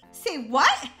 woozy. Say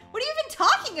what? What are you even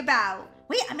talking about?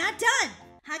 Wait, I'm not done.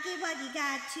 Huggy Wuggy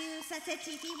got two sets of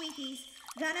teethy weekies.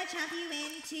 Gonna chomp you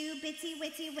into bitsy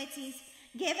witsy witsies.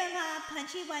 Give him a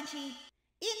punchy wunchy.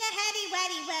 In the heady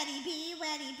weddy weddy, be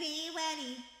weddy, be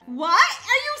weddy. What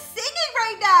are you singing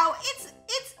right now?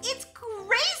 It's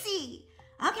crazy.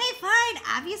 Okay, fine.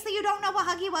 Obviously you don't know what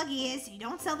Huggy Wuggy is. You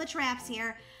don't sell the traps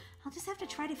here. I'll just have to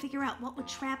try to figure out what would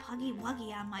trap Huggy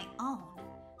Wuggy on my own.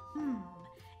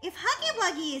 If Huggy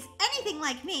Wuggy is anything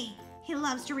like me, he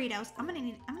loves Doritos. I'm gonna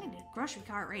need a grocery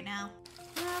cart right now.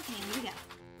 Okay, here we go.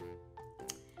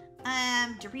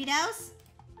 Doritos?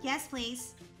 Yes,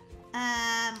 please.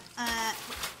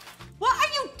 What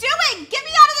are you doing? Get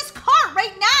me out of this cart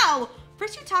right now!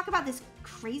 First you talk about this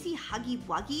crazy Huggy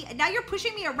Wuggy, and now you're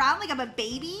pushing me around like I'm a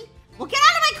baby? Well, get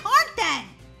out of my cart then!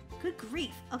 Good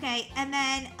grief. Okay, and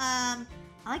then, I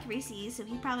like Reese's, so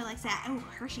he probably likes that. Oh,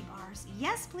 Hershey bars.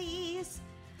 Yes, please.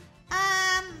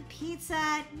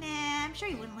 Pizza. Nah, I'm sure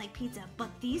he wouldn't like pizza, but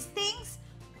these things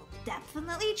will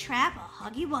definitely trap a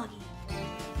Huggy Wuggy.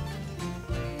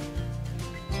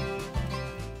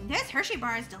 This Hershey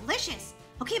bar is delicious.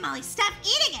 Okay, Molly, stop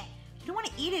eating it. You don't want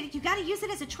to eat it. You got to use it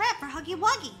as a trap for Huggy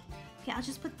Wuggy. Okay, I'll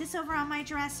just put this over on my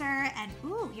dresser, and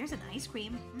ooh, here's an ice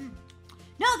cream.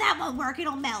 No, that won't work.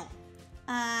 It'll melt.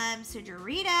 So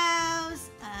Doritos,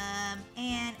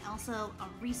 and also a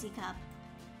Reese cup.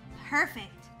 Perfect.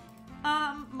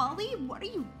 Molly, what are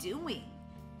you doing?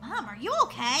 Mom, are you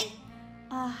okay?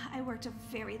 I worked a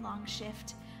very long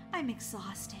shift. I'm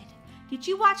exhausted. Did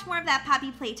you watch more of that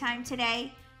Poppy Playtime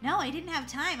today? No, I didn't have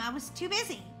time. I was too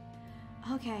busy.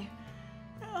 Okay.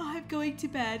 I'm going to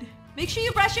bed. Make sure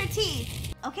you brush your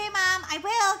teeth. Okay, Mom, I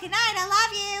will. Good night. I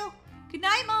love you. Good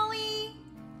night, Molly.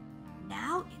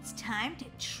 Now it's time to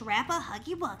trap a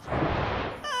Huggy Wuggy.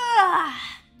 I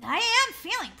am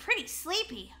feeling pretty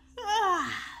sleepy.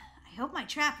 I hope my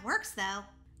trap works, though.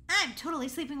 I'm totally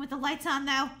sleeping with the lights on,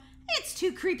 though. It's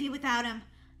too creepy without him.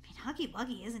 I mean, Huggy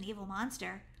Wuggy is an evil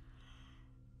monster.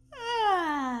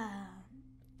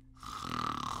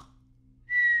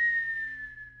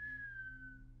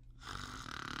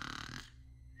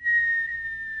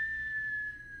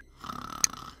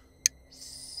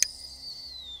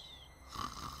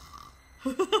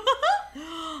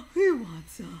 He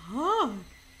wants a hug.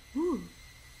 Ooh,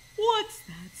 what's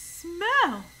that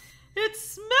smell? It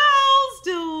smells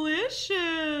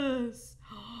delicious.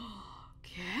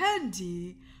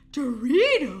 Candy,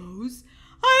 Doritos.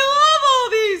 I love all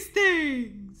these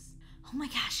things. Oh my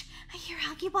gosh, I hear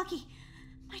Huggy Wuggy.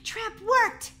 My trap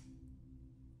worked.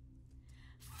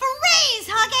 Freeze,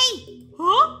 Huggy!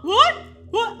 Huh? What?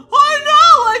 What? Oh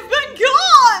no, I've been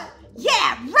caught!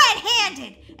 Yeah,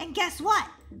 red-handed. And guess what?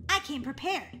 I came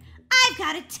prepared. I've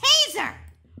got a taser.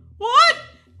 What?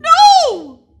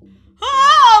 No!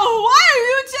 Oh, why are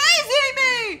you tasing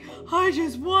me? I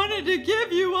just wanted to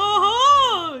give you a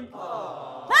hug.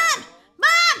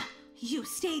 Mom! You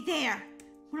stay there.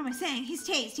 What am I saying? He's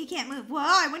tased. He can't move. Whoa,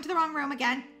 I went to the wrong room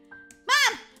again.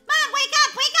 Mom, wake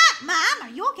up! Mom, are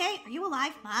you okay? Are you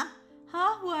alive, Mom?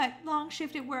 Huh? What? Long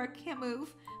shift at work. Can't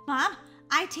move. Mom,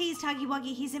 I tased Huggy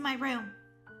Wuggy. He's in my room.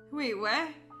 Wait, what?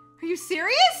 Are you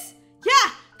serious?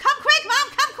 Yeah! Come quick, Mom!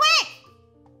 Come quick!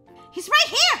 He's right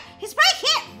here! He's right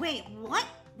here! Wait, what?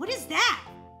 What is that?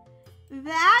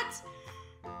 That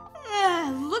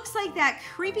looks like that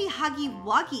creepy Huggy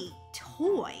Wuggy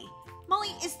toy.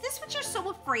 Molly, is this what you're so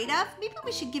afraid of? Maybe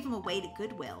we should give him away to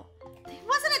Goodwill. He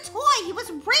wasn't a toy. He was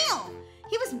real.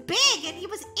 He was big and he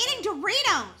was eating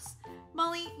Doritos.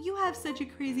 Molly, you have such a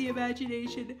crazy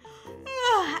imagination.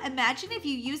 Imagine if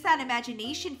you use that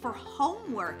imagination for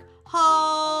homework.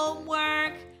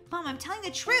 Homework. Mom, I'm telling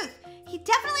the truth. He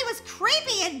definitely was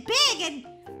creepy and big and...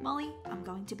 Molly, I'm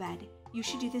going to bed. You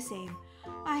should do the same.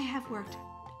 I have worked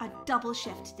a double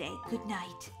shift today. Good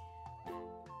night.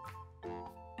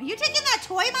 Are you taking that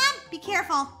toy, Mom? Be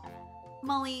careful.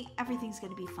 Molly, everything's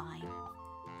going to be fine.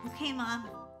 Okay, Mom.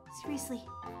 Seriously.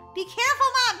 Be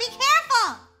careful, Mom. Be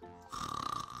careful.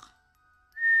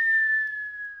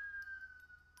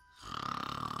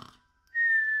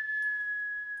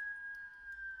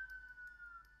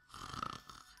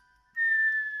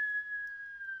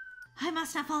 I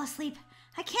must not fall asleep.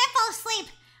 I can't fall asleep.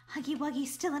 Huggy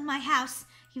Wuggy's still in my house,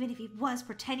 even if he was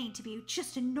pretending to be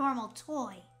just a normal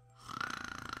toy.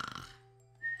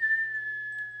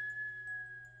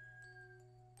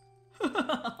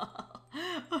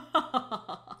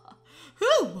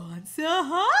 Who wants a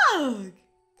hug?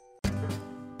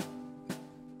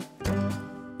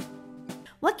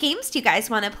 What games do you guys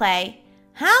want to play?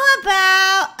 How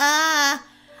about, I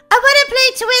want to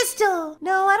play Twister.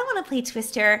 No, I don't want to play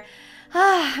Twister.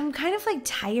 I'm kind of like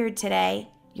tired today.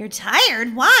 You're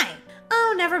tired? Why?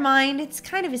 Oh, never mind. It's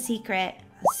kind of a secret.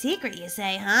 A secret, you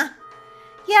say, huh?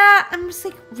 Yeah, I'm just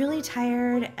like really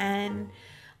tired and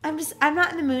I'm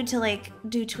not in the mood to like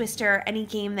do Twister or any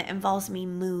game that involves me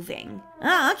moving.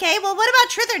 Oh, okay. Well, what about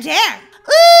Truth or Dare?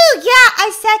 Ooh, yeah,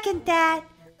 I second that.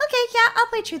 Okay, yeah, I'll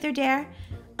play Truth or Dare.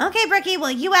 Okay, Brookie,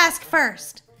 well, you ask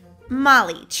first.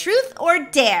 Molly, Truth or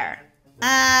Dare?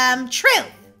 Truth.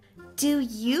 Do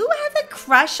you have a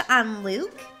crush on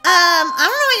Luke? I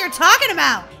don't know what you're talking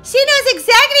about. She knows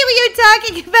exactly what you're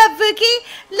talking about, Bookie.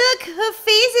 Look, her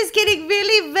face is getting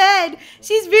really red.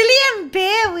 She's really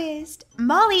embarrassed.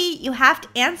 Molly, you have to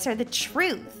answer the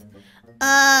truth.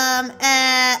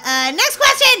 Next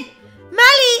question.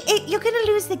 Molly, you're gonna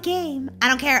lose the game. I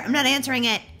don't care. I'm not answering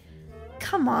it.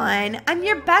 Come on, I'm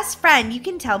your best friend. You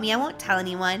can tell me. I won't tell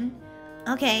anyone.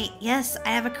 Okay, yes, I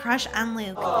have a crush on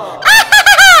Luke.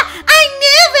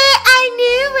 I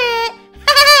knew it.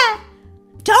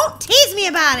 Don't tease me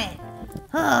about it.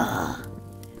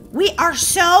 We are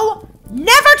so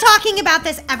never talking about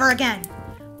this ever again.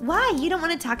 Why? You don't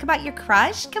want to talk about your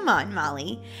crush? Come on,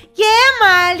 Molly.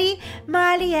 Yeah,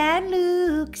 Molly and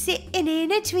Luke sitting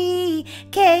in a tree.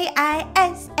 Kissing.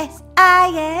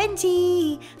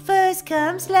 First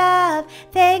comes love,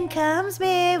 then comes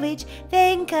marriage,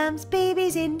 then comes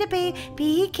babies in the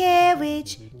baby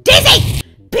carriage. Daisy,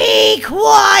 be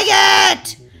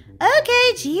quiet.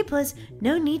 Okay, Jeepers,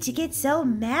 no need to get so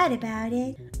mad about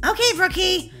it. Okay,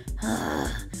 Brookie.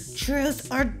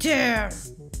 Truth or dare?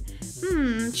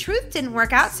 Truth didn't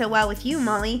work out so well with you,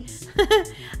 Molly.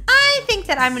 I think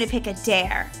that I'm going to pick a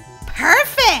dare.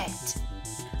 Perfect!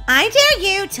 I dare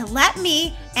you to let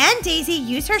me and Daisy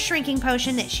use her shrinking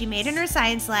potion that she made in her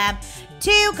science lab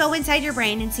to go inside your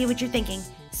brain and see what you're thinking,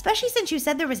 especially since you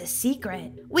said there was a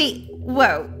secret. Wait,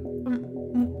 whoa.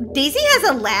 Daisy has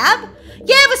a lab?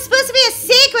 Yeah, it was supposed to be a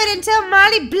secret until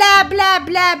Molly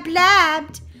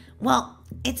blabbed. Well,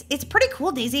 it's pretty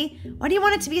cool, Daisy. Why do you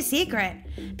want it to be a secret?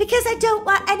 Because I don't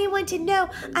want anyone to know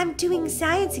I'm doing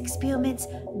science experiments.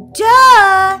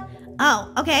 Duh!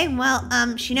 Oh, okay. Well,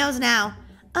 she knows now.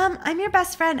 I'm your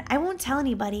best friend. I won't tell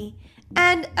anybody.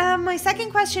 And my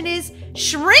second question is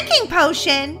shrinking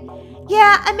potion.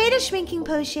 Yeah, I made a shrinking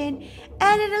potion.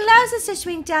 and it allows us to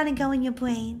shrink down and go in your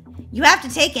brain. You have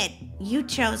to take it. You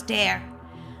chose dare.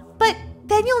 But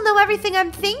then you'll know everything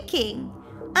I'm thinking.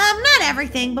 Not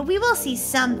everything, but we will see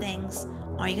some things.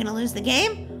 Are you gonna lose the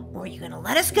game, or are you gonna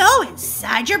let us go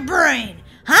inside your brain?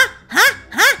 Huh?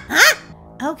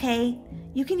 Okay,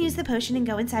 you can use the potion and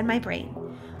go inside my brain.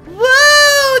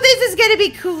 Whoa, this is gonna be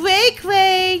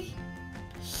cray-cray.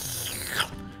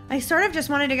 I sort of just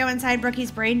wanted to go inside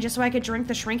Brookie's brain just so I could drink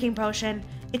the shrinking potion.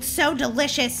 It's so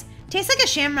delicious. Tastes like a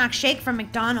Shamrock Shake from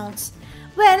McDonald's.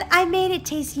 Well, I made it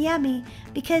taste yummy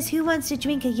because who wants to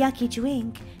drink a yucky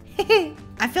drink?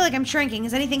 I feel like I'm shrinking.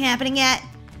 Is anything happening yet?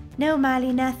 No,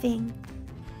 Molly, nothing.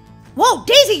 Whoa,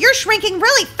 Daisy, you're shrinking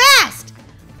really fast!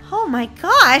 Oh my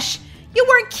gosh, you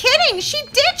weren't kidding. She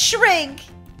did shrink.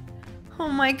 Oh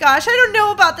my gosh, I don't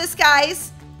know about this,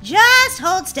 guys. Just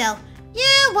hold still.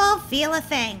 You won't feel a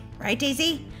thing. Right,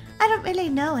 Daisy? I don't really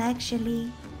know,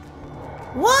 actually.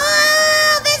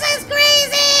 Whoa, this is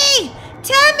crazy!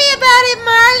 Tell me about it,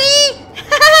 Molly.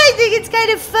 I think it's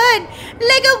kind of fun,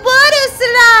 like a water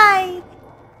slide.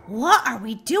 What are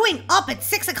we doing up at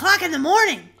 6 o'clock in the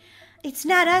morning? It's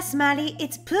not us, Molly.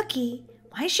 It's Brookie.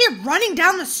 Why is she running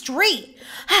down the street?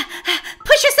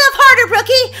 Push yourself harder,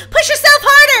 Brookie. Push yourself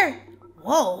harder.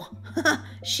 Whoa,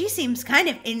 she seems kind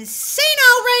of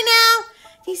insane-o right now.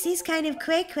 This is kind of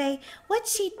cray-cray.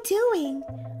 What's she doing?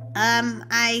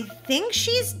 I think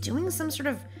she's doing some sort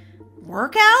of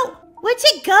workout. Where'd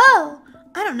she go?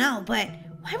 I don't know, but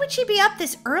why would she be up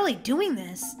this early doing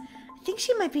this? I think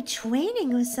she might be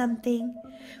training or something.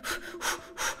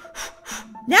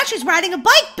 Now she's riding a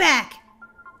bike back.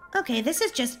 Okay, this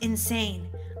is just insane.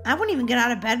 I wouldn't even get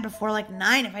out of bed before like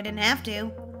 9 if I didn't have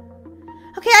to.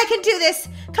 Okay, I can do this.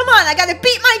 Come on, I gotta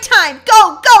beat my time.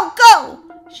 Go, go, go.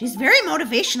 She's very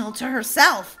motivational to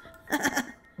herself.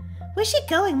 Where's she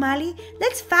going, Molly?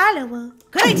 Let's follow her.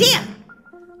 Good idea.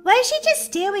 Why is she just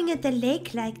staring at the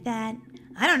lake like that?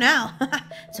 I don't know.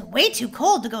 It's way too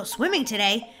cold to go swimming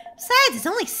today. Besides, it's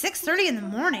only 6:30 in the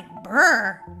morning.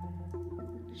 Brr.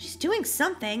 She's doing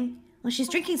something. Well, she's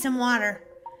drinking some water.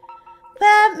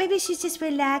 Well, maybe she's just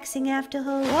relaxing after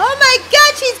her. Oh my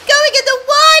God, she's going in the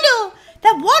water!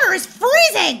 That water is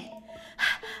freezing!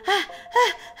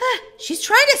 She's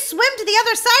trying to swim to the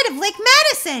other side of Lake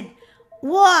Madison.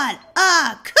 What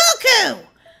a cuckoo!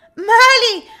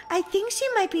 Molly, I think she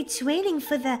might be training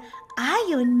for the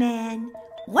Iron Man.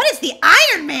 What is the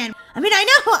Iron Man? I mean, I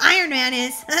know who Iron Man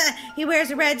is. He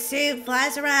wears a red suit,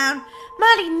 flies around.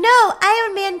 Molly, no,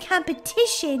 Iron Man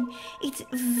competition. It's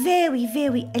very,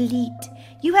 very elite.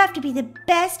 You have to be the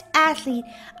best athlete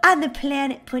on the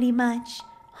planet, pretty much.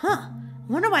 Huh.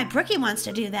 I wonder why Brookie wants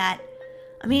to do that.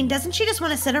 I mean, doesn't she just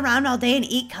want to sit around all day and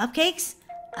eat cupcakes?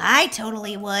 I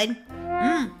totally would.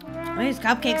 These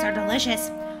cupcakes are delicious.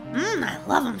 I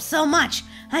love them so much.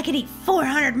 I could eat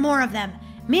 400 more of them.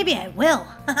 Maybe I will.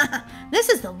 This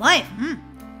is the life.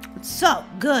 It's so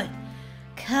good.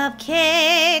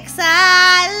 Cupcakes,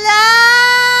 I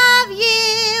love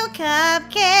you,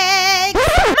 cupcakes.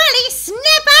 Molly,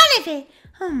 snap out of it.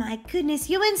 Oh my goodness,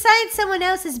 you're inside someone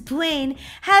else's brain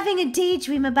having a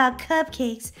daydream about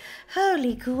cupcakes.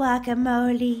 Holy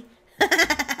guacamole.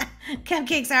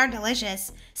 Cupcakes are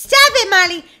delicious. Stop it,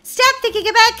 Molly. Stop thinking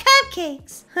about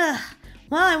cupcakes.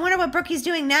 Well, I wonder what Brookie's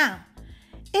doing now.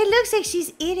 It looks like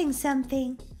she's eating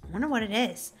something. I wonder what it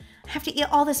is. I have to eat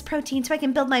all this protein so I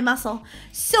can build my muscle.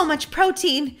 So much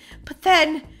protein. But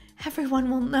then everyone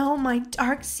will know my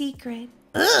dark secret.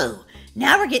 Ooh,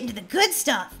 now we're getting to the good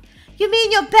stuff. You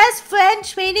mean your best friend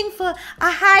training for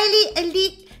a highly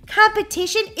elite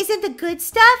competition isn't the good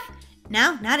stuff?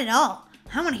 No, not at all.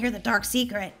 I want to hear the dark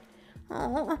secret.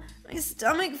 Oh, my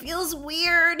stomach feels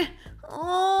weird.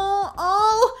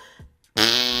 Oh.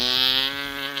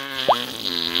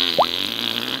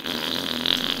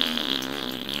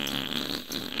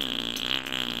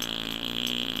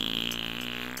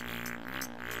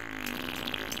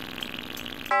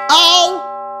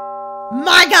 Oh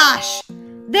my gosh!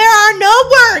 There are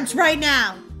no words right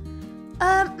now!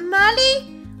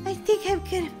 Molly, I think I'm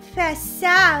gonna pass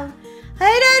out.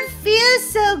 I don't feel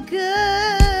so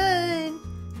good.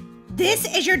 This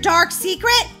is your dark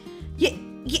secret?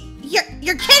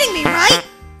 You're kidding me, right?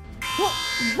 Well,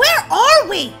 where are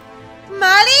we?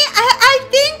 Molly, I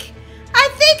think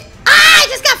I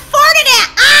just got farted at!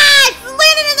 I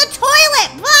landed in the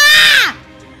toilet!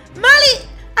 Molly,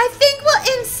 I think we're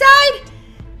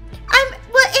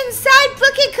inside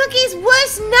Brookie Cookie's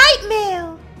worst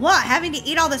nightmare. What, having to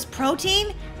eat all this protein?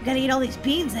 You gotta eat all these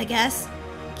beans, I guess.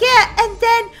 Yeah, and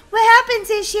then what happens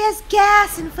is she has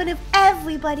gas in front of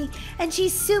everybody, and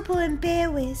she's super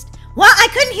embarrassed. What? I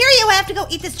couldn't hear you. I have to go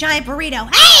eat this giant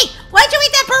burrito. Hey! Why'd you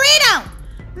eat that burrito?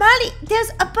 Molly,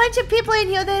 there's a bunch of people in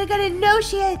here that are gonna know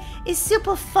she is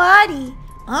super funny.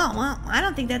 Oh, well, I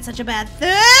don't think that's such a bad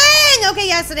thing. Okay,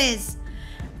 yes, it is.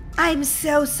 I'm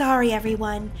so sorry,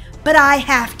 everyone, but I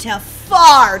have to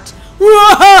fart.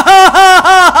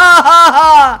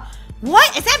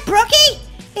 What? Is that Brookie?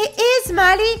 It is,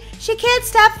 Molly. She can't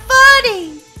stop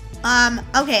farting.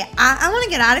 Okay, I want to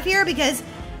get out of here because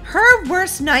her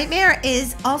worst nightmare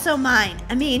is also mine.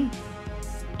 I mean,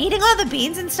 eating all the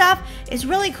beans and stuff is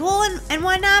really cool and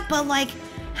whatnot, but like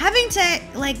having to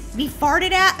like be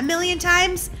farted at a million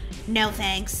times, no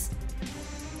thanks.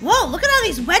 Whoa, look at all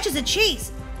these wedges of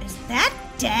cheese. Is that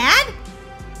Dad?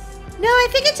 No, I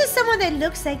think it's just someone that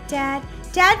looks like Dad.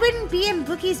 Dad wouldn't be in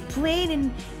Bookie's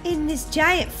brain in this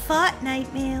giant fart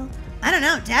nightmare. I don't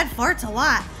know, Dad farts a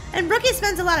lot. And Brookie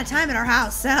spends a lot of time at our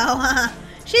house, so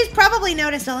she's probably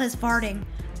noticed all his farting.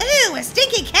 Ooh, a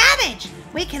stinky cabbage!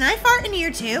 Wait, can I fart in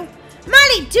here too?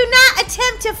 Molly, do not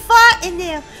attempt to fart in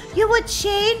there. You will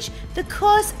change the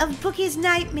course of Bookie's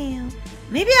nightmare.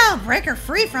 Maybe I'll break her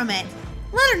free from it.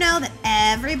 Let her know that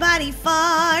everybody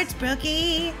farts,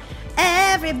 Brookie.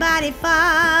 Everybody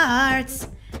farts.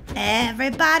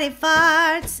 Everybody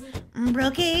farts.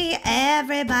 Brookie,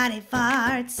 everybody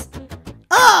farts.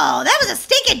 Oh, that was a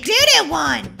stinking doo-doo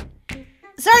one.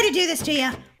 Sorry to do this to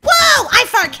you. Whoa, I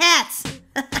fart cats.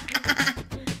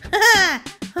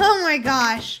 Oh my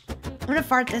gosh. I'm gonna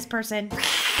fart this person.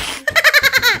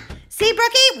 See,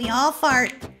 Brookie, we all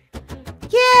fart.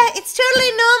 Yeah, it's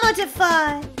totally normal to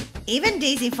fart. Even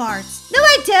Daisy farts. No,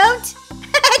 I don't.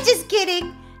 Just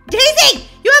kidding. Daisy,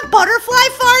 you have butterfly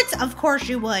farts? Of course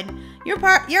you would. Your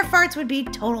farts would be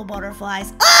total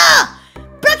butterflies. Ah!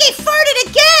 Brookie farted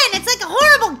again! It's like a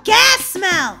horrible gas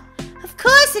smell. Of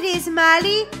course it is,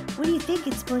 Molly. What do you think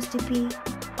it's supposed to be?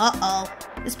 Uh-oh.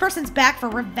 This person's back for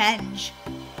revenge.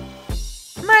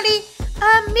 Molly,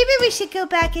 maybe we should go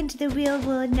back into the real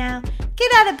world now.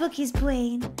 Get out of Bookie's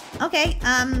brain. Okay,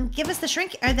 give us the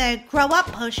grow up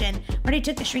potion. Already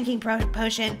took the shrinking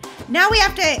potion. Now we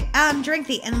have to drink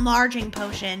the enlarging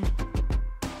potion.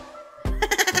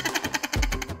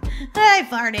 I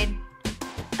farted.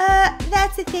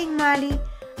 That's the thing, Molly.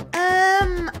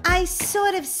 I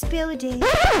sort of spilled it.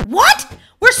 What?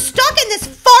 We're stuck in this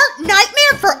fart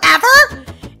nightmare forever?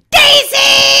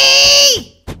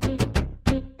 Daisy!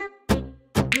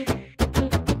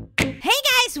 Hey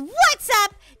guys, what's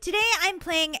up? Today I'm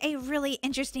playing a really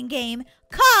interesting game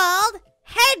called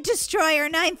Head Destroyer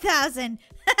 9000.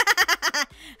 Hey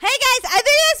guys, I think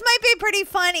this might be pretty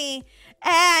funny.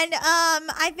 And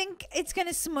I think it's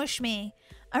gonna smush me.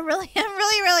 I really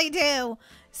do.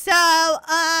 So,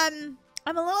 I'm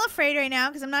a little afraid right now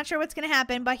because I'm not sure what's gonna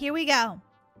happen, but here we go.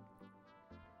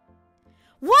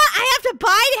 What? I have to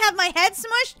buy to have my head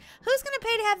smushed? Who's gonna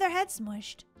pay to have their head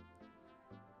smushed?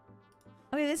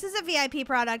 Okay, this is a VIP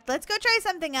product. Let's go try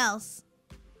something else.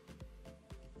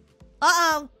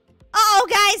 Uh-oh. Uh-oh,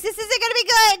 guys, this isn't gonna be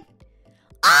good.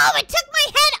 Oh, it took my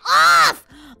head off!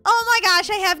 Oh my gosh,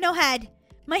 I have no head.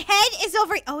 My head is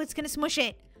over. Oh, it's gonna smush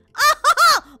it.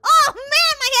 Oh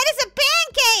man, my head is a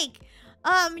pancake.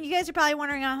 You guys are probably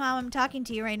wondering how I'm talking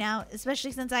to you right now,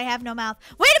 especially since I have no mouth.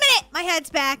 Wait a minute, my head's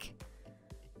back.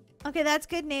 Okay, that's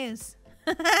good news.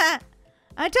 I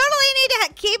totally need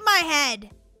to keep my head.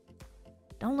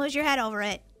 Don't lose your head over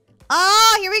it.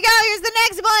 Oh, here we go. Here's the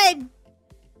next one.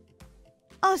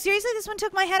 Oh, seriously, this one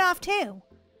took my head off too.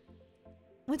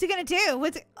 What's it gonna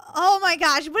do? Oh my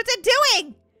gosh, what's it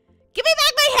doing? Give me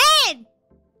back my head!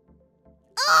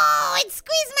 Oh, it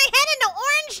squeezed my head into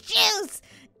orange juice!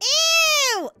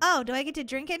 Ew! Oh, do I get to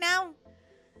drink it now?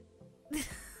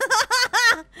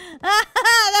 That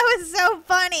was so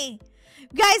funny.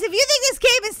 Guys, if you think this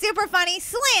game is super funny,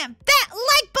 slam that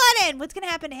like button! What's gonna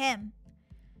happen to him?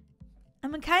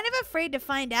 I'm kind of afraid to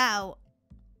find out.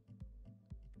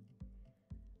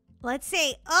 Let's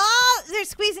see. Oh, they're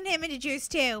squeezing him into juice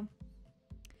too.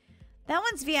 That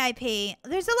one's VIP.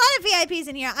 There's a lot of VIPs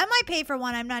in here. I might pay for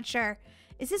one. I'm not sure.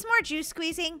 Is this more juice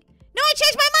squeezing? No, I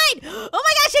changed my mind. Oh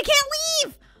my gosh, I can't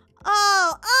leave.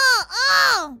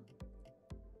 Oh.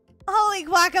 Holy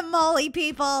guacamole,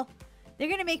 people. They're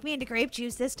going to make me into grape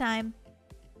juice this time.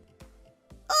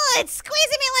 Oh, it's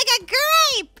squeezing me like a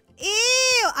grape.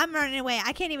 Ew. I'm running away.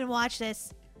 I can't even watch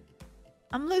this.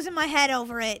 I'm losing my head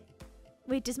over it.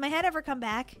 Wait, does my head ever come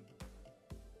back? Okay,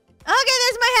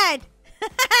 there's my head.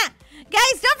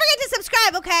 Guys, don't forget to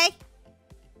subscribe, okay?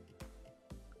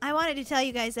 I wanted to tell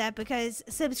you guys that because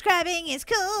subscribing is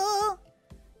cool.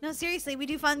 No, seriously, we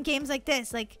do fun games like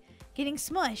this, like getting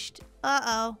smushed.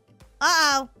 Uh-oh.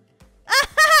 Uh-oh.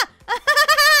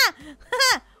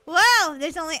 Whoa,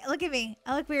 there's only, look at me.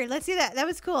 I look weird. Let's see that. That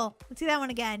was cool. Let's see that one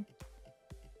again.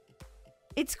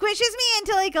 It squishes me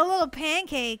into like a little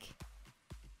pancake.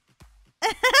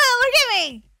 Look at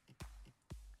me.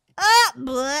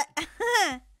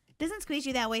 Doesn't squeeze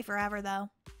you that way forever though.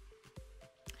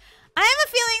 I have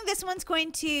a feeling this one's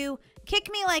going to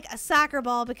kick me like a soccer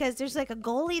ball because there's like a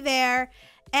goalie there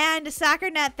and a soccer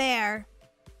net there.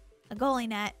 A goalie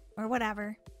net or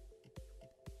whatever.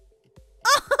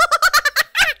 Oh!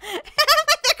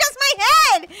 There goes my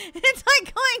head! It's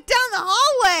like going down the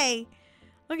hallway.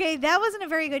 Okay, that wasn't a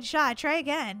very good shot. Try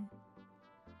again.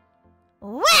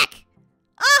 Whack!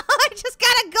 Oh, I just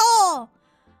got a goal.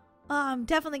 Oh, I'm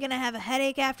definitely going to have a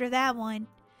headache after that one.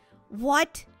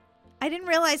 What? I didn't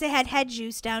realize I had head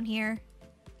juice down here.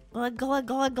 Glug, glug,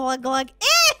 glug, glug, glug.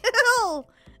 Ew!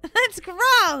 That's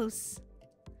gross.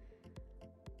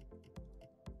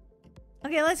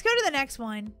 Okay, let's go to the next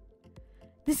one.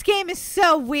 This game is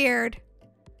so weird.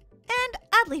 And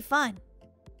oddly fun.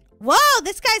 Whoa,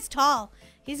 this guy's tall.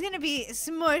 He's going to be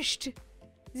smushed.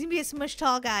 He's going to be a smushed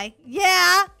tall guy.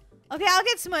 Yeah. Okay, I'll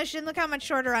get smushed and look how much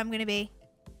shorter I'm going to be.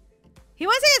 He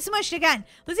wants to get smushed again.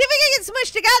 Let's see if we can get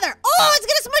smushed together. Oh, it's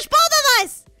going to smush both of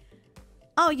us.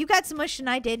 Oh, you got smushed and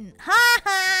I didn't. Ha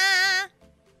ha.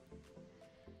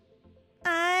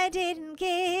 I didn't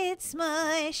get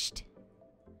smushed.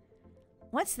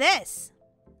 What's this?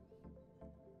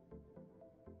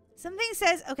 Something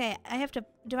says, okay,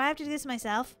 do I have to do this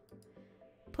myself?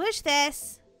 Push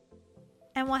this.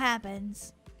 And what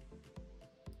happens?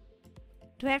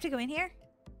 Do I have to go in here?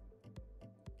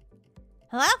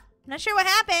 Hello? I'm not sure what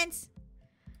happens.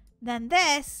 Then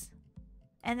this.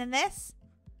 And then this.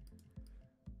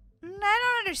 I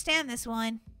don't understand this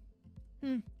one.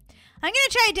 I'm going to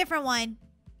try a different one.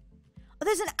 Oh,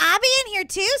 there's an obby in here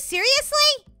too?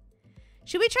 Seriously?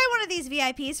 Should we try one of these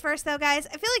VIPs first though, guys?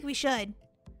 I feel like we should.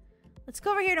 Let's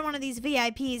go over here to one of these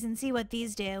VIPs and see what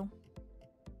these do.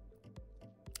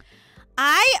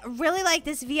 I really like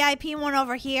this VIP one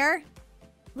over here.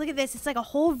 Look at this. It's like a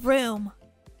whole room.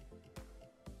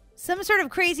 Some sort of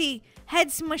crazy head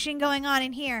smushing going on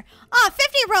in here. Oh,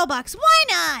 50 Robux. Why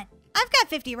not? I've got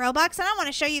 50 Robux and I want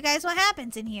to show you guys what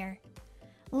happens in here.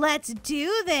 Let's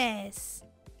do this.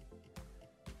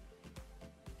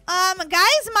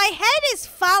 Guys, my head is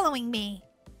following me.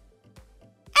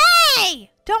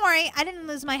 Hey! Don't worry, I didn't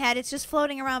lose my head. It's just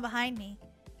floating around behind me.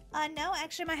 No,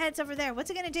 actually my head's over there. What's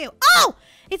it gonna do? Oh!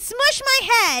 It smushed my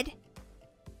head!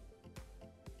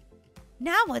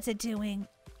 Now what's it doing?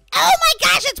 Oh my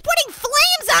gosh, it's putting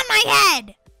flames on my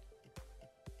head!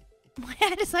 My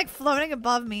head is like floating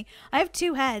above me. I have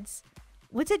two heads.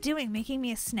 What's it doing? Making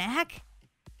me a snack?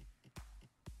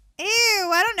 Ew,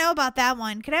 I don't know about that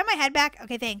one. Can I have my head back?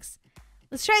 Okay, thanks.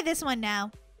 Let's try this one now.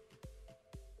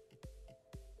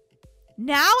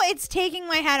 Now it's taking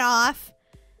my head off.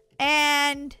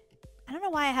 And I don't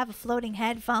know why I have a floating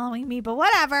head following me, but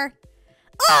whatever.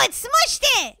 Oh, it smushed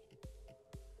it!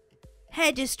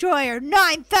 Head Destroyer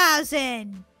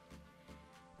 9000!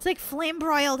 It's like flame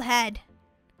broiled head.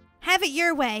 Have it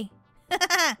your way.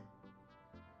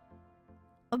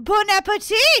 Bon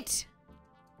appetit!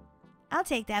 I'll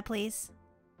take that, please.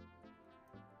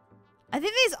 I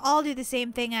think these all do the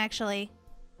same thing, actually.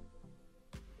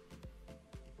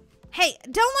 Hey,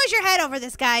 don't lose your head over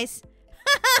this, guys.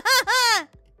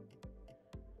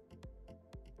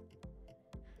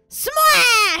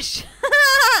 Smash!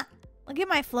 Look at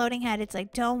my floating head. It's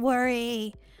like, don't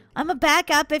worry. I'm a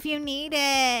backup if you need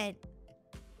it.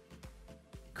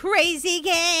 Crazy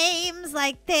games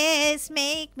like this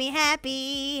make me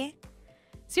happy.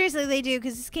 Seriously, they do,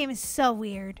 because this game is so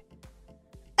weird.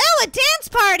 Oh, a dance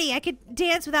party! I could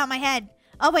dance without my head.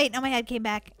 Oh, wait, no, my head came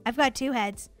back. I've got two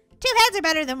heads. Two heads are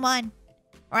better than one.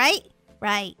 Right?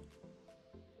 Right.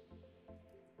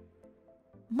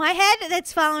 My head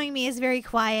that's following me is very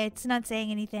quiet. It's not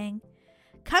saying anything.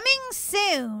 Coming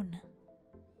soon.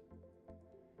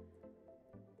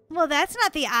 Well, that's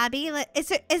not the obby. Is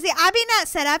the obby not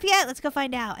set up yet? Let's go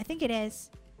find out. I think it is.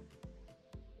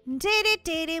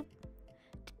 Do-do-do-do.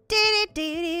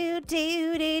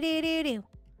 Do-do-do-do-do-do-do-do.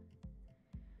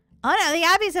 Oh no, the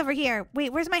obby's over here.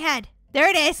 Wait, where's my head? There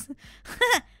it is.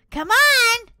 Come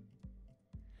on.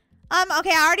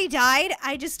 Okay, I already died.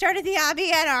 I just started the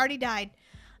obby and I already died.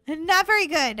 Not very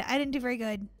good. I didn't do very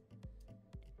good.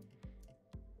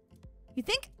 You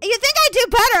think I do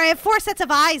better? I have 4 sets of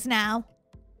eyes now.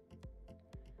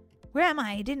 Where am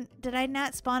I? Did I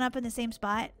not spawn up in the same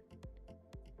spot?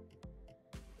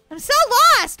 I'm so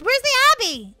lost. Where's the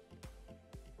obby?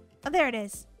 Oh, there it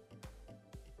is.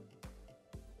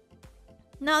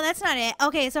 No, that's not it.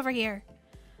 Okay, it's over here.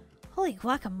 Holy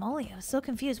guacamole. I was so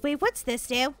confused. Wait, what's this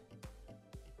do?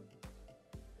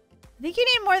 I think you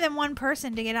need more than one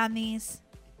person to get on these.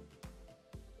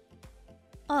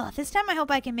 Oh, this time I hope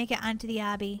I can make it onto the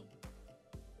obby.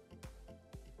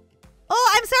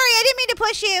 Oh, I'm sorry. I didn't mean to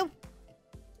push you.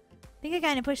 I think I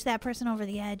kind of pushed that person over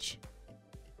the edge.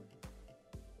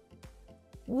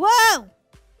 Whoa!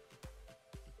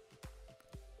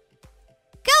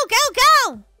 Go, go,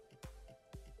 go!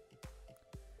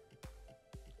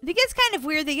 I think it's kind of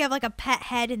weird that you have like a pet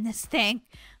head in this thing.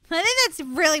 I think that's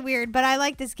really weird, but I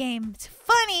like this game. It's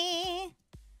funny.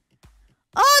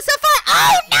 Oh, so fun!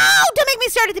 Oh, no! Don't make me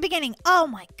start at the beginning. Oh,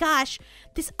 my gosh.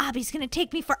 This obby's going to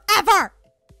take me forever.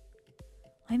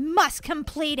 I must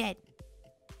complete it.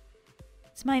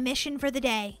 It's my mission for the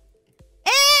day.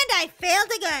 And I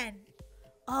failed again.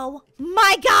 Oh,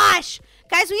 my gosh.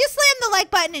 Guys, will you slam the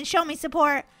like button and show me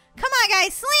support? Come on,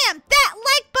 guys. Slam that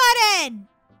like button.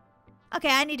 Okay,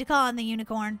 I need to call on the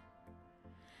unicorn.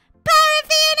 Power of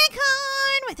the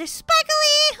unicorn with her sparkly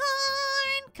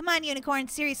horn. Come on, unicorn.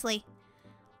 Seriously.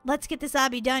 Let's get this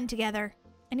obby done together.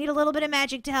 I need a little bit of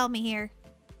magic to help me here.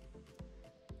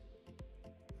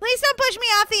 Please don't push me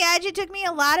off the edge. It took me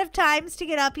a lot of times to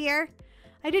get up here.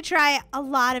 I did try it a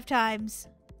lot of times.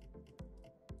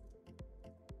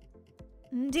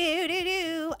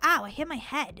 Do-do-do. Ow, I hit my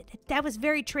head. That was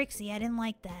very tricksy. I didn't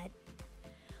like that.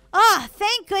 Oh,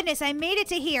 thank goodness I made it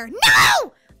to here.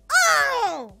 No!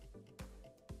 Oh!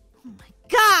 Oh my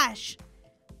gosh.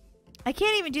 I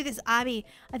can't even do this obby.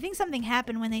 I think something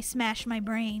happened when they smashed my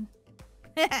brain.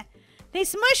 They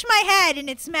smushed my head and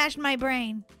it smashed my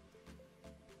brain.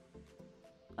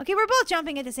 Okay, we're both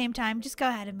jumping at the same time. Just go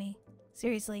ahead of me.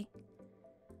 Seriously.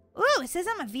 Ooh, it says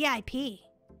I'm a VIP.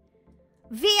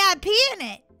 VIP in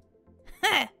it.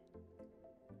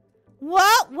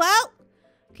 Whoa, whoa.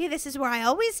 Okay, this is where I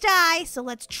always die, so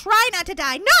let's try not to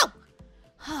die. No!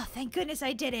 Oh, thank goodness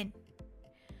I didn't.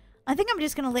 I think I'm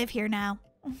just going to live here now.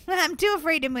 I'm too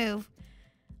afraid to move.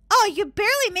 Oh, you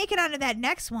barely make it onto that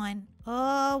next one.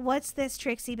 Oh, what's this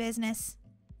tricksy business?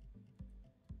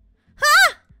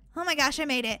 Ah! Oh my gosh, I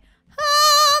made it.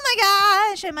 Oh my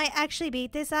gosh, I might actually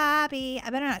beat this obby. I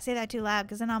better not say that too loud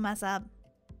because then I'll mess up.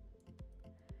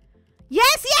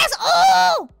 Yes, yes!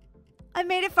 Oh! I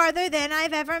made it farther than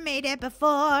I've ever made it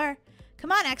before.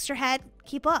 Come on, extra head.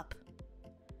 Keep up.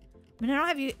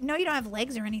 I mean, you don't have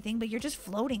legs or anything, but you're just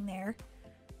floating there.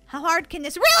 How hard can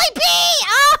this really be?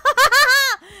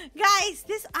 Oh! Guys,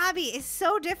 this obby is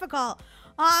so difficult.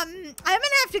 I'm going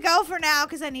to have to go for now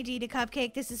because I need to eat a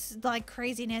cupcake. This is like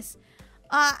craziness.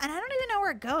 And I don't even know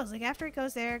where it goes. Like after it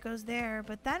goes there.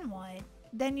 But then what?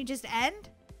 Then you just end?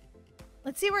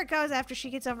 Let's see where it goes after she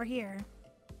gets over here.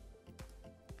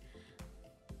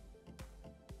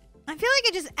 I feel like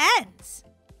it just ends.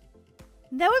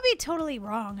 That would be totally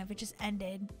wrong if it just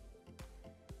ended.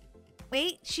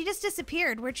 Wait, she just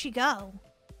disappeared. Where'd she go?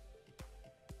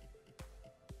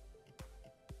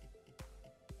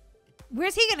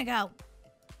 Where's he gonna go?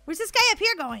 Where's this guy up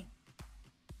here going?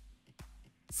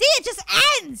 See, it just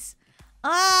ends!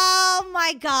 Oh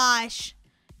my gosh.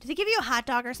 Did they give you a hot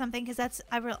dog or something? Because that's...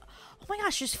 oh my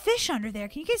gosh, there's fish under there.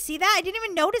 Can you guys see that? I didn't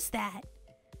even notice that.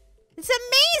 It's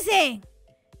amazing!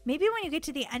 Maybe when you get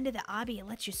to the end of the obby, it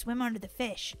lets you swim under the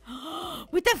fish.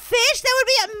 With the fish? That would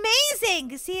be amazing!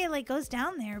 Because see, it like goes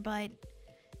down there, but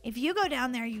if you go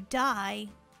down there, you die.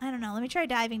 I don't know. Let me try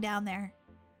diving down there.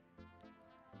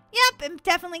 Yep, it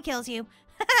definitely kills you.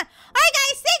 Alright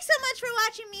guys, thanks so much for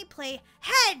watching me play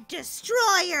Head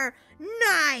Destroyer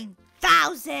 9000.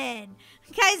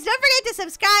 Guys, don't forget to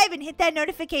subscribe and hit that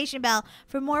notification bell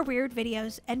for more weird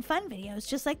videos and fun videos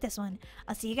just like this one.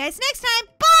 I'll see you guys next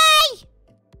time. Bye!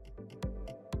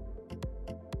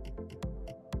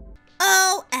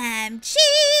 OMG!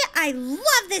 I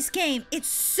love this game. It's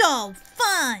so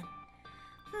fun.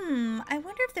 I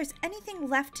wonder if there's anything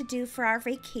left to do for our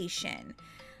vacation.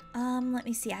 Let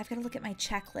me see. I've got to look at my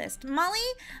checklist. Molly,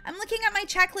 I'm looking at my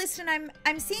checklist and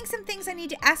I'm seeing some things I need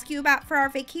to ask you about for our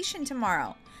vacation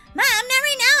tomorrow. Mom, not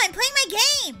right now. I'm playing my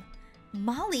game.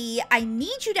 Molly, I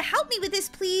need you to help me with this,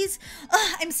 please.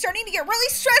 I'm starting to get really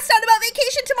stressed out about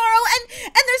vacation tomorrow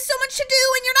and there's so much to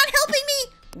do and you're not helping me.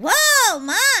 Whoa,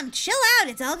 Mom, chill out.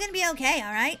 It's all going to be okay,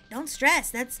 all right? Don't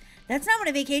stress. That's not what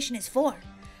a vacation is for.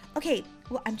 Okay,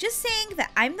 well, I'm just saying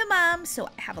that I'm the mom, so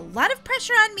I have a lot of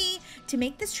pressure on me to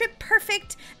make this trip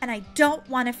perfect, and I don't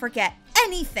want to forget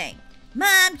anything.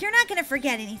 Mom, you're not going to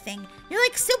forget anything. You're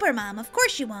like Super Mom. Of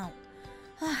course you won't.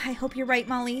 Oh, I hope you're right,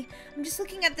 Molly. I'm just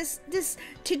looking at this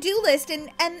to-do list, and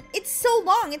it's so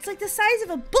long. It's like the size of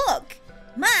a book.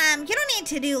 Mom, you don't need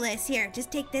to-do lists. Here,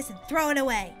 just take this and throw it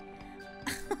away.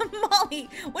 Molly,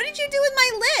 what did you do with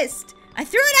my list? I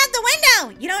threw it out the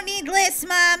window. You don't need lists,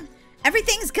 Mom.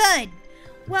 Everything's good.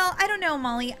 Well, I don't know,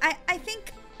 Molly. I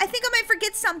think I might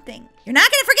forget something. You're not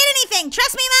gonna forget anything.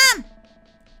 Trust me, Mom.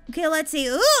 Okay, let's see.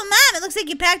 Ooh, Mom, it looks like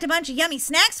you packed a bunch of yummy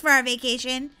snacks for our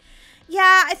vacation.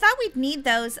 Yeah, I thought we'd need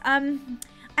those. I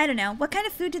don't know. What kind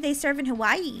of food do they serve in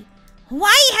Hawaii? Hawaii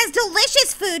has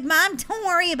delicious food, Mom. Don't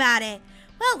worry about it.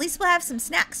 Well, at least we'll have some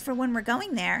snacks for when we're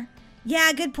going there.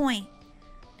 Yeah, good point.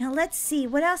 Now, let's see.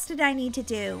 What else did I need to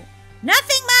do?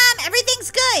 Nothing, Mom.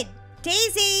 Everything's good.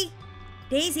 Daisy.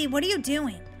 Daisy, what are you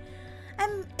doing?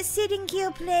 I'm sitting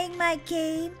here playing my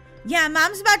game. Yeah,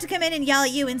 Mom's about to come in and yell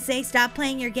at you and say, stop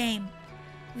playing your game.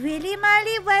 Really,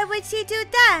 Molly? Why would she do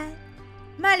that?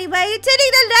 Molly, why are you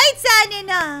turning the lights on and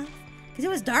off? Because it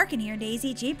was dark in here,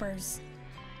 Daisy. Jeepers.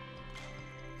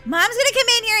 Mom's going to come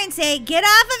in here and say, get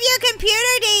off of your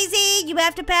computer, Daisy. You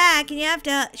have to pack and you have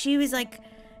to... She was like,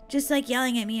 just like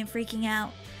yelling at me and freaking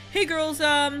out. Hey girls,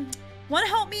 want to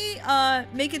help me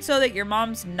make it so that your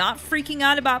mom's not freaking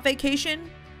out about vacation?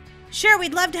 Sure,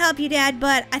 we'd love to help you, Dad,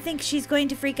 but I think she's going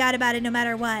to freak out about it no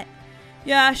matter what.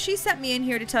 Yeah, she sent me in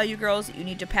here to tell you girls that you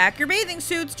need to pack your bathing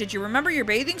suits. Did you remember your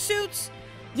bathing suits?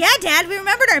 Yeah, Dad, we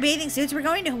remembered our bathing suits. We're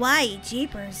going to Hawaii.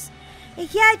 Jeepers.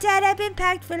 Yeah, Dad, I've been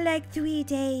packed for like 3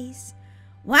 days.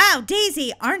 Wow,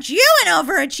 Daisy, aren't you an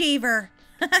overachiever?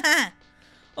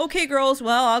 Okay, girls,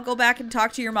 well, I'll go back and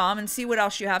talk to your mom and see what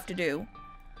else you have to do.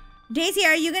 Daisy,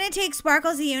 are you going to take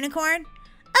Sparkles the unicorn?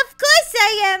 Of course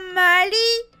I am,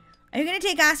 Molly. Are you going to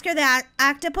take Oscar the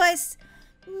octopus?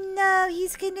 No,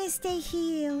 he's going to stay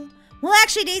here. Well,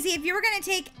 actually, Daisy, if you were going to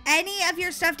take any of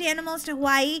your stuffed animals to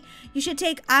Hawaii, you should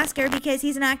take Oscar because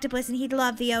he's an octopus and he'd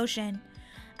love the ocean.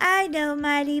 I know,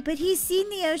 Molly, but he's seen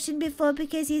the ocean before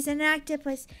because he's an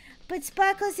octopus. But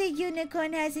Sparkles the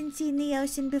unicorn hasn't seen the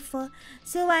ocean before,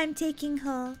 so I'm taking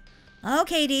her.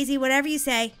 Okay, Daisy, whatever you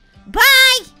say.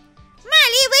 Bye!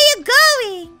 Molly, where you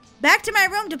going? Back to my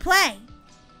room to play.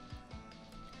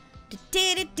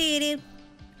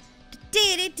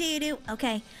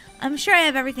 Okay, I'm sure I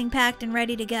have everything packed and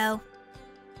ready to go.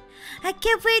 I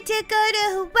can't wait to go to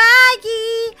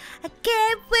Hawaii. I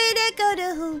can't wait to go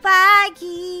to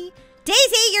Hawaii.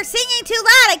 Daisy, you're singing too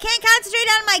loud. I can't concentrate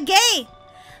on my game.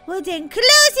 Well, then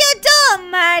close your door,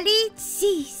 Molly.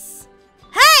 Cease.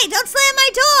 Hey, don't slam my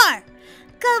door.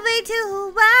 Going to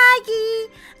Hawaii.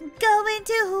 I'm going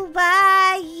to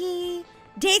Hawaii.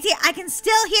 Daisy, I can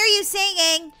still hear you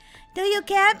singing. No, you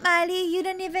can't, Molly. You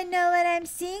don't even know what I'm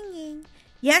singing.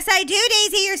 Yes, I do,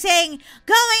 Daisy. You're saying,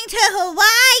 going to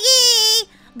Hawaii.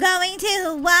 Going to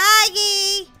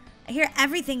Hawaii. I hear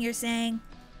everything you're saying.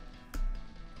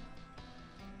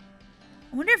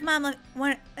 I wonder if Mom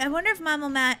will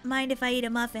mind if I eat a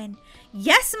muffin.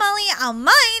 Yes, Molly, I'll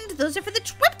mind. Those are for the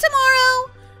trip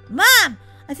tomorrow. Mom,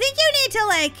 I think you need to,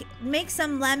 like, make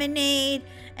some lemonade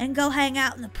and go hang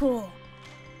out in the pool.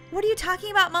 What are you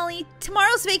talking about, Molly?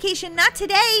 Tomorrow's vacation, not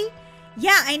today.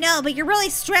 Yeah, I know, but you're really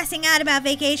stressing out about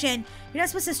vacation. You're not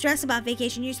supposed to stress about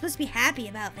vacation. You're supposed to be happy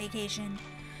about vacation.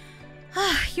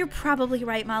 You're probably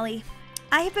right, Molly.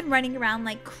 I have been running around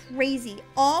like crazy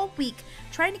all week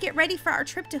trying to get ready for our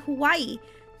trip to Hawaii.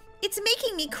 It's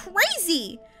making me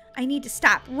crazy. I need to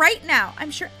stop right now.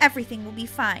 I'm sure everything will be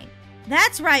fine.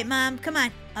 That's right, Mom. Come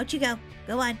on. Out you go.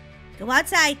 Go on. Go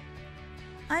outside.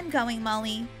 I'm going,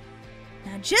 Molly.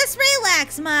 Now just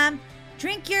relax, Mom.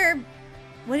 Drink your...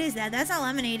 What is that? That's not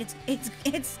lemonade.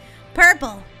 It's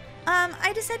purple.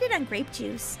 I decided on grape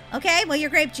juice. Okay, well, your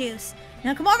grape juice.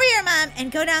 Now come over here, Mom,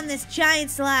 and go down this giant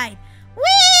slide.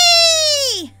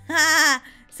 Whee! Ha!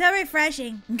 So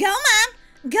refreshing. Go,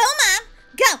 Mom. Go, Mom.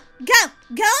 Go, go,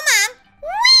 go, Mom.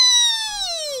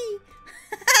 Whee!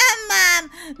 Mom,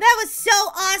 that was so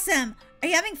awesome. Are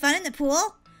you having fun in the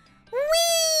pool?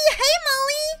 Whee! Hey,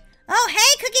 Molly. Oh,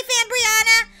 hey, Cookie Fan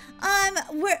Brianna.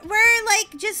 We're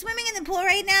like just swimming in the pool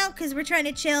right now because we're trying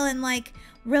to chill and like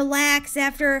relax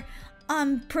after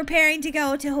preparing to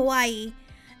go to Hawaii.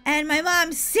 And my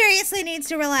mom seriously needs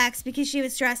to relax because she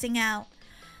was stressing out.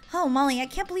 Oh, Molly, I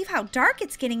can't believe how dark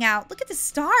it's getting out. Look at the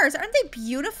stars. Aren't they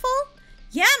beautiful?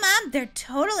 Yeah, Mom, they're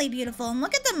totally beautiful. And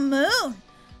look at the moon.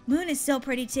 Moon is so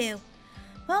pretty too.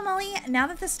 Well, Molly, now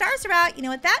that the stars are out, you know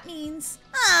what that means.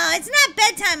 Oh, it's not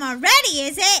bedtime already,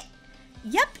 is it?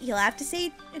 Yep, you'll have to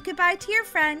say goodbye to your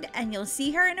friend, and you'll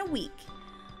see her in a week.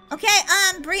 Okay,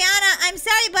 Brianna, I'm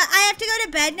sorry, but I have to go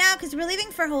to bed now because we're leaving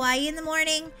for Hawaii in the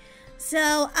morning.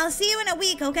 So I'll see you in a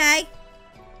week, okay?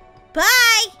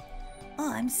 Bye!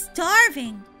 Oh, I'm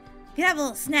starving. I'm gonna have a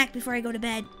little snack before I go to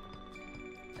bed.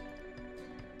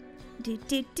 Ooh,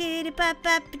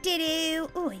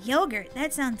 a yogurt.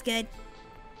 That sounds good.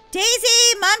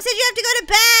 Daisy, Mom said you have to go to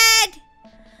bed.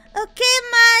 Okay,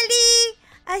 Molly.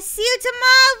 I'll see you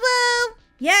tomorrow.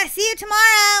 Yeah, see you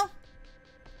tomorrow.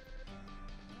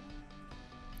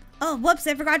 Oh, whoops,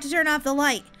 I forgot to turn off the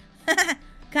light.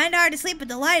 Kinda hard to sleep with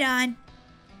the light on.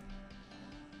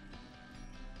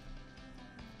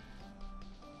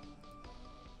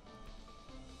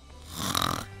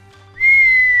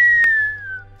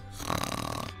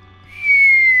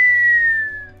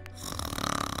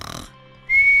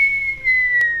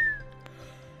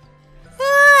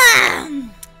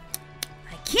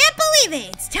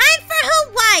 It's time for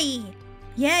Hawaii.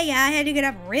 Yeah, I had to get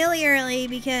up really early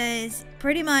because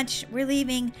pretty much we're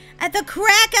leaving at the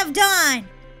crack of dawn.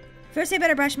 First, I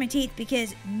better brush my teeth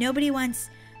because nobody wants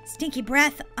stinky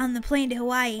breath on the plane to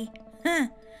Hawaii.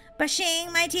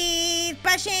 Brushing my teeth,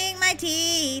 brushing my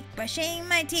teeth, brushing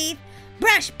my teeth.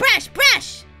 Brush, brush,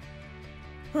 brush.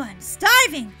 Oh, I'm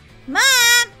starving.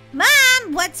 Mom,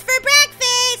 what's for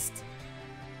breakfast?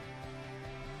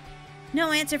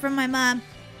 No answer from my mom.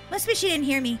 Must be she didn't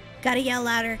hear me. Gotta yell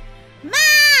louder.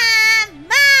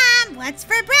 Mom, what's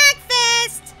for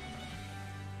breakfast?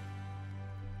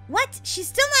 What? She's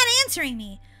still not answering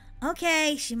me.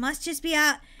 Okay, she must just be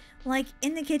out, like,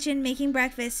 in the kitchen making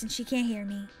breakfast and she can't hear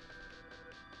me.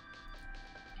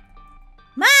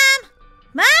 Mom,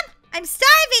 I'm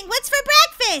starving. What's for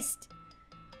breakfast?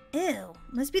 Ew,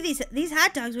 must be these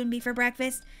hot dogs wouldn't be for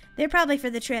breakfast. They're probably for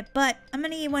the trip, but I'm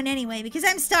gonna eat one anyway because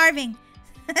I'm starving.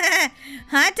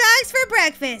 Hot dogs for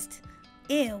breakfast.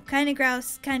 Ew, kind of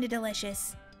gross, kind of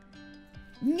delicious.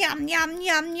 Yum, yum,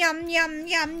 yum, yum, yum,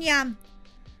 yum, yum.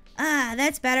 Ah,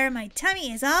 that's better. My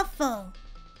tummy is all full.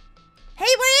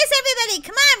 Hey, where is everybody?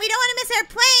 Come on, we don't want to miss our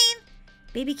plane.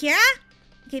 Baby Kira?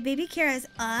 Okay, Baby Kira's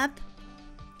up.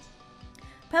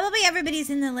 Probably everybody's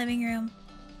in the living room.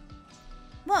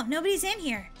 Whoa, nobody's in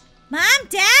here. Mom,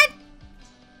 Dad?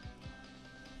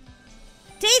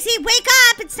 Daisy, wake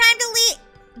up. It's time to leave.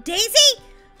 Daisy?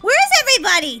 Where is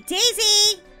everybody?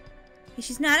 Daisy?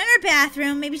 She's not in her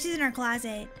bathroom. Maybe she's in her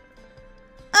closet.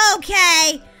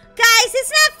 Okay. Guys,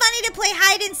 it's not funny to play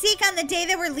hide and seek on the day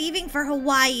that we're leaving for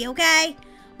Hawaii, okay?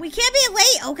 We can't be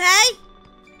late, okay?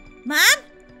 Mom?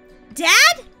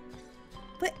 Dad?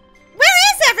 Where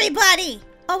is everybody?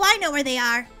 Oh, I know where they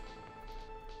are.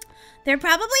 They're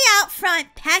probably out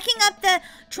front packing up the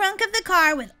trunk of the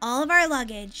car with all of our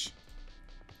luggage.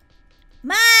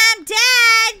 Mom,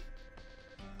 Dad!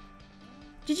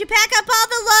 Did you pack up all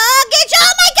the luggage?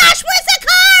 Oh my gosh, where's the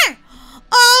car?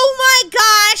 Oh my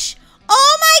gosh!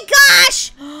 Oh my gosh!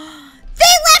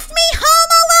 They left me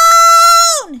home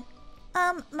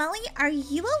alone! Molly, are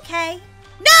you okay?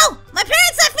 No! My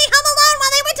parents left me home alone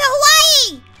while they went to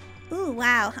Hawaii! Ooh,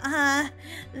 wow.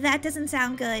 That doesn't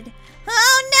sound good.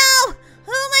 Oh no!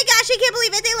 Oh my gosh, I can't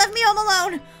believe it. They left me home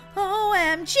alone.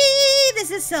 OMG, this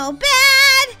is so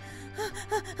bad.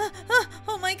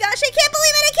 Oh my gosh, I can't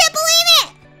believe it. I can't believe it.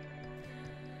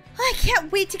 I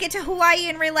can't wait to get to Hawaii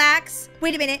and relax.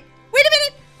 Wait a minute.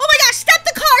 Oh my gosh, stop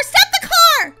the car. Stop the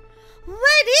car.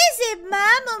 What is it,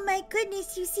 Mom? Oh my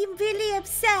goodness, you seem really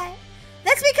upset.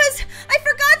 That's because I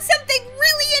forgot something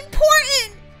really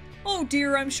important. Oh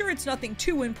dear, I'm sure it's nothing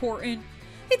too important.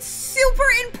 It's super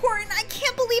important. I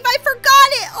can't believe I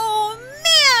forgot it. Oh,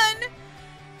 man.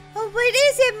 Oh, what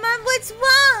is it, Mom? What's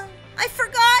wrong? I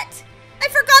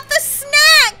forgot the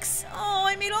snacks. Oh,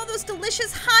 I made all those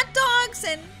delicious hot dogs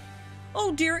and...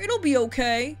 Oh dear, it'll be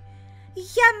okay.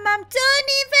 Yeah, Mom, don't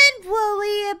even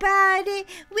worry about it.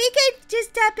 We could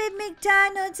just stop at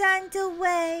McDonald's on the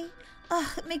way.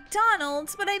 Ugh,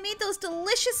 McDonald's? But I made those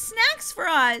delicious snacks for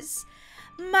us.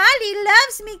 Molly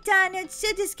loves McDonald's.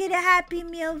 She'll just get a Happy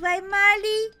Meal, right,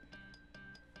 Molly?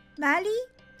 Molly?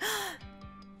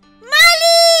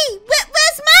 Molly!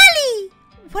 Where's Molly?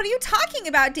 What are you talking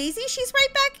about, Daisy? She's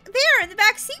right back there in the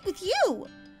back seat with you.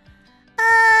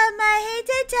 I hate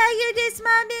to tell you this,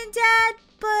 Mom and Dad,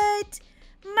 but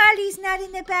Molly's not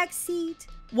in the back seat.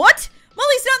 What?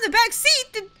 Molly's not in the back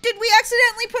seat? Did we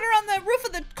accidentally put her on the roof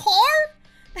of the car?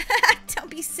 Don't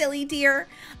be silly, dear.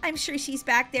 I'm sure she's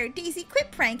back there. Daisy,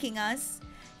 quit pranking us.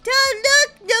 Don't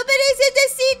look! Nobody's in the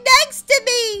seat next to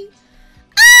me!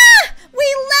 Ah!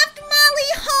 We left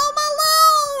Molly home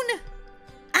alone!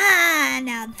 Ah,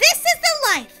 now this is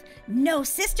the life. No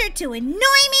sister to annoy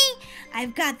me.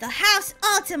 I've got the house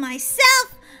all to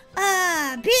myself.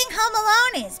 Being home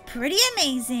alone is pretty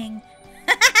amazing.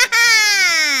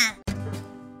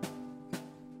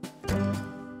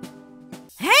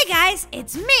 Hey guys,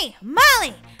 it's me,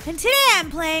 Molly, and today I'm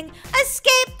playing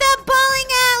Escape the Bowling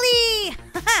Alley!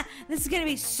 This is gonna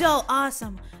be so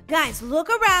awesome. Guys, look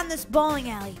around this bowling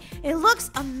alley. It looks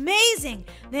amazing.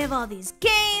 They have all these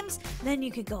games, then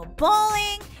you could go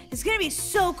bowling. It's gonna be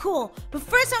so cool. But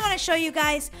first I wanna show you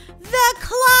guys the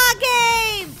claw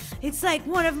game! It's like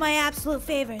one of my absolute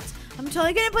favorites. I'm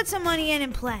totally gonna put some money in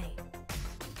and play.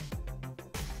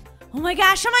 Oh my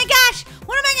gosh, oh my gosh!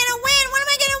 What am I gonna win? What am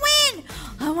I gonna win?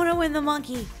 I wanna win the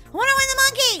monkey. I wanna win the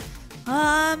monkey!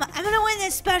 I'm gonna win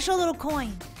this special little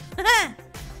coin.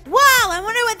 Wow, I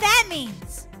wonder what that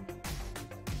means.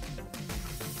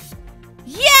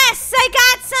 Yes, I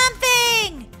got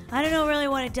something! I don't know really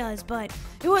what it does, but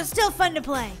it was still fun to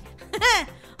play.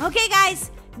 Okay,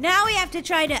 guys, now we have to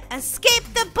try to escape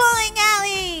the bowling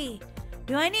alley.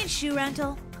 Do I need shoe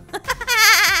rental?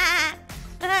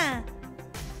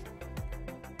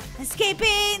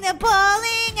 Escaping the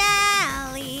bowling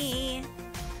alley.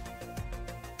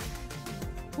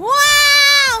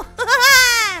 Wow!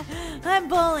 I'm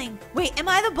bowling. Wait, am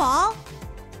I the ball?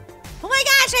 Oh my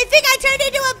gosh, I think I turned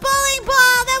into a bowling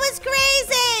ball. That was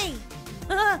crazy.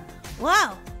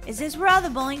 Wow, is this where all the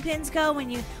bowling pins go when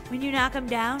you knock them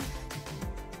down?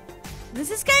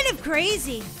 This is kind of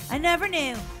crazy. I never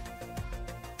knew.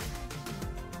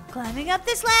 Climbing up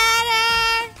this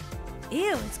ladder.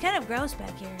 Ew, it's kind of gross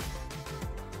back here.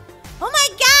 Oh my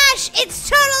gosh, it's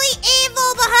totally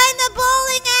evil behind the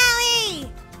bowling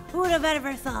alley. Who would have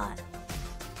ever thought?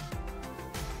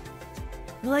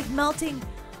 They're like melting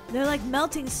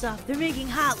stuff. They're making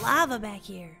hot lava back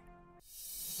here.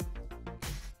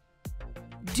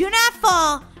 Do not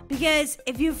fall, because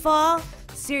if you fall,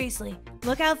 seriously,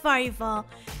 look how far you fall.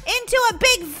 Into a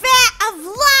big vat of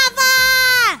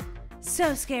lava!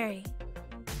 So scary.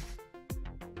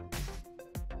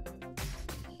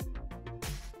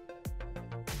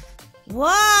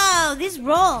 Whoa, this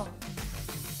roll.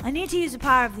 I need to use the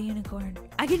power of the unicorn.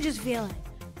 I can just feel it,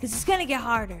 because it's gonna get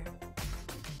harder.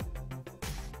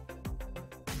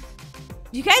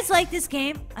 Do you guys like this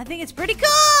game? I think it's pretty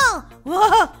cool.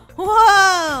 Whoa,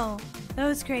 whoa. That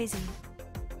was crazy.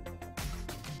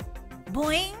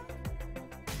 Boing.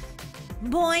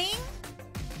 Boing.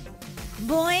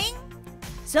 Boing.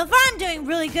 So far, I'm doing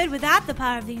really good without the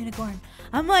power of the unicorn.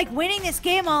 I'm like winning this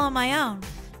game all on my own.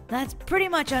 That's pretty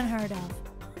much unheard of.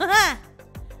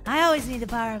 I always need the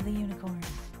power of the unicorn.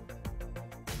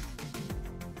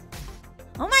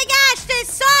 Oh my gosh, there's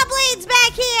saw blades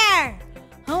back here!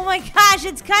 Oh my gosh,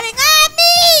 it's cutting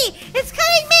me! It's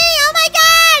cutting me! Oh my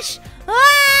gosh!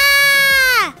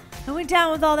 Ah! I went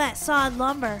down with all that sawed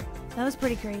lumber. That was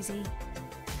pretty crazy.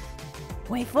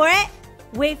 Wait for it.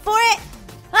 Wait for it.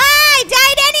 Ah, I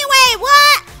died anyway!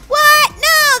 What? What?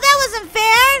 No, that wasn't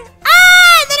fair!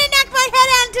 Ah! And then it knocked my head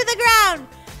onto the ground.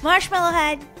 Marshmallow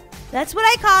head. That's what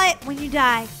I call it when you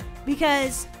die.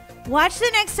 Because watch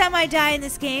the next time I die in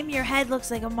this game, your head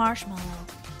looks like a marshmallow.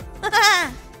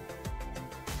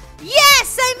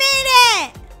 Yes, I made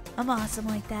it! I'm awesome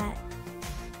like that.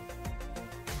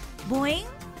 Boing,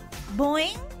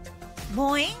 boing,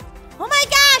 boing. Oh my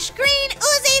gosh, green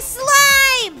oozy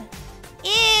slime!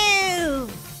 Ew!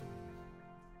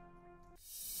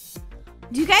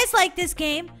 Do you guys like this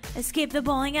game, Escape the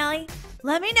Bowling Alley?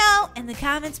 Let me know in the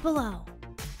comments below.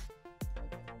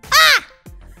 Ah!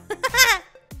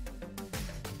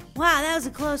 Wow, that was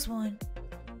a close one.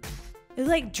 It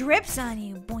like drips on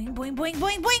you. Boing, boing, boing,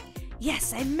 boing, boing.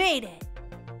 Yes, I made it.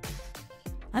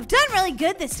 I've done really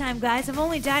good this time, guys. I've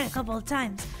only died a couple of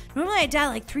times. Normally I die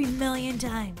like 3 million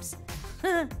times.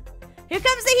 Here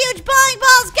comes the huge bowling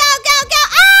balls. Go, go, go.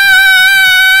 Ah!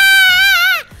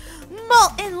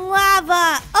 Molten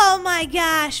lava. Oh my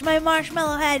gosh. My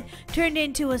marshmallow head turned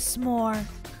into a s'more.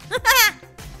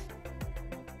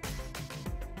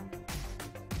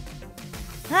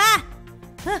 Ah!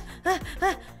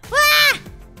 Ah!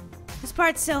 This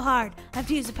part's so hard. I have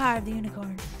to use the power of the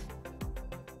unicorn.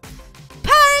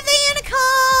 Power of the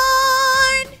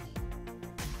unicorn!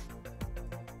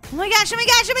 Oh my gosh, oh my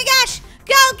gosh, oh my gosh!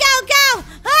 Go, go, go!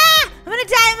 Ah! I'm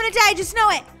gonna die, just know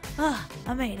it. Oh,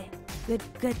 I made it.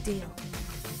 Good deal.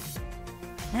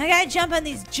 Now I gotta jump on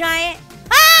these giant...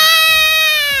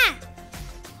 Ah!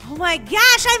 Oh my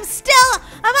gosh, I'm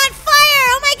on fire!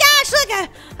 Oh my gosh, look,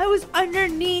 I was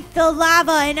underneath the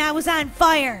lava and I was on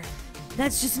fire.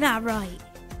 That's just not right.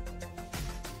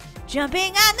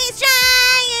 Jumping on these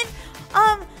giant,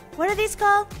 what are these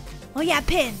called? Oh yeah,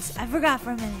 pins. I forgot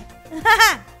for a minute.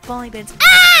 Bowling pins.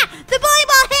 Ah! The bowling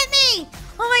ball hit me!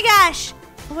 Oh my gosh.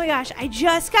 Oh my gosh, I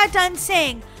just got done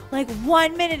saying like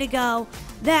 1 minute ago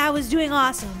that I was doing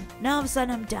awesome. Now all of a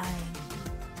sudden I'm dying.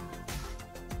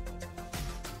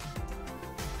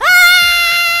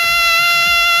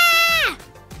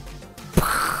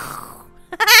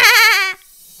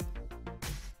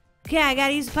 Okay, I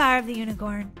gotta use the power of the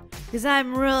unicorn. Because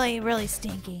I'm really, really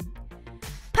stinking.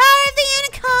 Power of the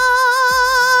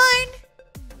unicorn!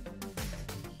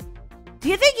 Do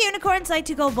you think unicorns like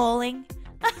to go bowling?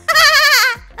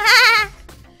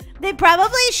 They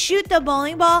probably shoot the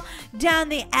bowling ball down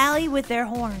the alley with their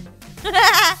horn.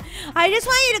 I just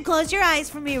want you to close your eyes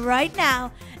for me right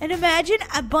now and imagine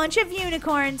a bunch of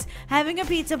unicorns having a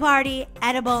pizza party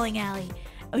at a bowling alley.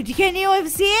 Can you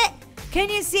see it? Can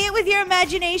you see it with your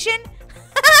imagination?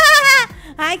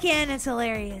 I can. It's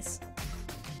hilarious.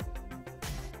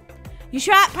 You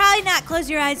should probably not close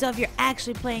your eyes though if you're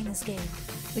actually playing this game,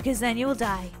 because then you will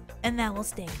die and that will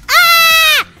stink.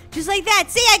 Ah! Just like that.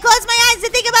 See, I closed my eyes to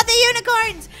think about the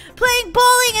unicorns playing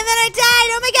bowling and then I died.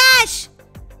 Oh my gosh.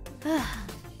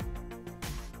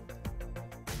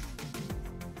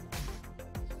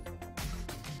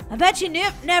 I bet you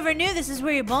never knew this is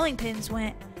where your bowling pins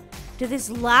went. To this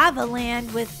lava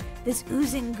land with this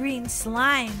oozing green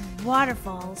slime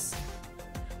waterfalls.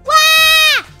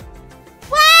 Wah!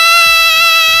 Wah!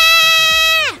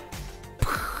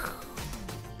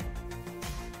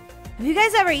 Have you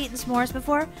guys ever eaten s'mores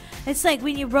before? It's like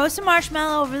when you roast a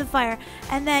marshmallow over the fire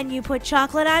and then you put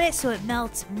chocolate on it so it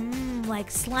melts.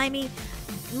 Like slimy.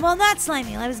 Well, not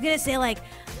slimy. I was going to say like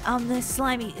this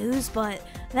slimy ooze, but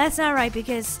that's not right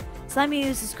because slimy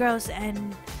ooze is gross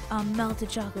and melted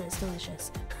chocolate is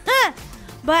delicious.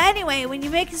 But anyway, when you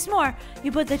make a s'more,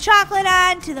 you put the chocolate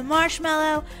on to the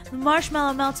marshmallow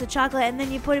melts the chocolate, and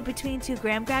then you put it between 2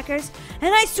 graham crackers.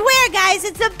 And I swear, guys,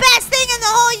 it's the best thing in the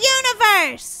whole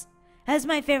universe! That's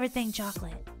my favorite thing,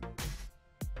 chocolate.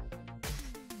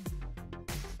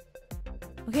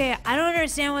 Okay, I don't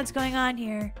understand what's going on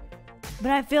here,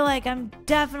 but I feel like I'm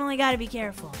definitely gotta be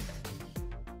careful.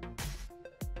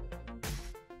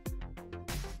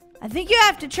 I think you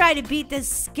have to try to beat this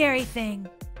scary thing,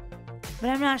 but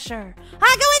I'm not sure.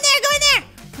 Ah, go in there, go in there!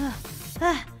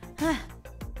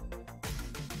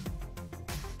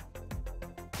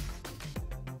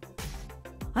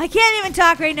 I can't even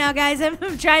talk right now, guys.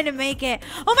 I'm trying to make it.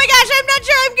 Oh my gosh, I'm not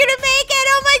sure I'm gonna make it.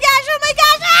 Oh my gosh,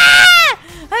 ah!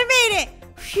 I made it.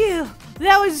 Phew,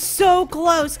 that was so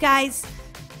close, guys.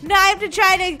 Now I have to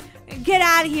try to get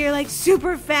out of here like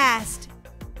super fast.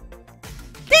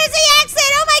 There's the exit!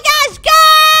 Oh my gosh,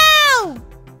 go!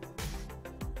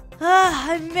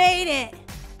 I made it.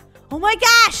 Oh my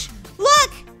gosh,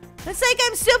 look! It's like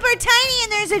I'm super tiny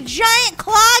and there's a giant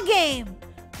claw game.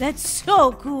 That's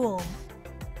so cool.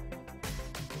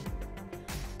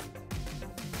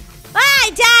 Ah,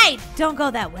 I died! Don't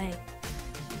go that way.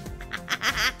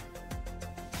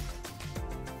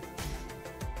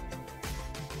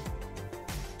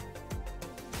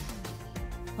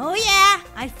 Oh yeah,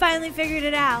 I finally figured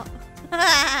it out.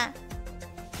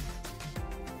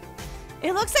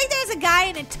 It looks like there's a guy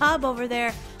in a tub over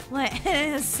there, like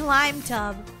in a slime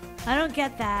tub. I don't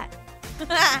get that.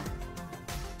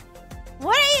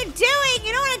 What are you doing?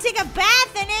 You don't want to take a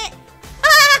bath in it.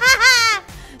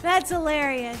 That's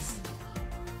hilarious.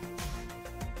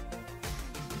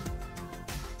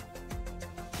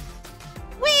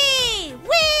 Wee!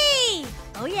 Wee!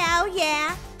 Oh yeah, oh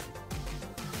yeah.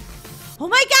 Oh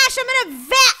my gosh, I'm in a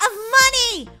vat of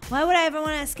money! Why would I ever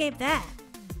want to escape that?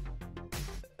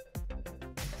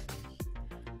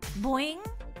 Boing,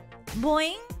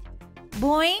 boing,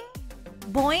 boing,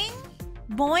 boing,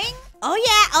 boing. Oh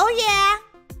yeah, oh yeah.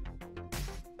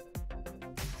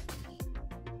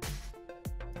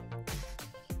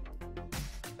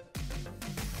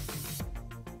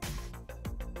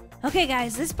 Okay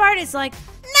guys, this part is like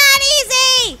not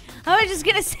easy! I was just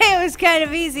gonna say it was kind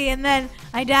of easy and then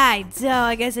I died, so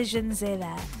I guess I shouldn't say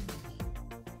that.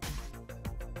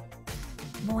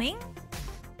 Boing?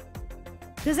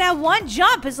 Because that one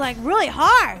jump is like really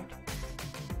hard.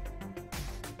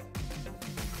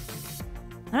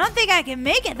 I don't think I can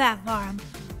make it that far. I'm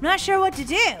not sure what to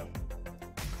do.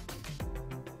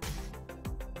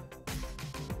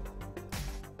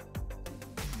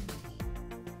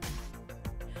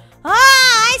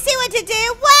 Oh, I see what to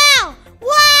do. Wow!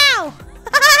 Wow!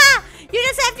 You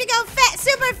just have to go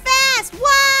super fast.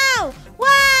 Wow!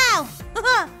 Wow!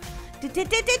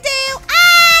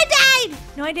 I died!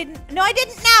 No, I didn't. No, I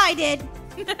didn't. Now I did.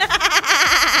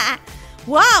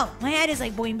 Whoa! My head is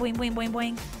like boing, boing, boing, boing,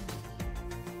 boing.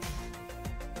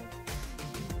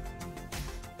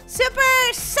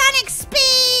 Supersonic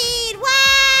speed!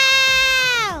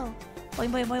 Wow! Boing,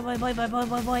 boing, boing, boing, boing, boing, boing,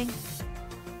 boing, boing.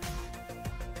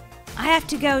 I have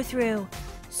to go through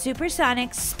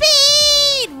supersonic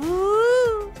speed!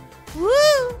 Woo!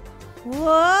 Woo!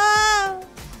 Whoa!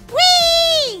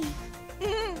 Whee!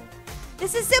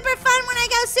 This is super fun when I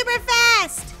go super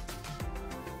fast!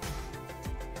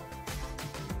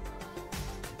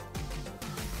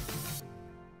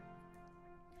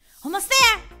 Almost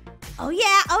there! Oh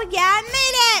yeah, I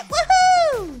made it!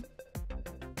 Woohoo!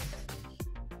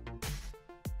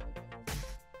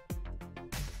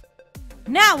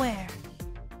 Now where?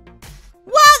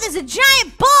 Whoa, there's a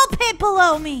giant ball pit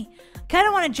below me. Kind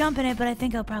of want to jump in it, but I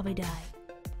think I'll probably die.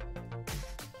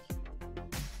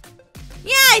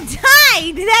 Yeah, I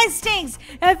died. That stinks.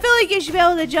 I feel like you should be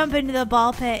able to jump into the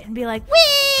ball pit and be like,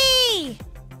 whee!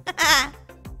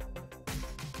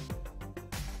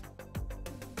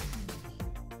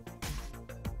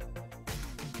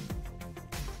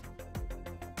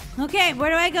 Okay, where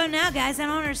do I go now, guys? I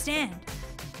don't understand.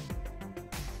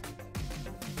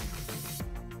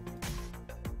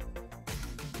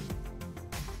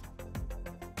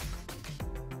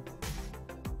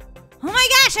 Oh my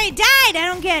gosh, I died! I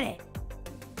don't get it.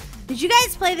 Did you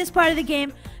guys play this part of the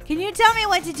game? Can you tell me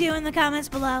what to do in the comments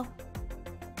below?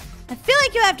 I feel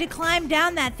like you have to climb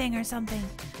down that thing or something,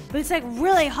 but it's like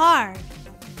really hard.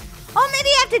 Oh, maybe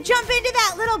you have to jump into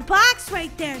that little box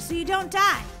right there so you don't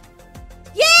die.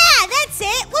 Yeah, that's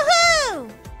it!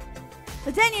 Woohoo!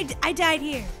 But then I died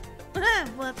here.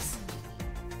 Whoops.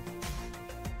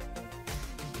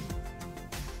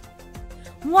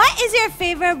 What is your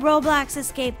favorite Roblox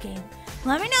escape game?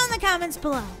 Let me know in the comments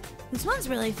below. This one's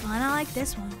really fun. I like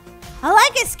this one. I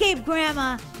like Escape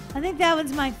Grandma. I think that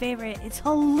one's my favorite. It's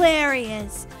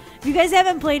hilarious. If you guys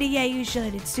haven't played it yet, you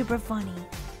should. It's super funny.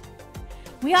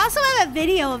 We also have a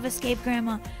video of Escape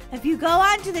Grandma. If you go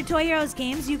on to the Toy Heroes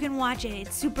games, you can watch it.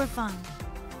 It's super fun.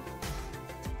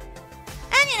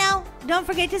 And you know, don't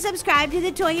forget to subscribe to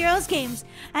the Toy Heroes games.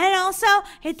 And also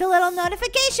hit the little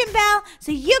notification bell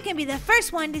so you can be the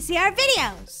first one to see our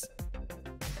videos.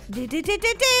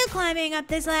 Climbing up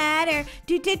this ladder.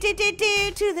 To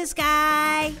the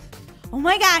sky. Oh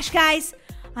my gosh, guys.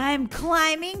 I'm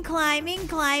climbing.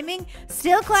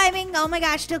 Still climbing. Oh my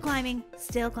gosh, still climbing.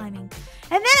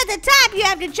 And then at the top, you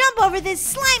have to jump over this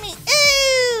slimy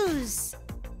ooze.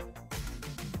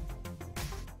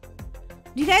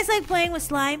 Do you guys like playing with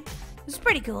slime? It's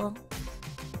pretty cool.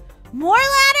 More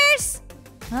ladders?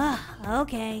 Ugh,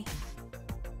 okay.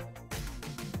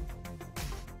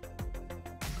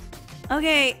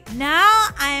 Okay, now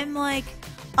I'm like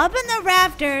up in the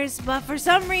rafters, but for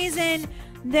some reason,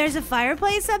 there's a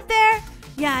fireplace up there.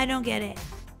 Yeah, I don't get it.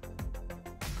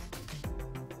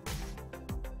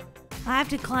 I have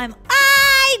to climb.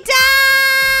 I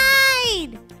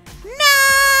died!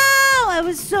 No! I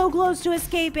was so close to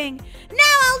escaping.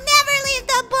 Now I'll never leave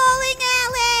the bowling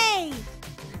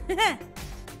alley!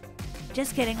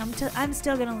 Just kidding. I'm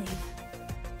still gonna leave.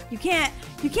 You can't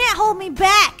hold me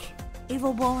back,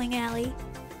 evil bowling alley.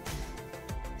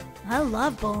 I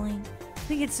love bowling. I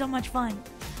think it's so much fun.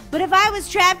 But if I was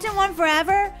trapped in one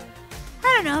forever,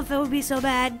 I don't know if it would be so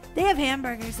bad. They have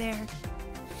hamburgers there.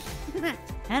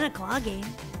 And a claw game.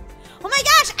 Oh my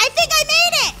gosh, I think I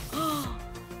made it!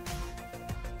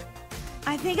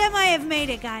 I think I might have made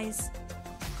it, guys.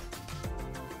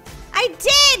 I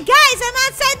did! Guys, I'm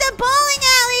outside the bowling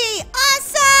alley!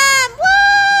 Awesome!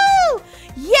 Woo!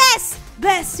 Yes!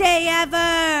 Best day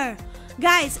ever!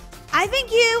 Guys, I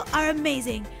think you are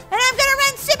amazing. And I'm gonna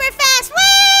run super fast!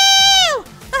 Woo!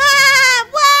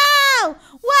 Whoa!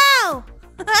 Whoa!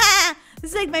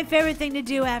 This is like my favorite thing to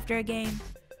do after a game.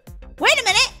 Wait a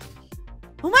minute!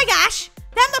 Oh my gosh!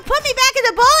 That gonna put me back in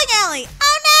the bowling alley!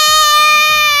 Oh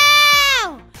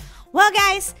no! Well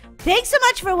guys, thanks so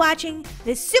much for watching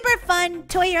this super fun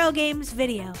Toy Hero Games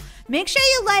video. Make sure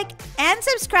you like and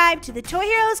subscribe to the Toy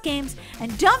Heroes games,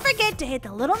 and don't forget to hit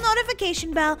the little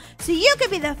notification bell so you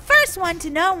can be the first one to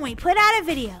know when we put out a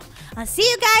video. I'll see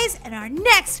you guys in our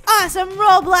next awesome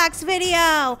Roblox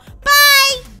video. Bye!